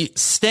 She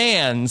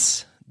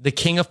stands the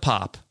king of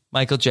pop,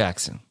 Michael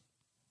Jackson.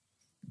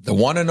 The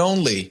one and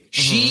only.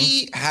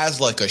 She has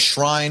like a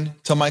shrine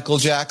to Michael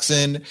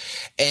Jackson,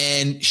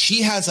 and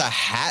she has a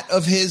hat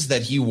of his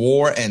that he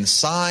wore and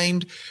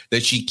signed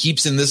that she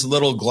keeps in this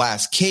little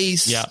glass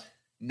case. Yeah.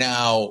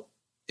 Now,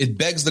 it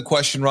begs the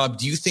question, Rob,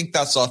 do you think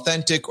that's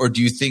authentic or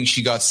do you think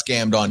she got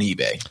scammed on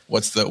eBay?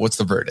 What's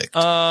the verdict?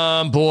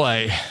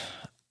 Boy,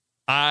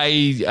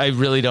 I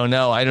really don't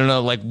know. I don't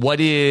know. Like,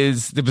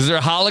 was there a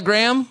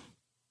hologram?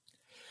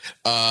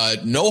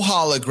 No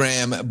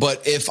hologram,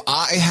 but if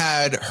I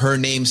had her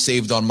name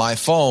saved on my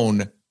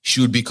phone, she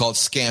would be called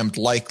Scammed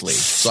Likely.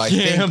 So I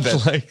think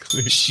that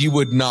likely. She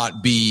would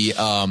not be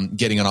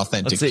getting an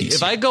authentic piece.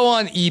 If I go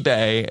on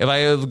eBay, if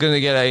I'm going to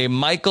get a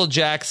Michael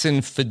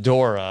Jackson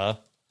fedora,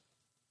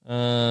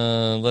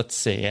 let's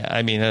see.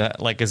 I mean,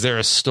 is there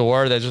a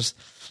store that just,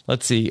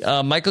 let's see.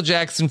 Michael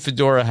Jackson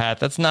fedora hat.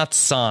 That's not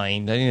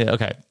signed.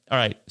 Okay. All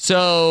right.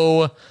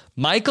 So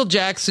Michael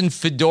Jackson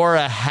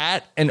fedora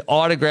hat and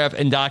autograph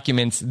and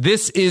documents.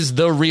 This is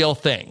the real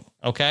thing.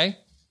 Okay.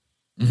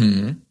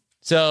 Mm-hmm.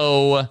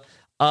 So,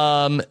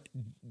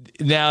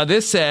 now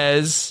this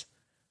says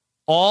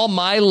all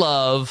my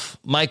love,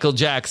 Michael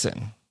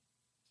Jackson.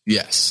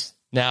 Yes.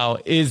 Now,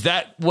 is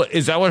that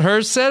what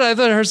hers said? I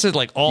thought hers said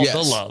like all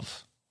the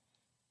love.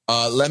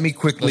 Let me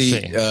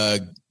quickly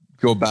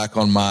go back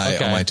on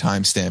my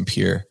timestamp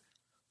here.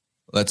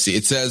 Let's see.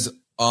 It says,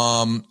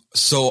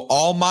 so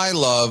all my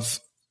love.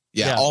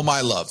 Yeah. All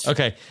my love.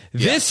 Okay.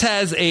 This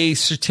has a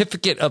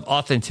certificate of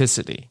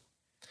authenticity,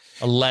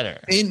 a letter.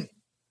 In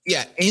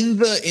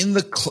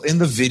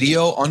the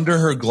video under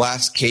her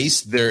glass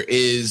case, there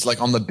is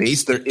like on the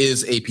base, there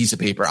is a piece of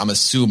paper. I'm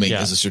assuming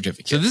as a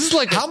certificate. So this is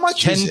like how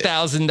much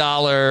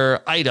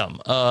 $10,000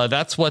 item.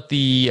 That's what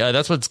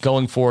that's what's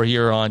going for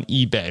here on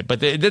eBay,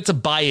 but that's a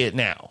buy it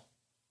now.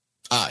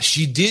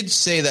 She did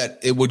say that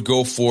it would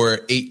go for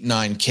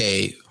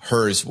 $8-9K.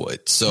 Hers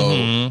would.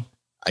 So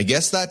I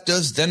guess that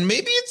does. Then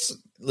maybe it's.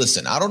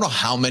 Listen, I don't know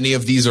how many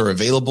of these are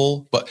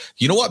available, but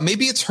you know what?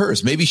 Maybe it's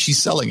hers. Maybe she's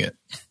selling it.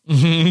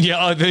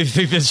 Yeah, they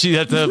think that she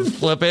had to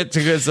flip it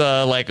because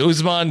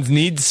Usman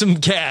needs some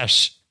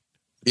cash.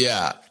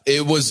 Yeah,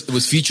 it was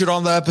featured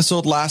on the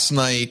episode last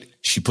night.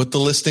 She put the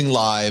listing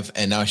live,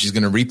 and now she's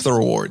going to reap the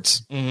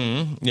rewards.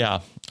 Mm-hmm.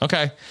 Yeah.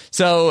 Okay.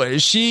 So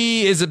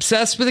she is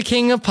obsessed with the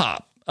king of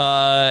pop.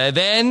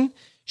 Then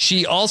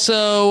she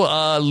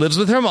also lives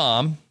with her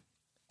mom,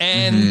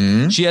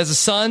 and she has a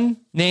son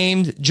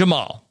named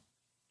Jamal.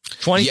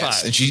 25.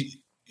 Yes, and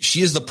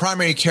she is the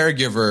primary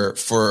caregiver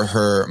for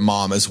her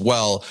mom as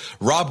well.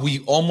 Rob, we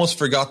almost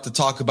forgot to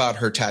talk about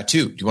her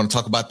tattoo. Do you want to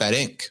talk about that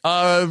ink?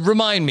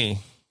 Remind me.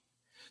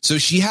 So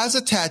she has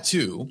a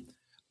tattoo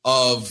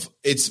of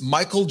it's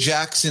Michael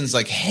Jackson's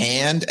like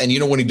hand, and you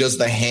know when he does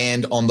the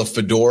hand on the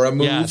fedora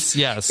move?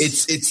 Yes.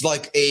 It's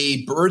like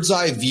a bird's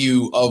eye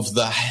view of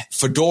the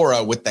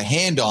fedora with the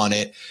hand on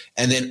it,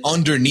 and then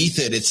underneath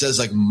it says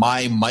like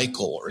My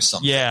Michael or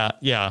something.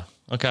 Yeah.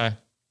 Okay.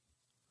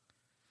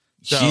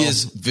 So, she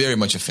is very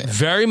much a fan.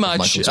 Very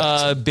much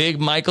big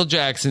Michael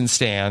Jackson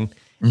stan.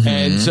 Mm-hmm.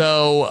 And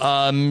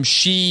so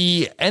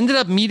she ended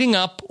up meeting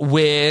up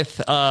with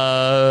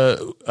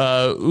Usman.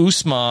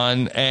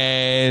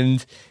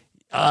 And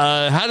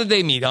how did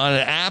they meet? On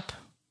an app?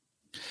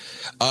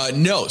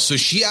 No. So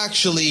she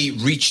actually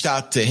reached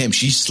out to him.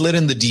 She slid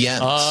in the DMs.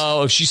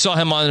 Oh, she saw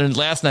him on her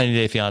last 90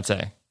 Day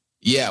Fiancé.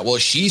 Yeah, well,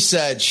 she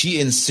said she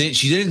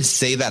didn't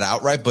say that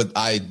outright, but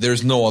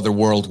there's no other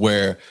world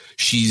where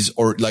she's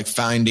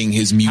finding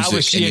his music. How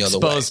was she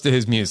exposed to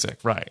his music?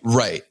 Right.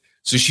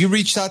 So she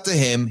reached out to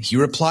him. He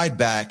replied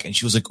back, and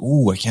she was like,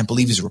 "Ooh, I can't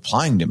believe he's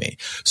replying to me."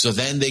 So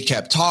then they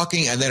kept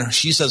talking, and then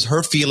she says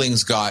her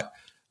feelings got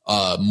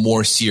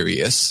more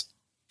serious,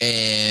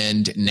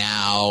 and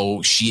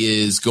now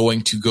she is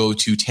going to go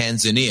to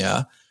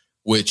Tanzania,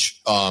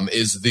 which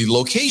is the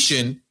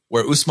location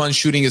where Usman's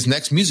shooting his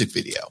next music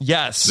video.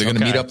 Yes. So they're going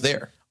to meet up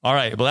there. All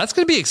right. Well, that's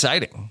going to be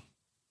exciting.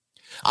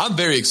 I'm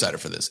very excited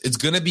for this. It's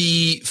going to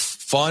be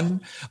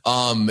fun.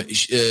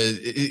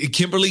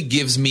 Kimberly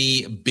gives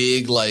me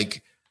big,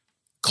 like,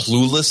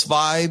 Clueless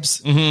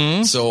vibes.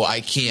 Mm-hmm. So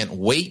I can't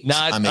wait.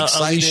 I'm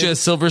excited. Alicia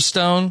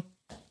Silverstone?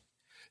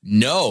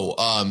 No,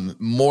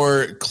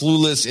 more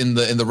Clueless in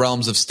the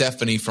realms of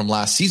Stephanie from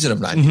last season of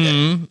 90 Day.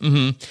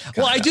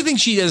 Mm-hmm. Well, I do think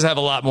she does have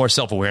a lot more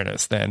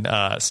self-awareness than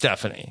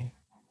Stephanie.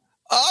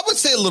 I would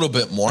say a little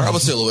bit more. I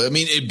would say a little bit. I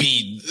mean, it'd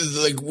be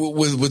like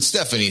with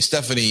Stephanie.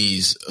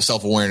 Stephanie's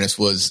self-awareness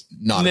was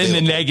not in the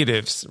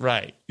negatives,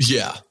 right?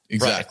 Yeah,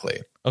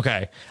 exactly. Right.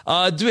 Okay.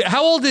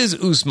 How old is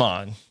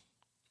Usman?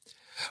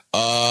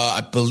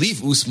 I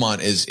believe Usman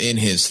is in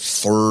his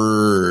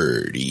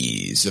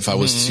 30s. If I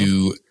was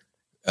to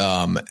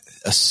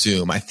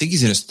assume, I think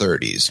he's in his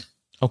 30s.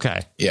 Okay.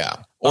 Yeah.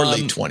 Or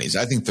late 20s.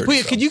 I think 30s.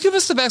 Wait, could you give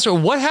us the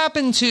backstory? What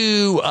happened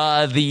to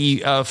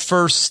the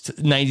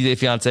first 90 Day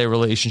Fiancé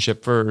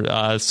relationship for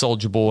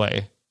Soulja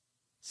Boy?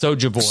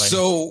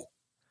 So,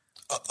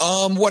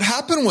 what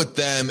happened with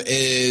them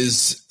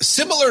is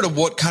similar to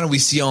what kind of we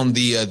see on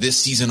the this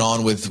season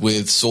on with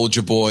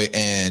Soulja Boy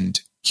and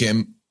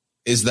Kim,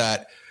 is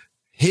that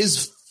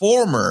his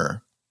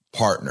former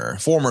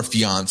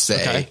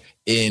fiance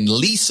in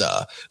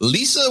Lisa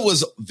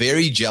was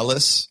very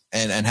jealous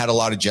and had a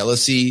lot of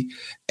jealousy.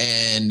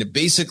 And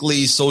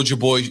basically Soulja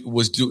Boy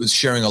was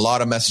sharing a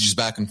lot of messages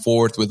back and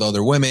forth with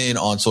other women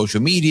on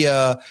social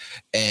media.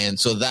 And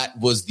so that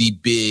was the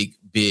big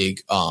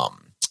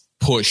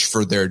push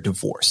for their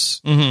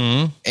divorce.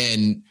 Mm-hmm.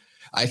 And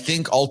I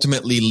think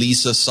ultimately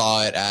Lisa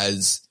saw it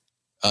as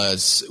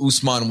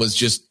Usman was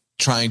just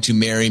trying to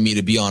marry me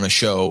to be on a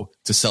show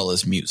to sell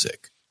his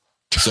music.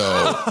 So,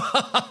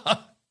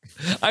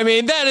 I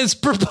mean, that is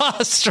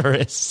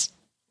preposterous.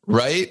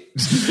 Right?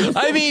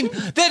 I mean,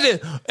 that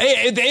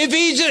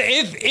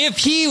if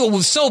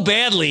he so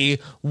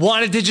badly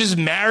wanted to just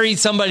marry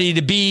somebody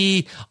to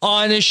be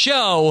on a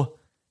show,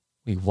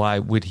 why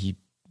would he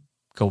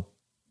go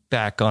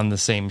back on the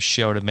same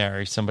show to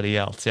marry somebody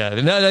else?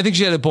 Yeah, no, I think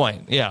she had a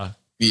point. Yeah.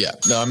 Yeah.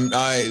 No, I'm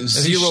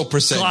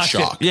 0%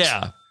 shocked.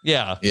 Yeah.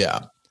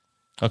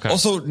 Okay.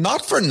 Also,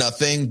 not for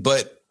nothing,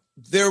 but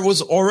there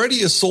was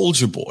already a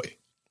Soulja Boy.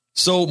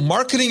 So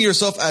marketing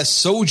yourself as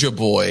Soulja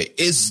Boy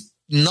is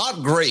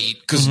not great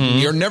because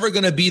you're never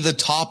going to be the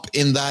top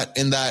in that.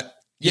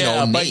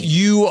 But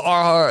you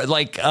are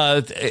like,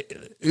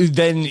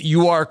 then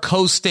you are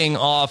coasting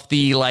off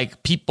the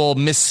like people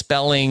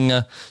misspelling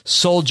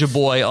Soulja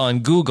Boy on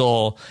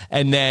Google,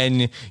 and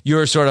then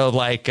you're sort of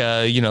like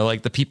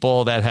like the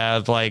people that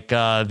have like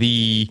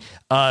the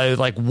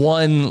like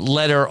one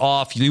letter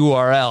off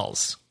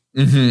URLs.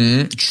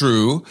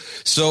 True.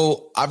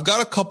 So I've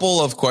got a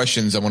couple of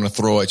questions I want to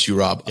throw at you,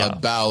 Rob,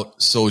 about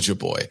Soulja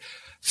Boy.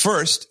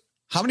 First,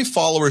 how many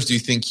followers do you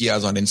think he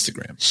has on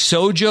Instagram?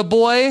 Soulja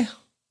Boy?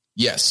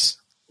 Yes.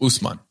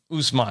 Usman.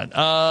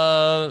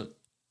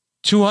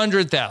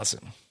 200,000.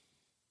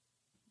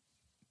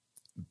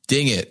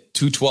 Ding it.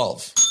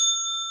 212.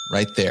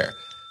 Right there.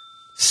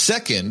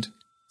 Second,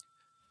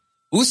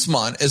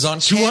 Usman is on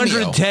Cameo.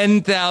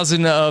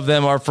 210,000 of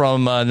them are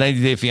from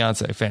 90 Day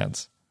Fiancé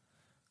fans.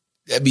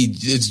 I mean,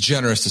 it's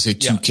generous to say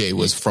 2K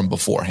was from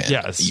beforehand.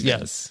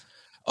 Yes.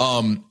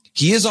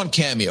 He is on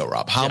Cameo,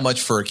 Rob. How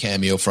much for a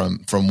cameo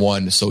from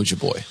one Soulja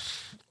Boy?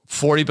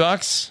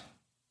 $40?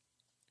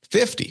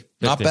 50.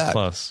 Not bad.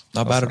 Close.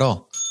 Not bad at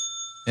all.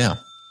 Yeah. I'll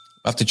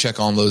have to check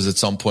on those at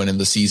some point in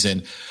the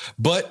season.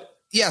 But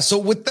yeah, so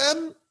with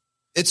them,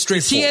 it's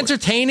straightforward. Is he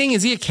entertaining?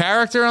 Is he a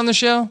character on the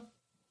show?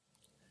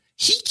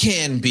 He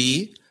can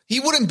be. He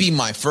wouldn't be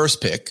my first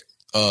pick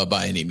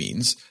by any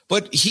means,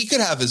 but he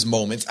could have his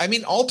moments. I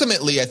mean,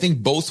 ultimately, I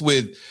think both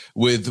with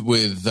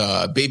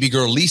baby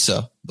girl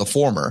Lisa, the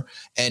former,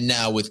 and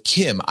now with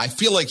Kim, I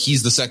feel like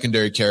he's the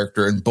secondary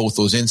character in both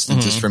those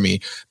instances for me,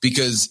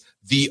 because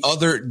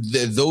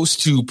those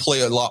two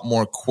play a lot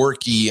more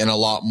quirky and a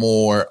lot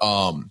more,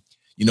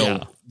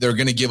 they're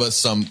going to give us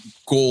some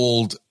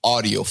gold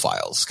audio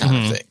files kind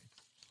of thing.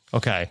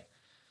 Okay.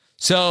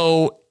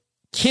 So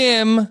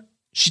Kim,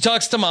 she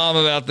talks to mom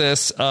about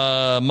this.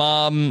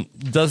 Mom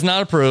does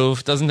not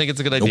approve, doesn't think it's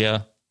a good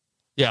idea.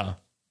 Yeah.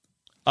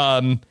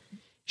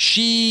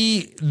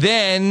 She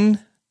then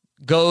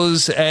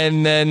goes,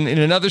 and then in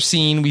another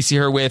scene, we see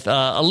her with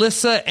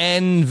Alyssa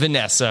and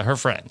Vanessa, her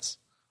friends.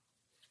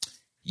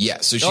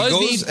 Yeah, so she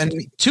goes and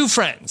two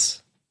friends.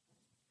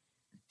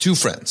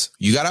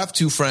 You got to have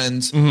two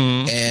friends.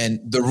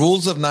 And the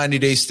rules of 90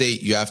 Day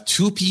state, you have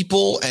two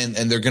people and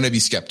they're going to be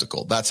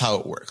skeptical. That's how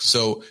it works.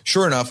 So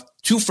sure enough,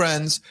 two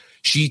friends.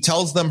 She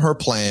tells them her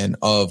plan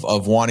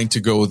of wanting to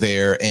go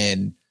there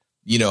and,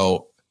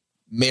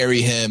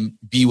 marry him,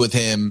 be with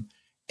him.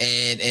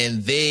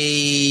 And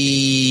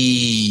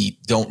they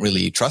don't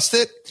really trust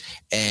it.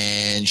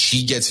 And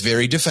she gets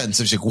very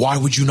defensive. She's like, why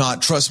would you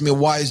not trust me?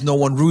 Why is no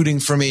one rooting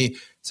for me?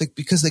 It's like,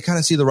 because they kind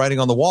of see the writing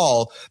on the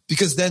wall.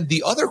 Because then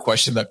the other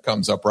question that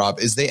comes up,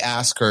 Rob, is they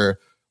ask her,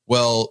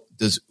 well,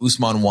 does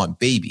Usman want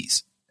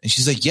babies? And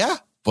she's like, yeah,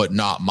 but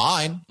not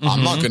mine.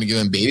 I'm not going to give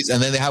him babies.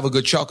 And then they have a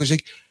good chuckle. She's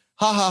like,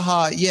 ha, ha,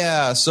 ha.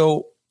 Yeah.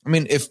 So, I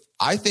mean, if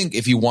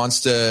he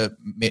wants to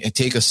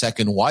take a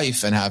second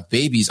wife and have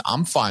babies,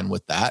 I'm fine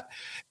with that.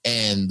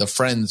 And the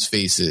friends'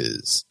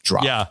 faces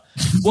drop. Yeah.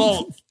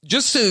 Well,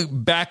 just to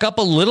back up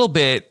a little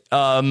bit,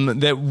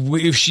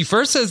 if she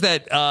first says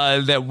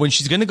that when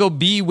she's going to go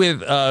be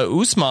with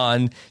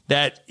Usman,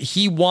 that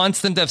he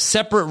wants them to have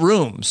separate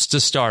rooms to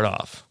start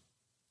off.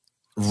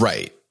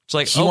 Right. It's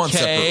like,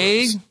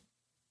 okay.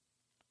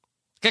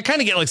 I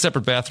kind of get like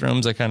separate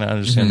bathrooms. I kind of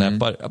understand that,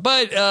 but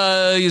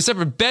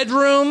separate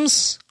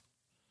bedrooms.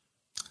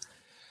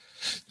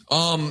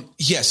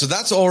 Yeah, so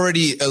that's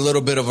already a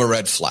little bit of a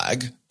red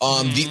flag.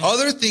 The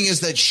other thing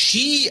is that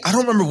I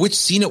don't remember which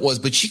scene it was,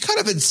 but she kind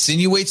of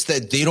insinuates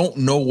that they don't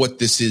know what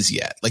this is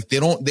yet. Like they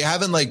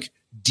haven't like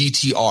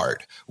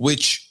DTR'd,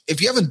 which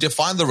if you haven't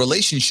defined the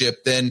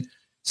relationship, then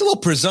it's a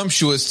little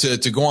presumptuous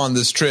to go on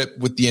this trip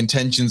with the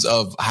intentions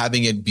of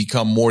having it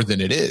become more than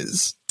it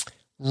is.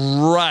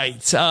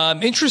 Right.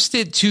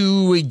 Interested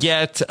to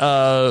get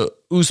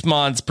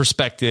Usman's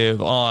perspective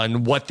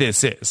on what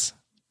this is.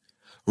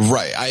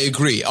 Right. I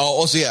agree.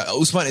 Also, yeah,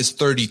 Usman is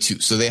 32.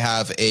 So they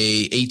have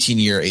a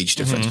 18-year age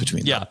difference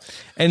between them. Yeah.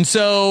 And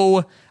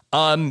so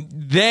then,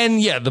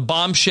 the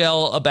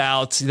bombshell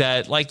about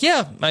that, like,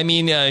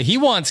 he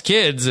wants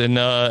kids. And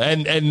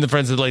the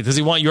friend said, like, does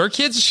he want your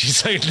kids?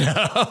 She's like,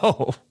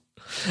 no.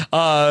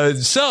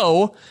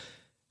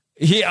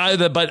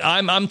 But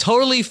I'm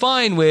totally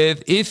fine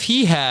with if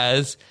he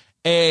has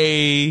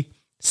a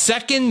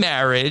second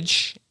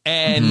marriage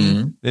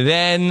and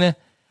then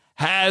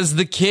has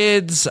the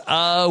kids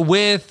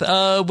with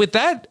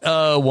that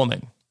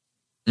woman.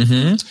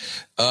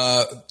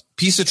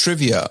 piece of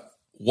trivia.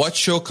 What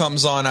show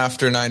comes on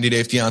after 90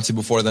 Day Fiancé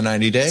before the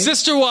 90 Day?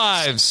 Sister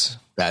Wives.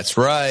 That's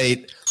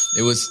right.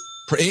 It was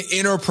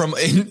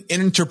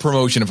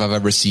inter-promotion, if I've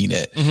ever seen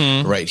it,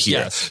 right here.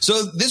 Yes.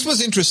 So this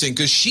was interesting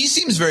because she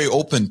seems very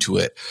open to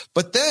it.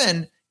 But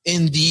then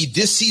in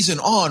this season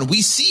on,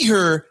 we see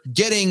her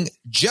getting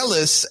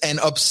jealous and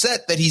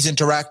upset that he's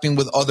interacting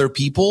with other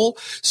people.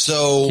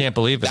 So can't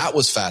believe it. That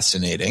was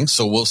fascinating.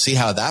 So we'll see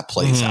how that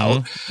plays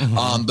out.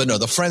 But no,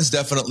 the friends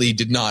definitely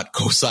did not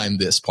co-sign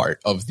this part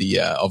of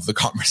the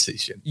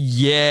conversation.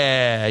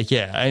 Yeah.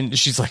 And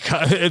she's like,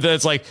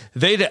 that's like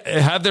they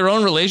have their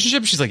own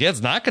relationship. She's like, yeah,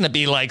 it's not going to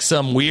be like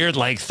some weird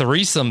like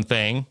threesome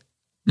thing.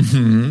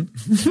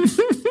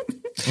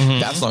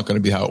 That's not going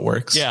to be how it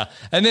works. Yeah.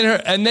 And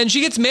then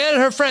she gets mad at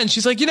her friend.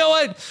 She's like, you know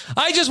what?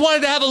 I just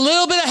wanted to have a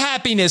little bit of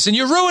happiness and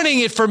you're ruining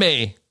it for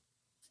me.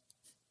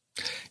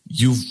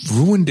 You've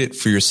ruined it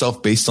for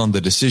yourself based on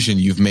the decision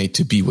you've made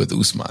to be with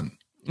Usman.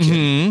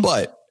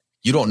 But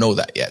you don't know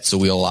that yet. So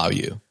we allow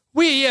you.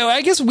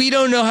 I guess we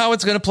don't know how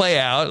it's going to play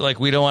out. Like,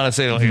 we don't want to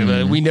say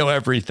like we know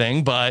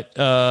everything, but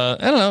I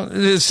don't know.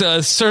 There's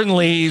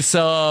certainly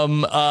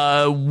some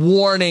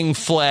warning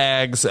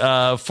flags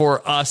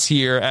for us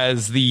here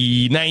as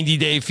the 90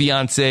 Day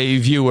Fiancé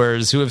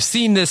viewers who have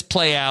seen this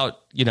play out,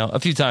 a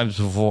few times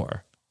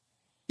before.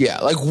 Yeah,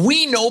 like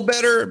we know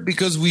better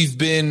because we've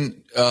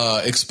been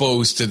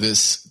exposed to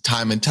this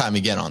time and time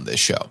again on this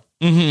show.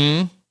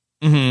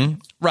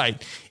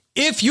 Right.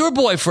 If your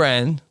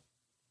boyfriend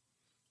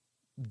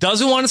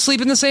doesn't want to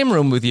sleep in the same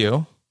room with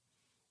you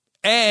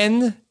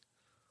and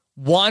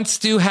wants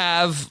to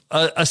have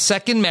a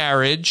second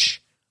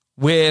marriage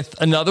with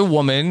another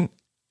woman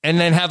and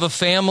then have a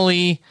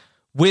family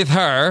with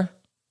her.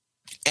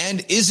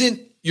 And isn't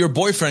your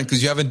boyfriend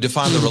because you haven't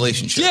defined the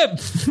relationship. Yeah,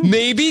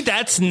 maybe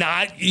that's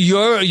not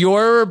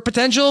your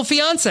potential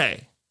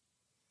fiance.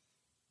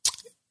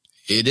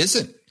 It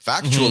isn't.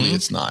 Factually,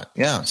 it's not.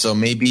 Yeah. So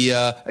maybe,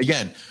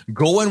 again,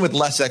 go in with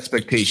less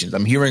expectations.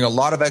 I'm hearing a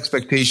lot of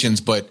expectations,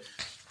 but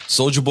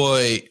Soulja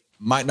Boy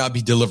might not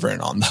be delivering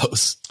on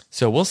those.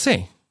 So we'll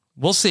see.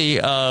 We'll see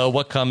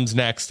what comes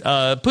next.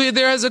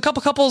 There is a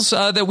couple couples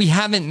that we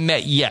haven't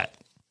met yet.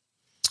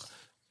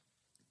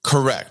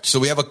 Correct. So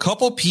we have a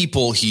couple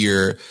people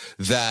here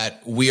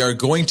that we are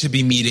going to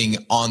be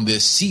meeting on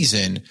this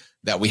season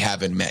that we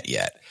haven't met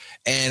yet.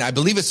 And I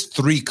believe it's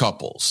 3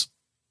 couples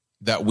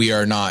that we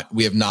have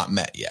not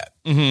met yet.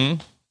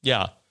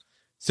 Yeah.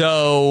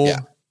 So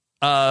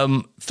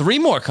 3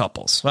 more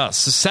couples. Wow.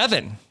 So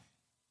 7.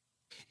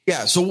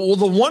 Yeah. So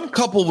the one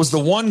couple was the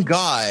one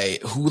guy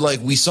who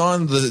we saw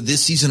in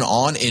this season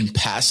on in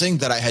passing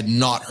that I had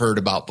not heard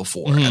about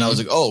before. And I was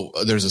like, oh,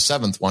 there's a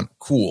 7th one.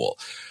 Cool.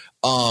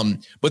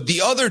 But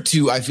the other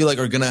 2, I feel like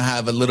are going to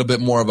have a little bit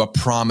more of a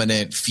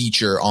prominent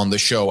feature on the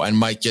show and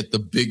might get the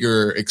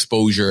bigger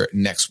exposure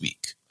next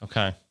week.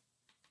 Okay.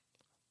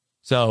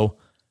 So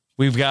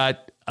we've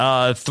got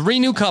 3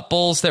 new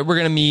couples that we're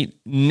going to meet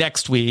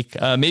next week.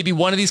 Maybe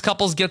one of these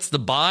couples gets the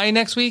bye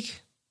next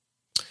week.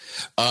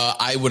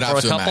 I would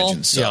have to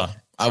imagine so. Yeah.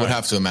 I would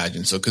have to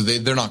imagine so because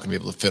they're not going to be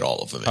able to fit all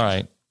of them in. All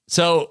right.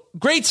 So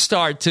great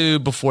start to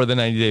Before the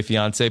 90 Day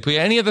Fiancé.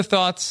 Any other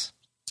thoughts?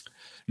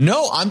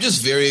 No, I'm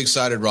just very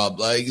excited, Rob.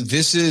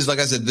 This is, like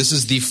I said, this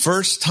is the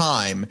first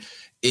time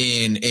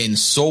in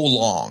so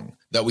long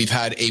that we've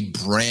had a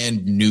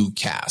brand new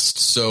cast.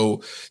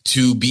 So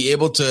to be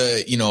able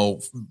to,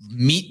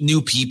 meet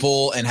new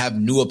people and have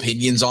new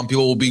opinions on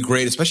people will be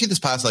great, especially this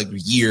past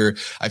year.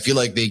 I feel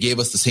like they gave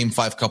us the same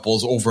 5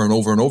 couples over and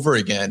over and over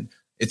again.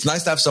 It's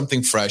nice to have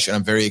something fresh, and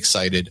I'm very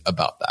excited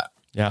about that.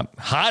 Yeah.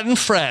 Hot and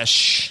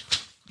fresh.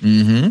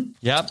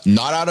 Yep.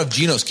 Not out of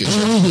Gino's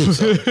kitchen.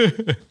 So.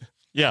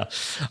 Yeah.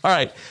 All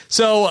right.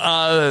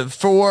 So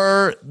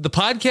for the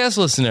podcast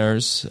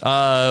listeners,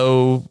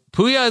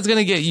 Puya is going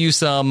to get you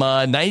some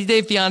 90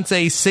 Day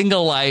Fiancé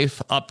single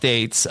life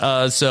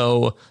updates.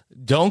 So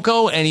don't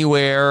go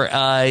anywhere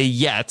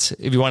yet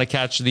if you want to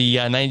catch the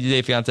 90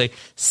 Day Fiancé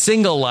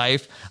single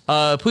life.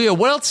 Puya,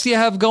 what else do you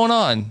have going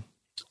on?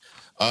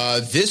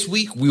 This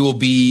week we will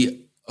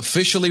be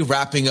officially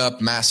wrapping up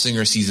Masked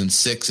Singer season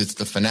 6. It's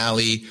the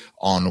finale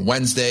on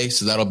Wednesday.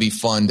 So that'll be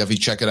fun. Definitely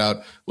check it out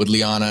with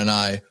Liana and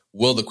I.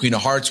 Will the Queen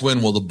of Hearts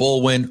win? Will the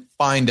Bull win?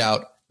 Find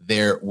out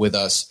there with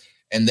us.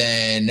 And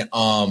then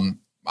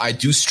I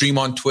do stream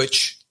on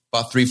Twitch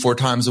about 3-4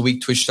 times a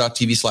week,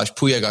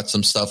 twitch.tv/Puya. I got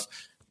some stuff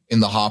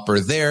in the hopper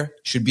there.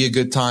 Should be a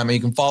good time. And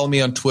you can follow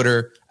me on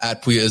Twitter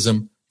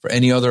 @Puyaism for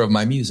any other of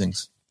my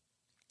musings.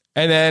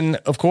 And then,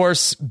 of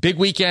course, big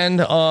weekend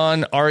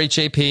on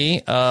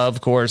RHAP, of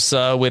course,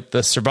 with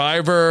the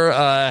Survivor.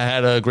 I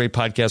had a great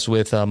podcast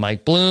with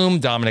Mike Bloom,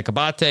 Dominic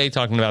Abate,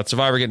 talking about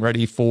Survivor, getting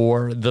ready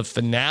for the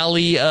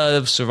finale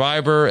of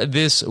Survivor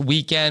this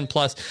weekend.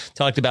 Plus,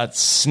 talked about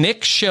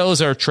Snick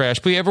shows are trash.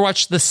 But you ever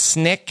watch the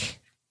Snick?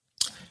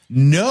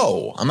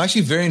 No, I'm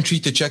actually very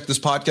intrigued to check this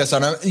podcast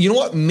out. You know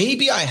what?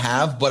 Maybe I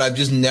have, but I've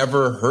just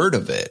never heard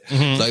of it.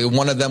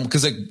 One of them,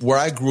 because where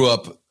I grew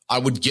up, I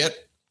would get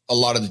a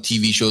lot of the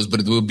TV shows,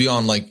 but it would be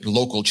on like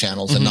local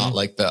channels and not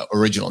like the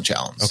original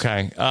channels.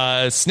 Okay.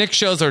 Snick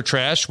shows are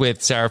trash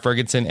with Sarah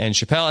Ferguson and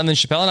Chappelle. And then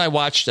Chappelle and I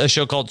watched a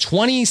show called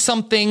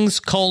 20-somethings: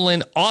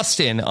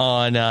 Austin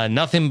on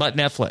Nothing But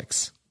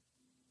Netflix.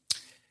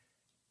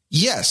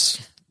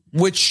 Yes,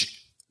 which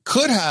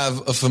could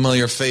have a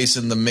familiar face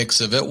in the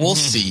mix of it. We'll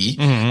see.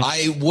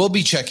 I will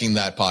be checking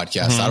that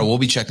podcast out. I will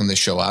be checking this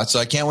show out. So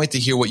I can't wait to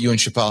hear what you and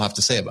Chappelle have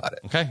to say about it.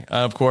 Okay.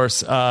 Of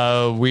course,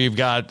 we've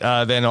got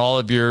then all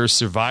of your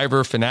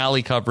Survivor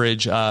finale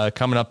coverage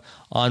coming up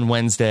on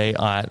Wednesday.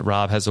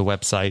 Rob has a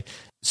website.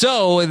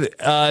 So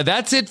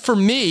that's it for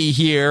me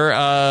here.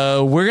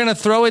 We're going to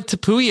throw it to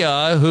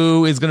Puya,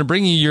 who is going to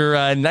bring you your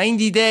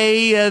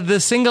 90-day The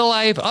Single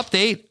Life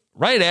update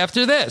right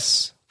after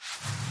this.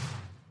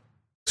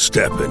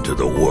 Step into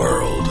the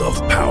world of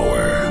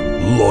power,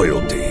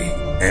 loyalty,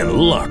 and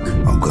luck.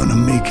 I'm gonna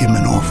make him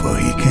an offer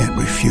he can't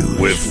refuse.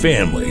 With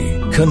family,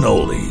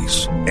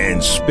 cannolis,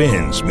 and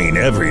spins mean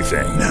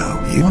everything.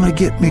 Now, you wanna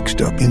get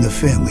mixed up in the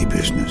family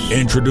business.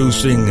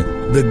 Introducing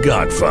The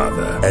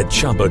Godfather at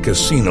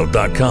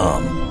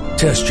ChumbaCasino.com.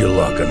 Test your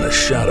luck in the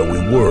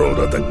shadowy world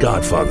of The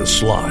Godfather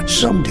slot.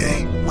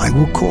 Someday, I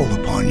will call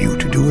upon you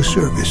to do a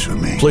service for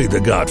me. Play The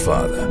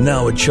Godfather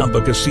now at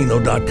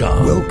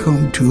ChumbaCasino.com.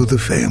 Welcome to the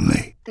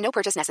family. No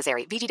purchase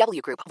necessary.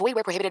 VGW Group. Void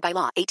where prohibited by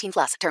law. 18+.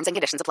 Terms and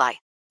conditions apply.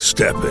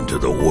 Step into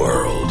the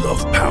world of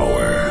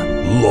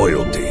power,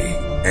 loyalty,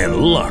 and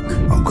luck.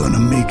 I'm gonna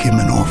make him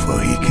an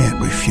offer he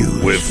can't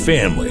refuse. With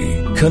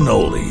family,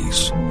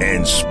 cannolis,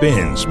 and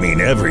spins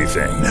mean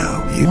everything.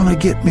 Now, you wanna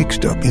get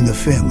mixed up in the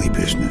family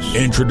business.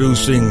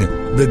 Introducing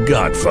The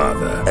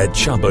Godfather at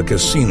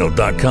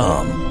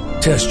ChumbaCasino.com.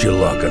 Test your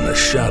luck in the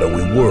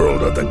shadowy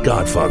world of The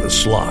Godfather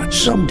slot.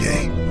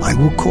 Someday, I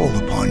will call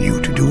upon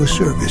you to do a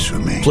service for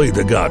me. Play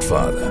The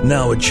Godfather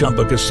now at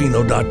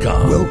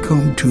ChumbaCasino.com.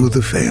 Welcome to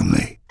the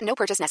family. No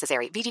purchase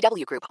necessary.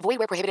 VGW Group. Void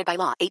where prohibited by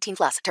law.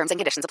 18+. Terms and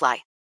conditions apply.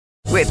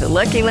 With the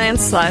Lucky Land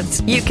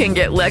Slots, you can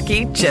get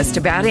lucky just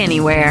about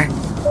anywhere.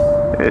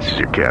 This is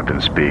your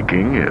captain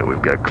speaking.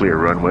 We've got clear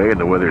runway and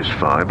the weather's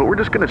fine, but we're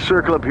just going to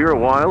circle up here a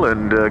while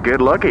and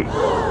get lucky.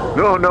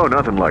 No,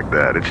 nothing like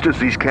that. It's just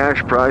these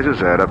cash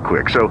prizes add up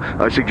quick. So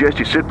I suggest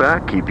you sit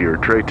back, keep your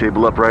tray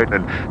table upright,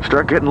 and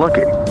start getting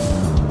lucky.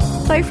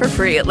 Play for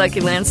free at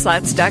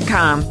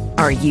LuckyLandSlots.com.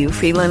 Are you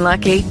feeling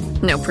lucky?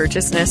 No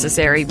purchase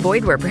necessary.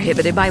 Void where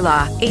prohibited by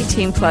law.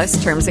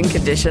 18+ terms and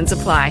conditions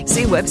apply.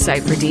 See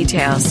website for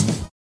details.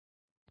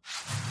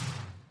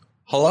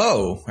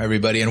 Hello,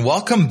 everybody, and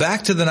welcome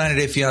back to the 90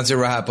 Day Fiancé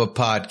Wrap-Up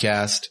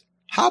podcast.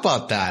 How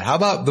about that? How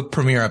about the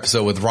premiere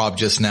episode with Rob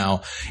just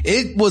now?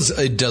 It was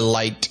a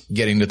delight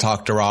getting to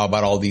talk to Rob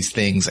about all these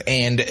things,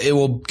 and it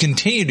will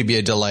continue to be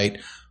a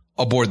delight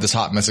aboard this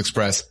Hot Mess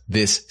Express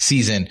this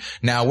season.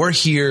 Now, we're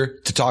here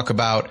to talk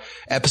about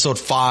episode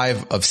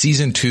 5 of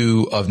season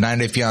 2 of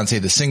 90 Day Fiancé,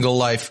 The Single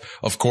Life.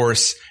 Of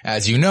course,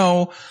 as you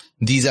know,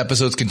 these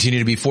episodes continue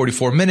to be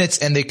 44 minutes,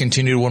 and they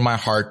continue to win my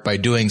heart by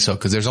doing so,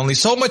 because there's only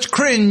so much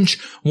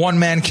cringe one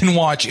man can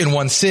watch in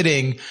one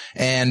sitting,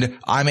 and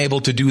I'm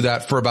able to do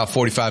that for about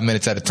 45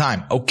 minutes at a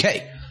time.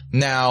 Okay.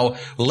 Now,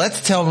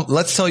 let's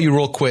tell you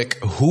real quick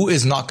who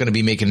is not going to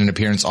be making an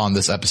appearance on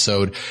this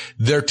episode.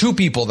 There are 2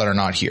 people that are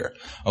not here.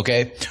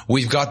 Okay.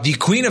 We've got the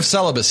queen of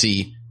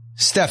celibacy,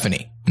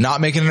 Stephanie,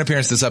 not making an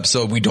appearance this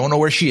episode. We don't know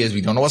where she is.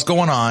 We don't know what's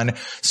going on.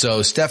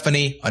 So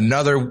Stephanie,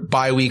 another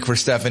bye week for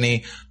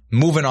Stephanie.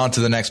 Moving on to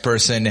the next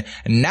person.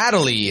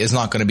 Natalie is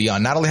not going to be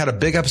on. Natalie had a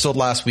big episode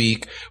last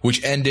week,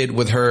 which ended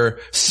with her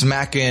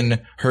smacking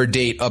her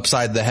date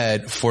upside the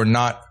head for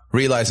not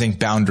realizing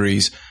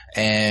boundaries.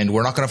 And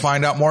we're not going to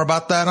find out more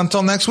about that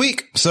until next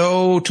week.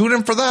 So tune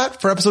in for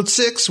that, for episode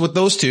 6 with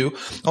those 2.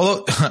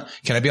 Although,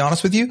 can I be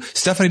honest with you?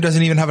 Stephanie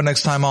doesn't even have a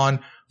next time on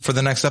for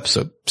the next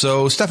episode.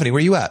 So Stephanie,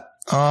 where you at?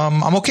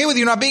 I'm okay with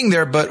you not being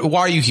there, but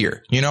why are you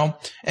here? You know?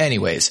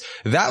 Anyways,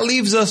 that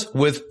leaves us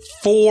with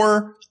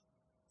 4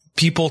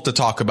 people to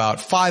talk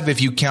about. 5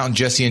 if you count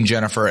Jesse and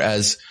Jennifer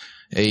as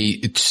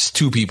it's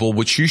 2 people,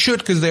 which you should,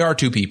 because they are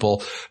 2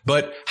 people.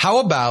 But how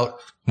about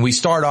we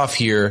start off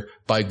here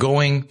by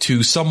going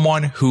to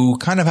someone who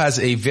kind of has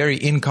a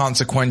very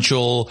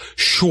inconsequential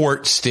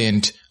short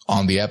stint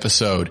on the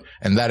episode,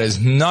 and that is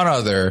none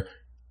other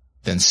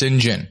than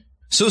Sinjin.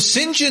 So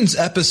Sinjin's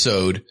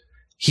episode,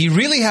 he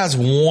really has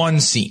one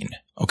scene,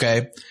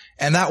 okay?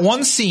 And that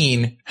one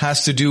scene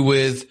has to do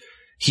with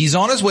he's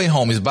on his way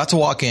home. He's about to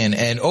walk in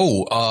and,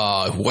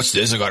 what's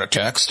this? I got a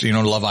text,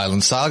 Love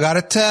Island style. I got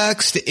a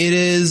text. It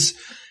is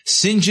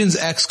Sinjin's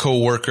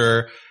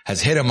ex-coworker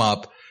has hit him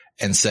up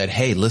and said,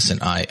 hey, listen,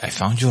 I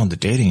found you on the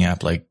dating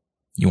app. Like,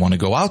 you want to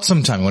go out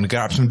sometime? You want to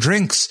grab some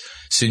drinks?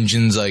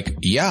 Sinjin's like,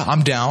 yeah,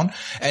 I'm down.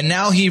 And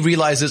now he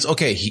realizes,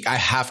 okay, I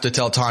have to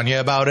tell Tanya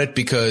about it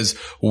because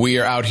we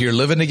are out here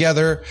living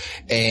together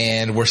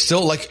and we're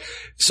still like,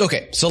 so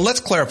let's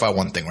clarify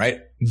one thing,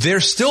 right?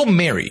 They're still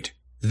married.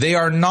 They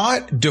are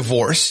not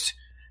divorced.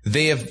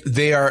 They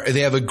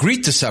have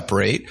agreed to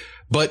separate,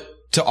 but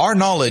to our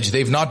knowledge,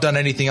 they've not done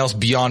anything else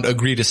beyond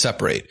agree to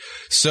separate.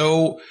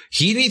 So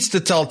he needs to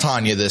tell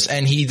Tanya this,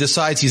 and he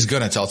decides he's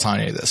going to tell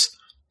Tanya this.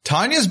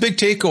 Tanya's big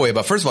takeaway,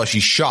 but first of all,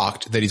 she's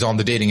shocked that he's on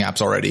the dating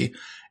apps already.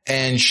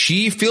 And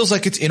she feels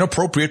like it's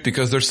inappropriate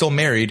because they're still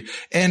married.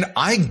 And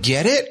I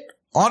get it,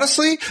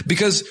 honestly,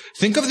 because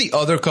think of the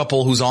other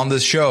couple who's on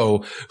this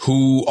show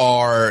who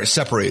are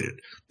separated.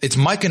 It's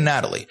Mike and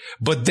Natalie,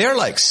 but they're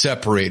like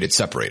separated.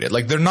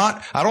 Like they're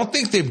not, I don't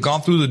think they've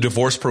gone through the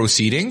divorce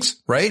proceedings,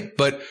 right?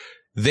 But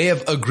they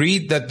have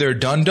agreed that they're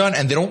done,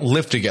 and they don't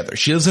live together.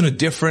 She lives in a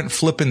different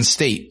flippin'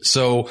 state.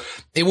 So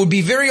it would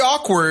be very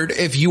awkward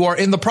if you are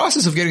in the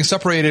process of getting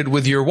separated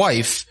with your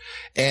wife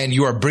and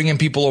you are bringing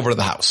people over to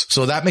the house.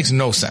 So that makes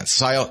no sense.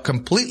 So I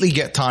completely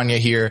get Tanya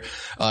here.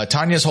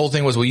 Tanya's whole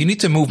thing was, well, you need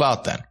to move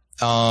out then,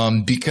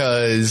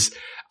 because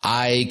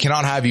I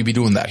cannot have you be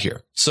doing that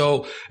here.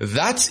 So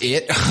that's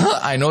it.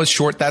 I know it's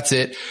short. That's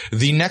it.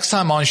 The next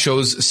time on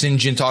shows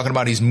Sinjin talking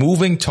about he's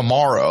moving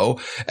tomorrow,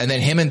 and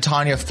then him and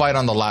Tanya fight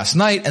on the last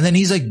night. And then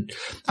he's like,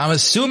 I'm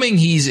assuming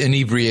he's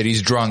inebriated.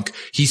 He's drunk.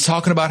 He's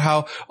talking about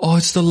how, oh,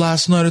 it's the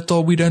last night. I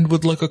thought we'd end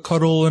with like a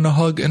cuddle and a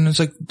hug. And it's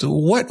like,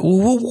 what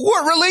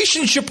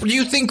relationship do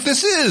you think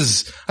this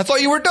is? I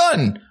thought you were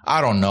done. I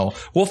don't know.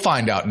 We'll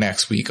find out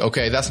next week.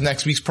 Okay. That's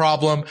next week's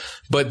problem.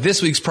 But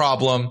this week's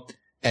problem,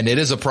 and it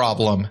is a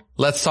problem.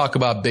 Let's talk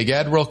about Big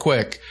Ed real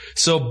quick.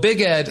 So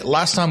Big Ed,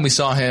 last time we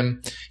saw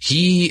him,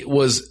 he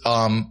was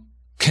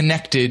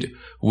connected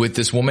with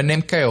this woman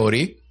named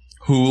Coyote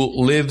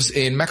who lives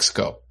in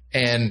Mexico.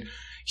 And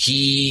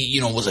he,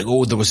 was like,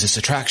 oh, there was this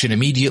attraction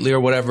immediately or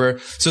whatever.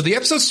 So the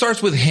episode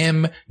starts with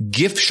him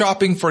gift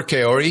shopping for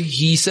Coyote.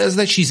 He says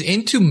that she's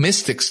into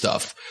mystic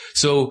stuff.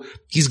 So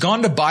he's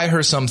gone to buy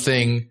her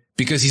something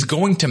because he's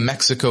going to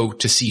Mexico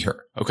to see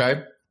her.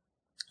 Okay.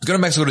 He's going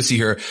to Mexico to see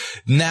her.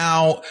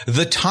 Now,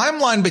 the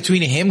timeline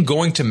between him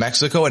going to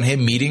Mexico and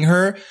him meeting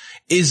her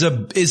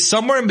is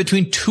somewhere in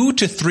between 2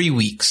 to 3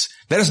 weeks.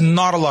 That is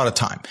not a lot of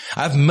time.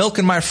 I have milk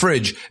in my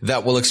fridge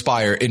that will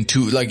expire it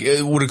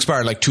would expire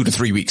in like 2 to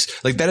 3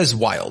 weeks. Like that is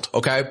wild.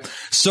 Okay.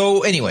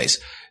 So anyways,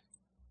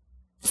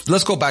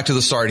 let's go back to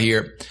the start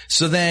here.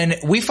 So then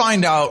we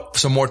find out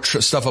some more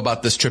stuff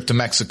about this trip to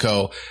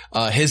Mexico.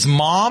 His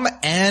mom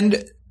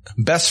and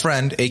best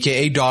friend,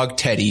 aka dog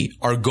Teddy,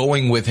 are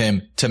going with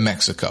him to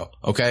Mexico.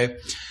 Okay.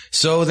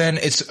 So then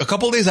it's a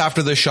couple days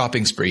after the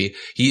shopping spree.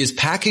 He is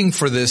packing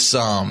for this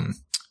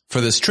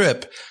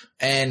trip,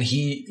 and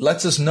he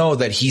lets us know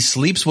that he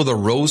sleeps with a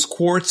rose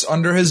quartz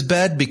under his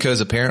bed because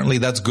apparently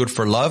that's good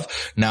for love.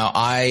 Now,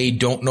 I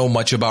don't know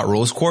much about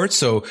rose quartz,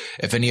 so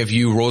if any of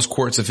you rose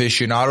quartz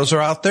aficionados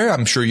are out there,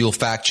 I'm sure you'll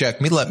fact check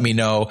me. Let me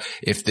know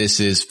if this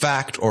is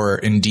fact or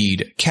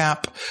indeed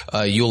cap.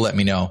 You'll let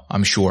me know,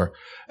 I'm sure.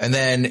 And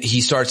then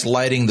he starts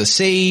lighting the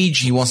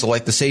sage. He wants to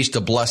light the sage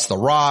to bless the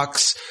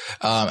rocks.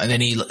 And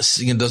then he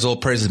does all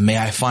prayers. May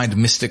I find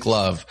mystic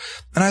love.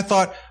 And I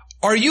thought,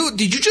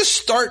 did you just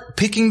start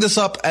picking this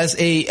up as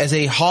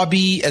a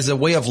hobby, as a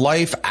way of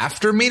life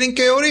after meeting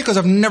Coyote? Because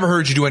I've never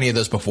heard you do any of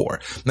this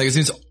before. Like it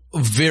seems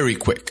very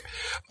quick.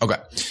 Okay.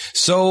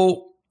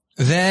 So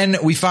then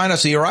we find out,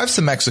 so he arrives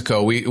to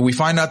Mexico. We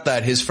find out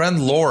that his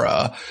friend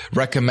Laura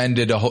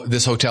recommended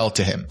this hotel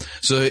to him.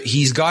 So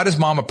he's got his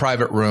mom a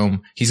private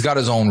room. He's got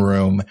his own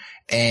room.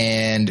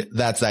 And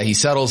that's that. He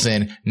settles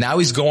in. Now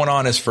he's going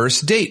on his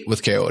first date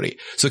with Coyote.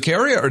 So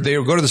they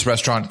go to this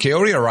restaurant.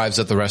 Coyote arrives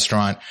at the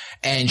restaurant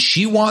and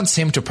she wants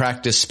him to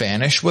practice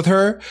Spanish with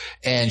her.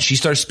 And she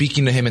starts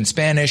speaking to him in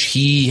Spanish.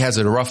 He has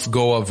a rough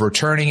go of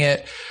returning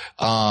it.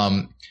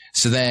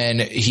 So then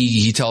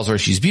he tells her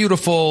she's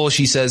beautiful.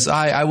 She says,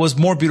 I was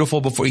more beautiful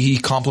before. He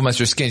compliments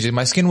her skin. She said,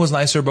 my skin was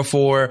nicer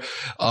before.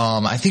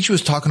 I think she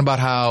was talking about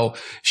how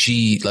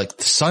she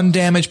sun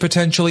damage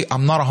potentially.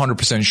 I'm not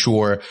 100%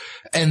 sure.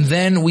 And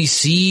then we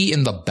see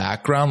in the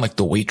background,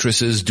 the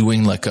waitresses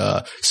doing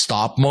a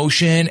stop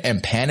motion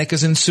and panic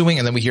is ensuing.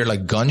 And then we hear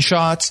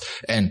gunshots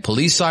and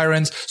police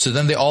sirens. So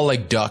then they all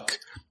duck.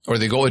 Or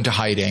they go into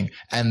hiding,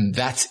 and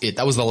that's it.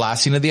 That was the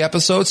last scene of the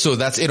episode, so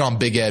that's it on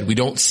Big Ed. We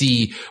don't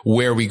see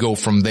where we go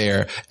from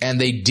there.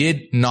 And they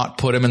did not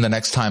put him in the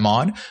next time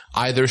on,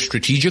 either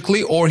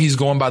strategically or he's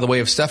going by the way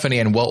of Stephanie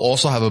and will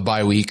also have a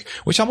bye week,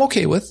 which I'm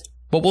okay with,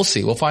 but we'll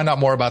see. We'll find out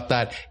more about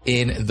that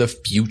in the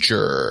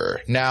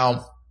future.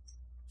 Now,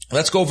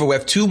 let's go over. We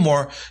have 2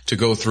 more to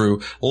go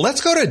through.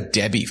 Let's go to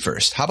Debbie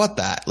first. How about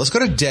that? Let's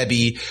go to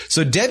Debbie.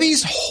 So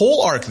Debbie's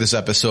whole arc this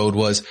episode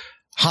was,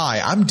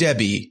 hi, I'm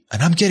Debbie,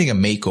 and I'm getting a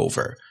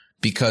makeover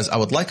because I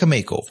would like a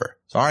makeover.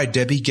 All right,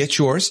 Debbie, get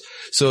yours.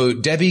 So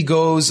Debbie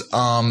goes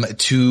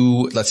let's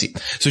see.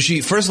 So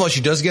first of all,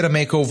 she does get a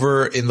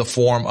makeover in the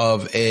form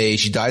of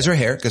she dyes her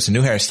hair, gets a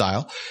new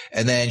hairstyle,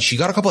 and then she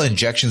got a couple of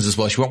injections as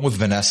well. She went with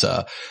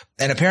Vanessa.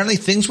 And apparently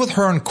things with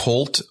her and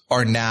Colt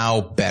are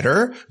now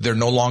better. They're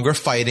no longer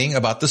fighting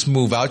about this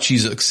move out.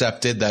 She's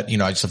accepted that,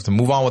 I just have to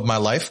move on with my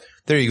life.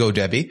 There you go,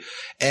 Debbie.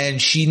 And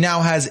she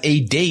now has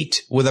a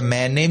date with a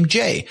man named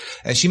Jay.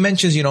 And she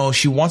mentions,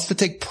 she wants to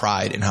take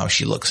pride in how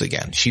she looks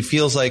again. She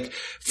feels like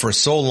for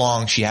so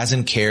long she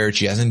hasn't cared.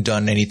 She hasn't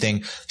done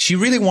anything. She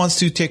really wants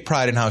to take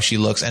pride in how she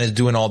looks and is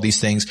doing all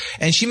these things.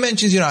 And she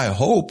mentions, I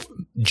hope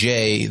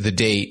Jay, the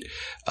date,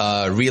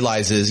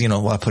 realizes,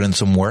 I put in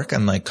some work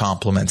and like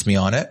compliments me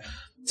on it.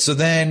 So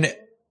then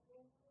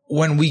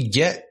when we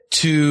get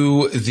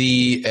to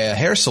the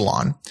hair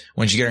salon,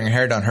 when she's getting her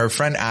hair done, her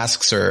friend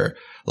asks her,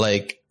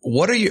 like,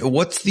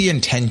 what's the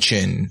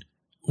intention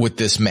with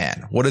this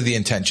man? What are the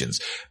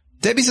intentions?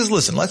 Debbie says,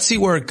 listen, let's see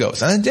where it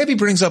goes. And then Debbie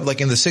brings up,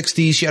 like, in the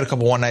 60s, she had a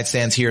couple one night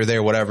stands here or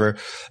there, whatever.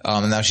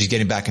 And now she's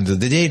getting back into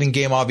the dating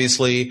game,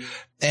 obviously.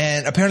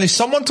 And apparently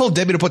someone told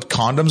Debbie to put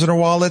condoms in her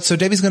wallet. So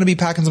Debbie's going to be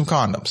packing some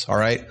condoms. All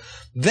right.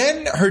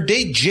 Then her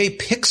date Jay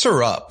picks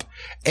her up,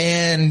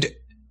 and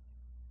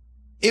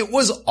it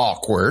was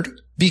awkward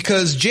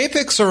because Jay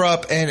picks her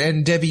up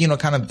and Debbie,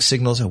 kind of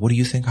signals, what do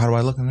you think? How do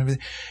I look and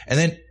everything? And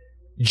then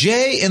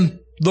Jay, in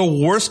the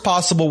worst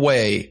possible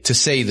way to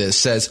say this,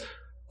 says,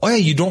 oh yeah,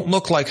 you don't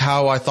look like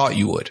how I thought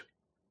you would.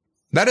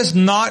 That does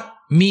not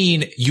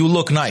mean you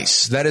look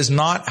nice. That is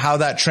not how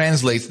that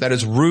translates. That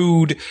is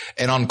rude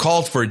and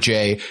uncalled for,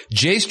 Jay.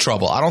 Jay's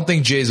trouble. I don't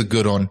think Jay's a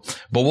good one,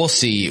 but we'll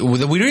see.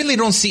 We really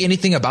don't see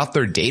anything about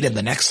their date. And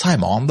the next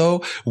time on,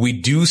 though, we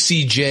do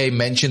see Jay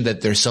mention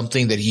that there's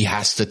something that he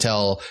has to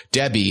tell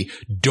Debbie.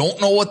 Don't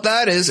know what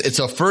that is. It's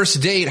a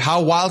first date.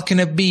 How wild can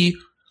it be?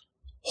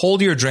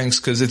 Hold your drinks,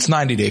 because it's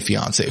 90 Day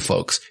Fiance,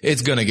 folks.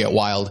 It's going to get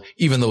wild,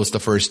 even though it's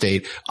the first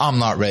date. I'm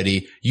not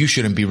ready. You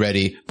shouldn't be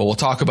ready, but we'll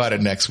talk about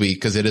it next week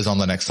because it is on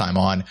the next time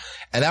on.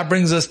 And that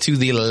brings us to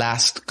the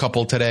last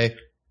couple today,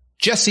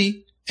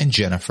 Jesse and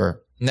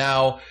Jennifer.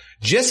 Now,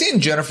 Jesse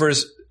and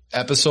Jennifer's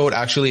episode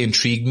actually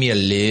intrigued me a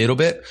little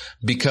bit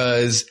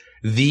because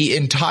the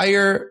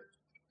entire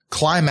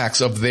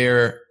climax of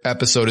their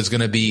episode is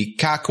going to be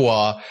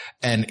Kakwa,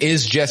 and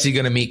is Jesse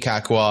going to meet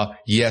Kakwa?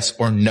 Yes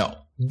or no?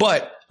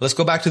 But let's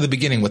go back to the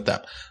beginning with them.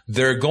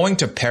 They're going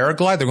to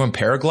paraglide. They're going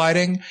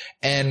paragliding.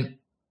 And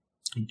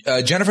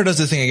Jennifer does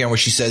the thing again where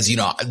she says,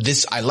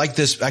 I like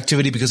this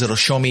activity because it'll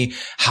show me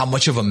how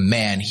much of a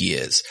man he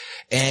is.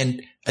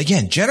 And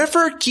again,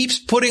 Jennifer keeps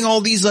putting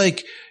all these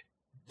like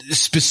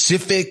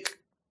specific,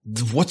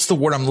 what's the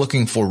word I'm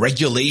looking for?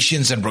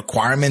 Regulations and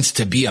requirements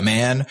to be a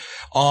man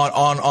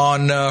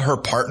on her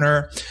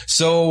partner.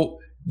 So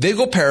they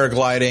go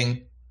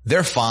paragliding.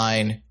 They're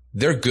fine.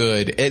 They're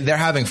good. They're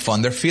having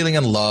fun. They're feeling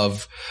in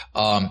love.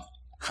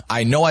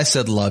 I know I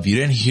said love. You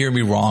didn't hear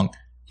me wrong.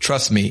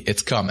 Trust me,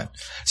 it's coming.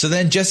 So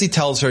then Jesse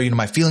tells her,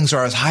 my feelings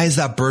are as high as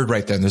that bird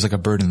right there. And there's like a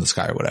bird in the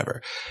sky or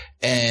whatever.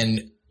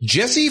 And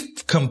Jesse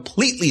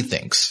completely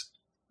thinks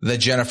that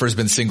Jennifer's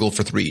been single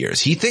for 3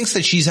 years. He thinks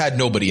that she's had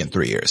nobody in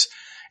 3 years.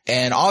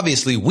 And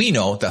obviously we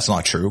know that's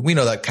not true. We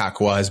know that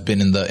Kakwa has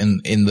been in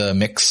the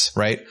mix,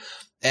 right?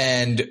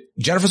 And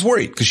Jennifer's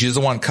worried because she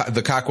doesn't want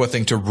the Kakwa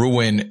thing to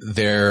ruin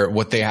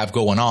what they have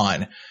going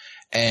on.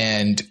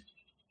 And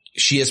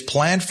she has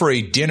planned for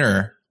a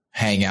dinner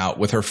hangout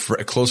with her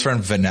close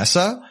friend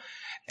Vanessa.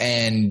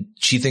 And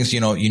she thinks, you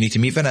need to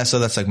meet Vanessa.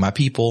 That's like my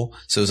people.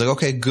 So it's like,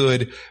 okay,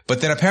 good.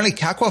 But then apparently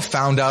Kakwa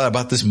found out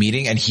about this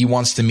meeting and he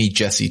wants to meet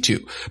Jesse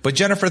too. But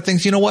Jennifer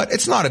thinks, you know what?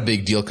 It's not a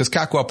big deal because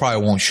Kakwa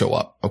probably won't show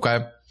up.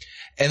 Okay.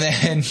 And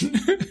then,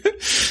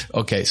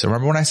 okay. So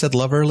remember when I said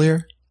love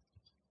earlier?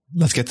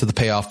 Let's get to the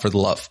payoff for the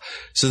love.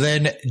 So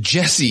then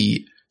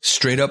Jesse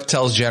straight up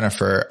tells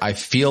Jennifer, I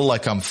feel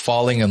like I'm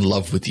falling in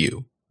love with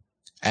you,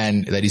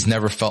 and that he's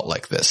never felt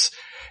like this.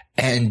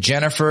 And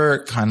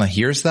Jennifer kind of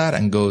hears that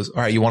and goes,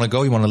 all right, you want to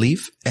go? You want to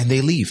leave? And they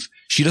leave.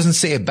 She doesn't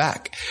say it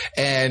back.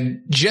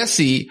 And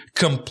Jesse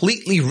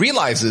completely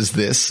realizes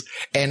this.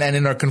 And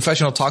in her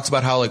confessional talks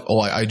about how like,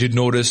 I did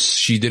notice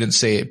she didn't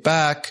say it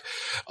back.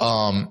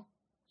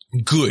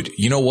 Good.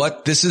 You know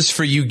what? This is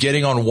for you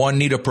getting on one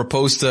knee to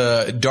propose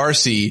to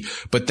Darcy,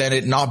 but then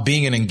it not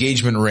being an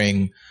engagement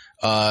ring.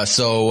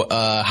 So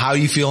how do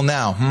you feel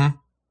now?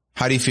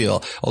 How do you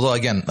feel? Although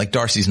again, like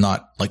Darcy's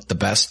not like the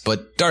best,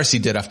 but Darcy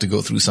did have to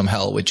go through some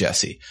hell with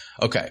Jesse.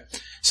 Okay.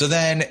 So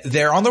then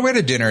they're on their way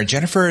to dinner.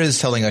 Jennifer is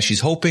telling us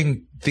she's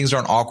hoping things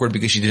aren't awkward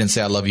because she didn't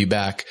say I love you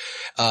back.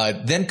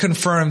 Then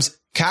confirms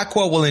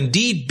Kakwa will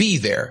indeed be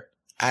there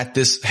at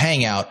this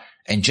hangout.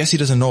 And Jesse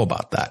doesn't know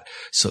about that.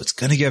 So it's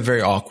going to get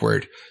very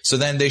awkward. So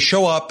then they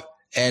show up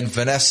and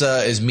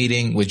Vanessa is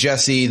meeting with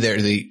Jesse.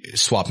 They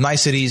swap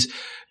niceties.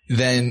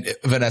 Then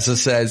Vanessa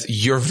says,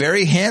 you're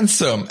very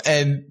handsome.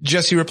 And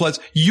Jesse replies,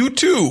 you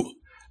too.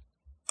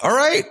 All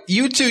right.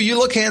 You too. You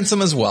look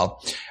handsome as well.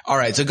 All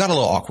right. So it got a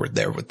little awkward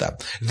there with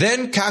that.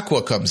 Then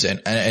Kakwa comes in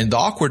and the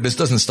awkwardness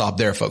doesn't stop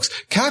there, folks.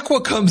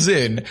 Kakwa comes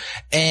in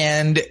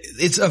and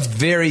it's a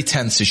very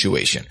tense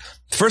situation.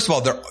 First of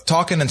all, they're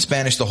talking in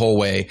Spanish the whole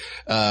way.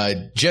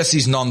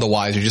 Jesse's none the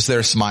wiser, just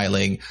there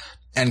smiling.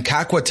 And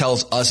Kakwa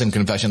tells us in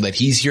confession that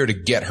he's here to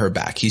get her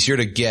back. He's here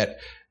to get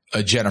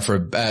Jennifer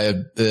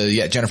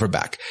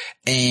back.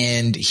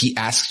 And he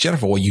asks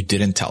Jennifer, well, you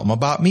didn't tell him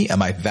about me?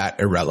 Am I that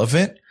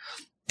irrelevant?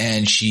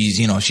 And she's,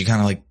 she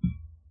kind of like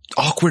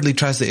awkwardly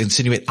tries to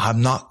insinuate,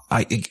 I'm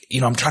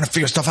trying to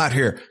figure stuff out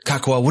here.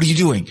 Kakwa, what are you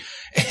doing?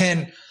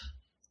 And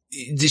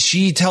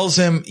she tells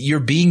him, you're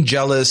being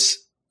jealous.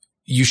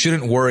 You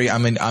shouldn't worry.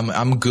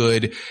 I'm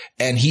good.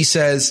 And he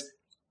says,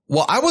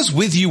 well, I was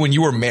with you when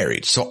you were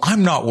married, so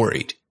I'm not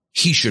worried.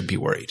 He should be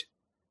worried.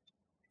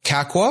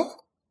 Kakwa,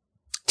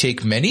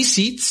 take many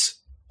seats.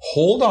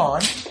 Hold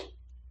on.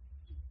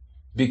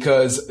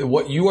 Because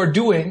what you are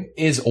doing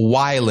is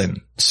wildin',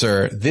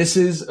 sir. This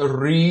is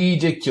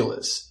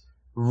ridiculous.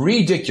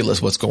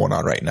 Ridiculous what's going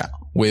on right now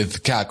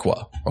with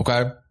Kakwa.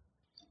 Okay.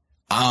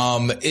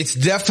 It's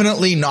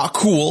definitely not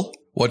cool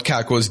what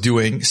Kakwa is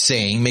doing,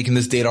 saying, making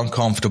this date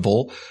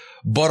uncomfortable.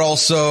 But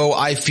also,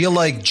 I feel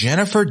like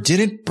Jennifer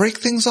didn't break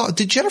things off.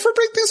 Did Jennifer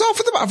break things off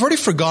with him? I've already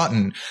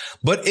forgotten.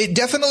 But it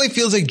definitely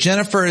feels like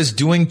Jennifer is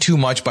doing too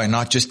much by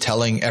not just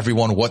telling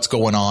everyone what's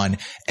going on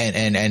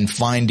and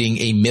finding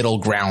a middle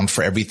ground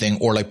for everything,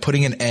 or like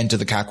putting an end to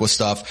the Kakwa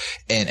stuff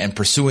and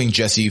pursuing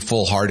Jesse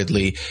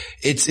full-heartedly.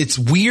 It's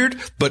weird,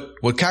 but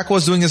what Kakwa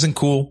is doing isn't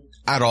cool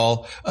at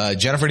all.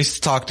 Jennifer needs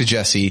to talk to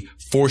Jesse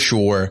for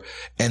sure.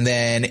 And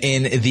then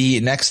in the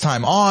next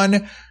time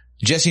on,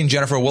 Jesse and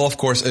Jennifer will, of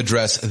course,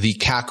 address the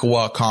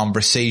Kakwa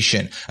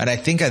conversation. And I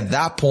think at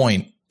that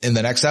point in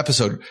the next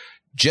episode,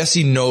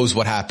 Jesse knows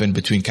what happened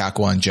between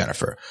Kakwa and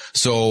Jennifer.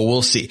 So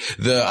we'll see.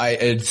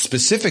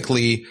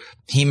 Specifically,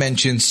 he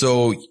mentioned,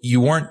 so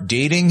you weren't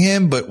dating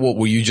him, but what,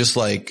 were you just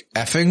like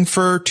effing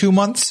for 2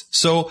 months?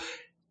 So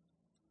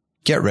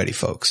get ready,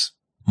 folks.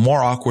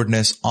 More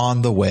awkwardness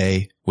on the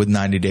way with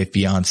 90 Day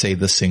Fiancé,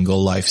 The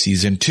Single Life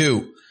Season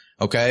 2.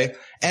 Okay?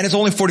 And it's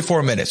only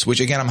 44 minutes, which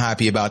again, I'm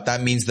happy about.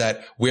 That means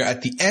that we're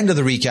at the end of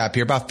the recap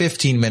here, about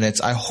 15 minutes.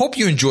 I hope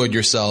you enjoyed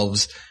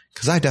yourselves,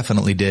 because I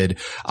definitely did.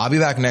 I'll be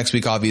back next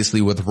week, obviously,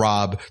 with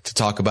Rob to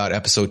talk about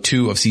episode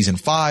 2 of season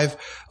 5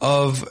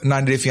 of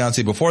 90 Day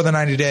Fiancé before the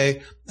 90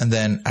 Day. And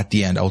then at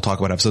the end, I will talk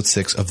about episode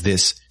 6 of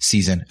this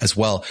season as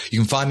well. You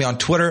can find me on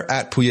Twitter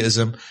at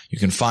Puyaism. You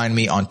can find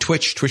me on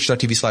Twitch,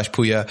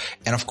 twitch.tv/Puya.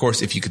 And of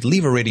course, if you could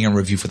leave a rating and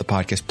review for the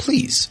podcast,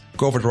 please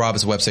go over to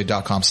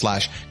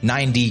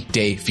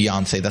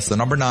robhasawebsite.com/90dayfiancé. That's the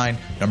number 9,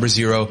 number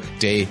 0,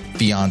 day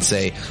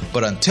fiancé.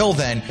 But until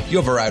then, you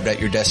have arrived at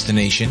your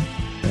destination.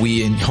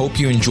 We hope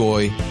you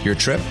enjoy your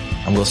trip,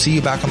 and we'll see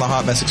you back on the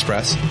Hot Mess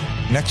Express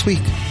next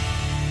week.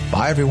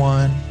 Bye,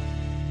 everyone.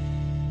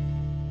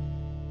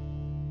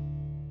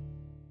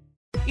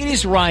 It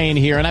is Ryan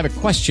here, and I have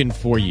a question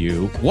for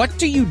you. What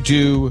do you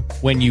do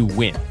when you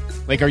win?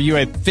 Like, are you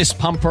a fist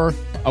pumper,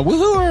 a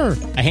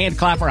woohooer, a hand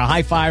clapper, a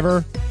high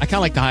fiver? I kind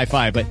of like the high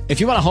five, but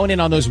if you want to hone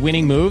in on those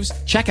winning moves,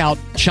 check out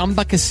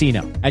Chumba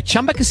Casino. At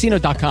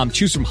ChumbaCasino.com,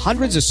 choose from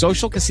hundreds of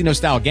social casino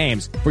style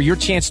games for your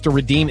chance to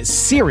redeem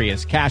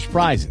serious cash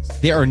prizes.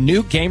 There are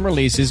new game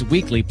releases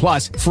weekly,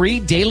 plus free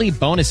daily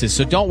bonuses.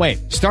 So don't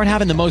wait. Start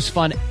having the most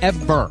fun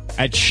ever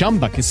at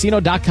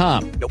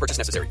ChumbaCasino.com. No purchase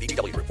necessary.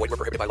 VGW. Void where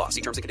prohibited by law.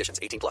 See terms and conditions.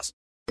 18+.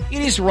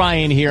 It is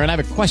Ryan here, and I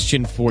have a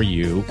question for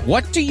you.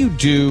 What do you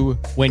do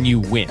when you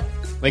win?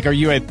 Like, are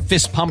you a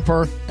fist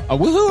pumper, a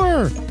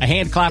woohooer, a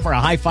hand clapper, a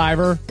high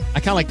fiver?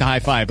 I kind of like the high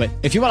five, but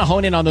if you want to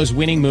hone in on those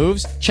winning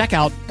moves, check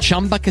out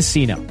Chumba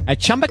Casino. At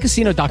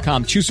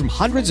ChumbaCasino.com, choose from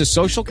hundreds of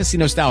social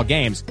casino style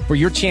games for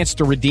your chance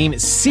to redeem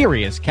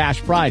serious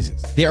cash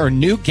prizes. There are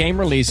new game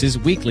releases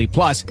weekly,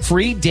 plus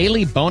free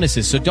daily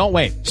bonuses. So don't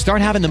wait.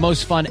 Start having the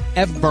most fun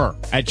ever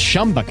at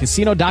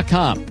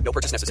ChumbaCasino.com. No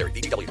purchase necessary.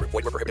 VGW. Void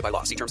where prohibited by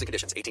law. See terms and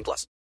conditions. 18+.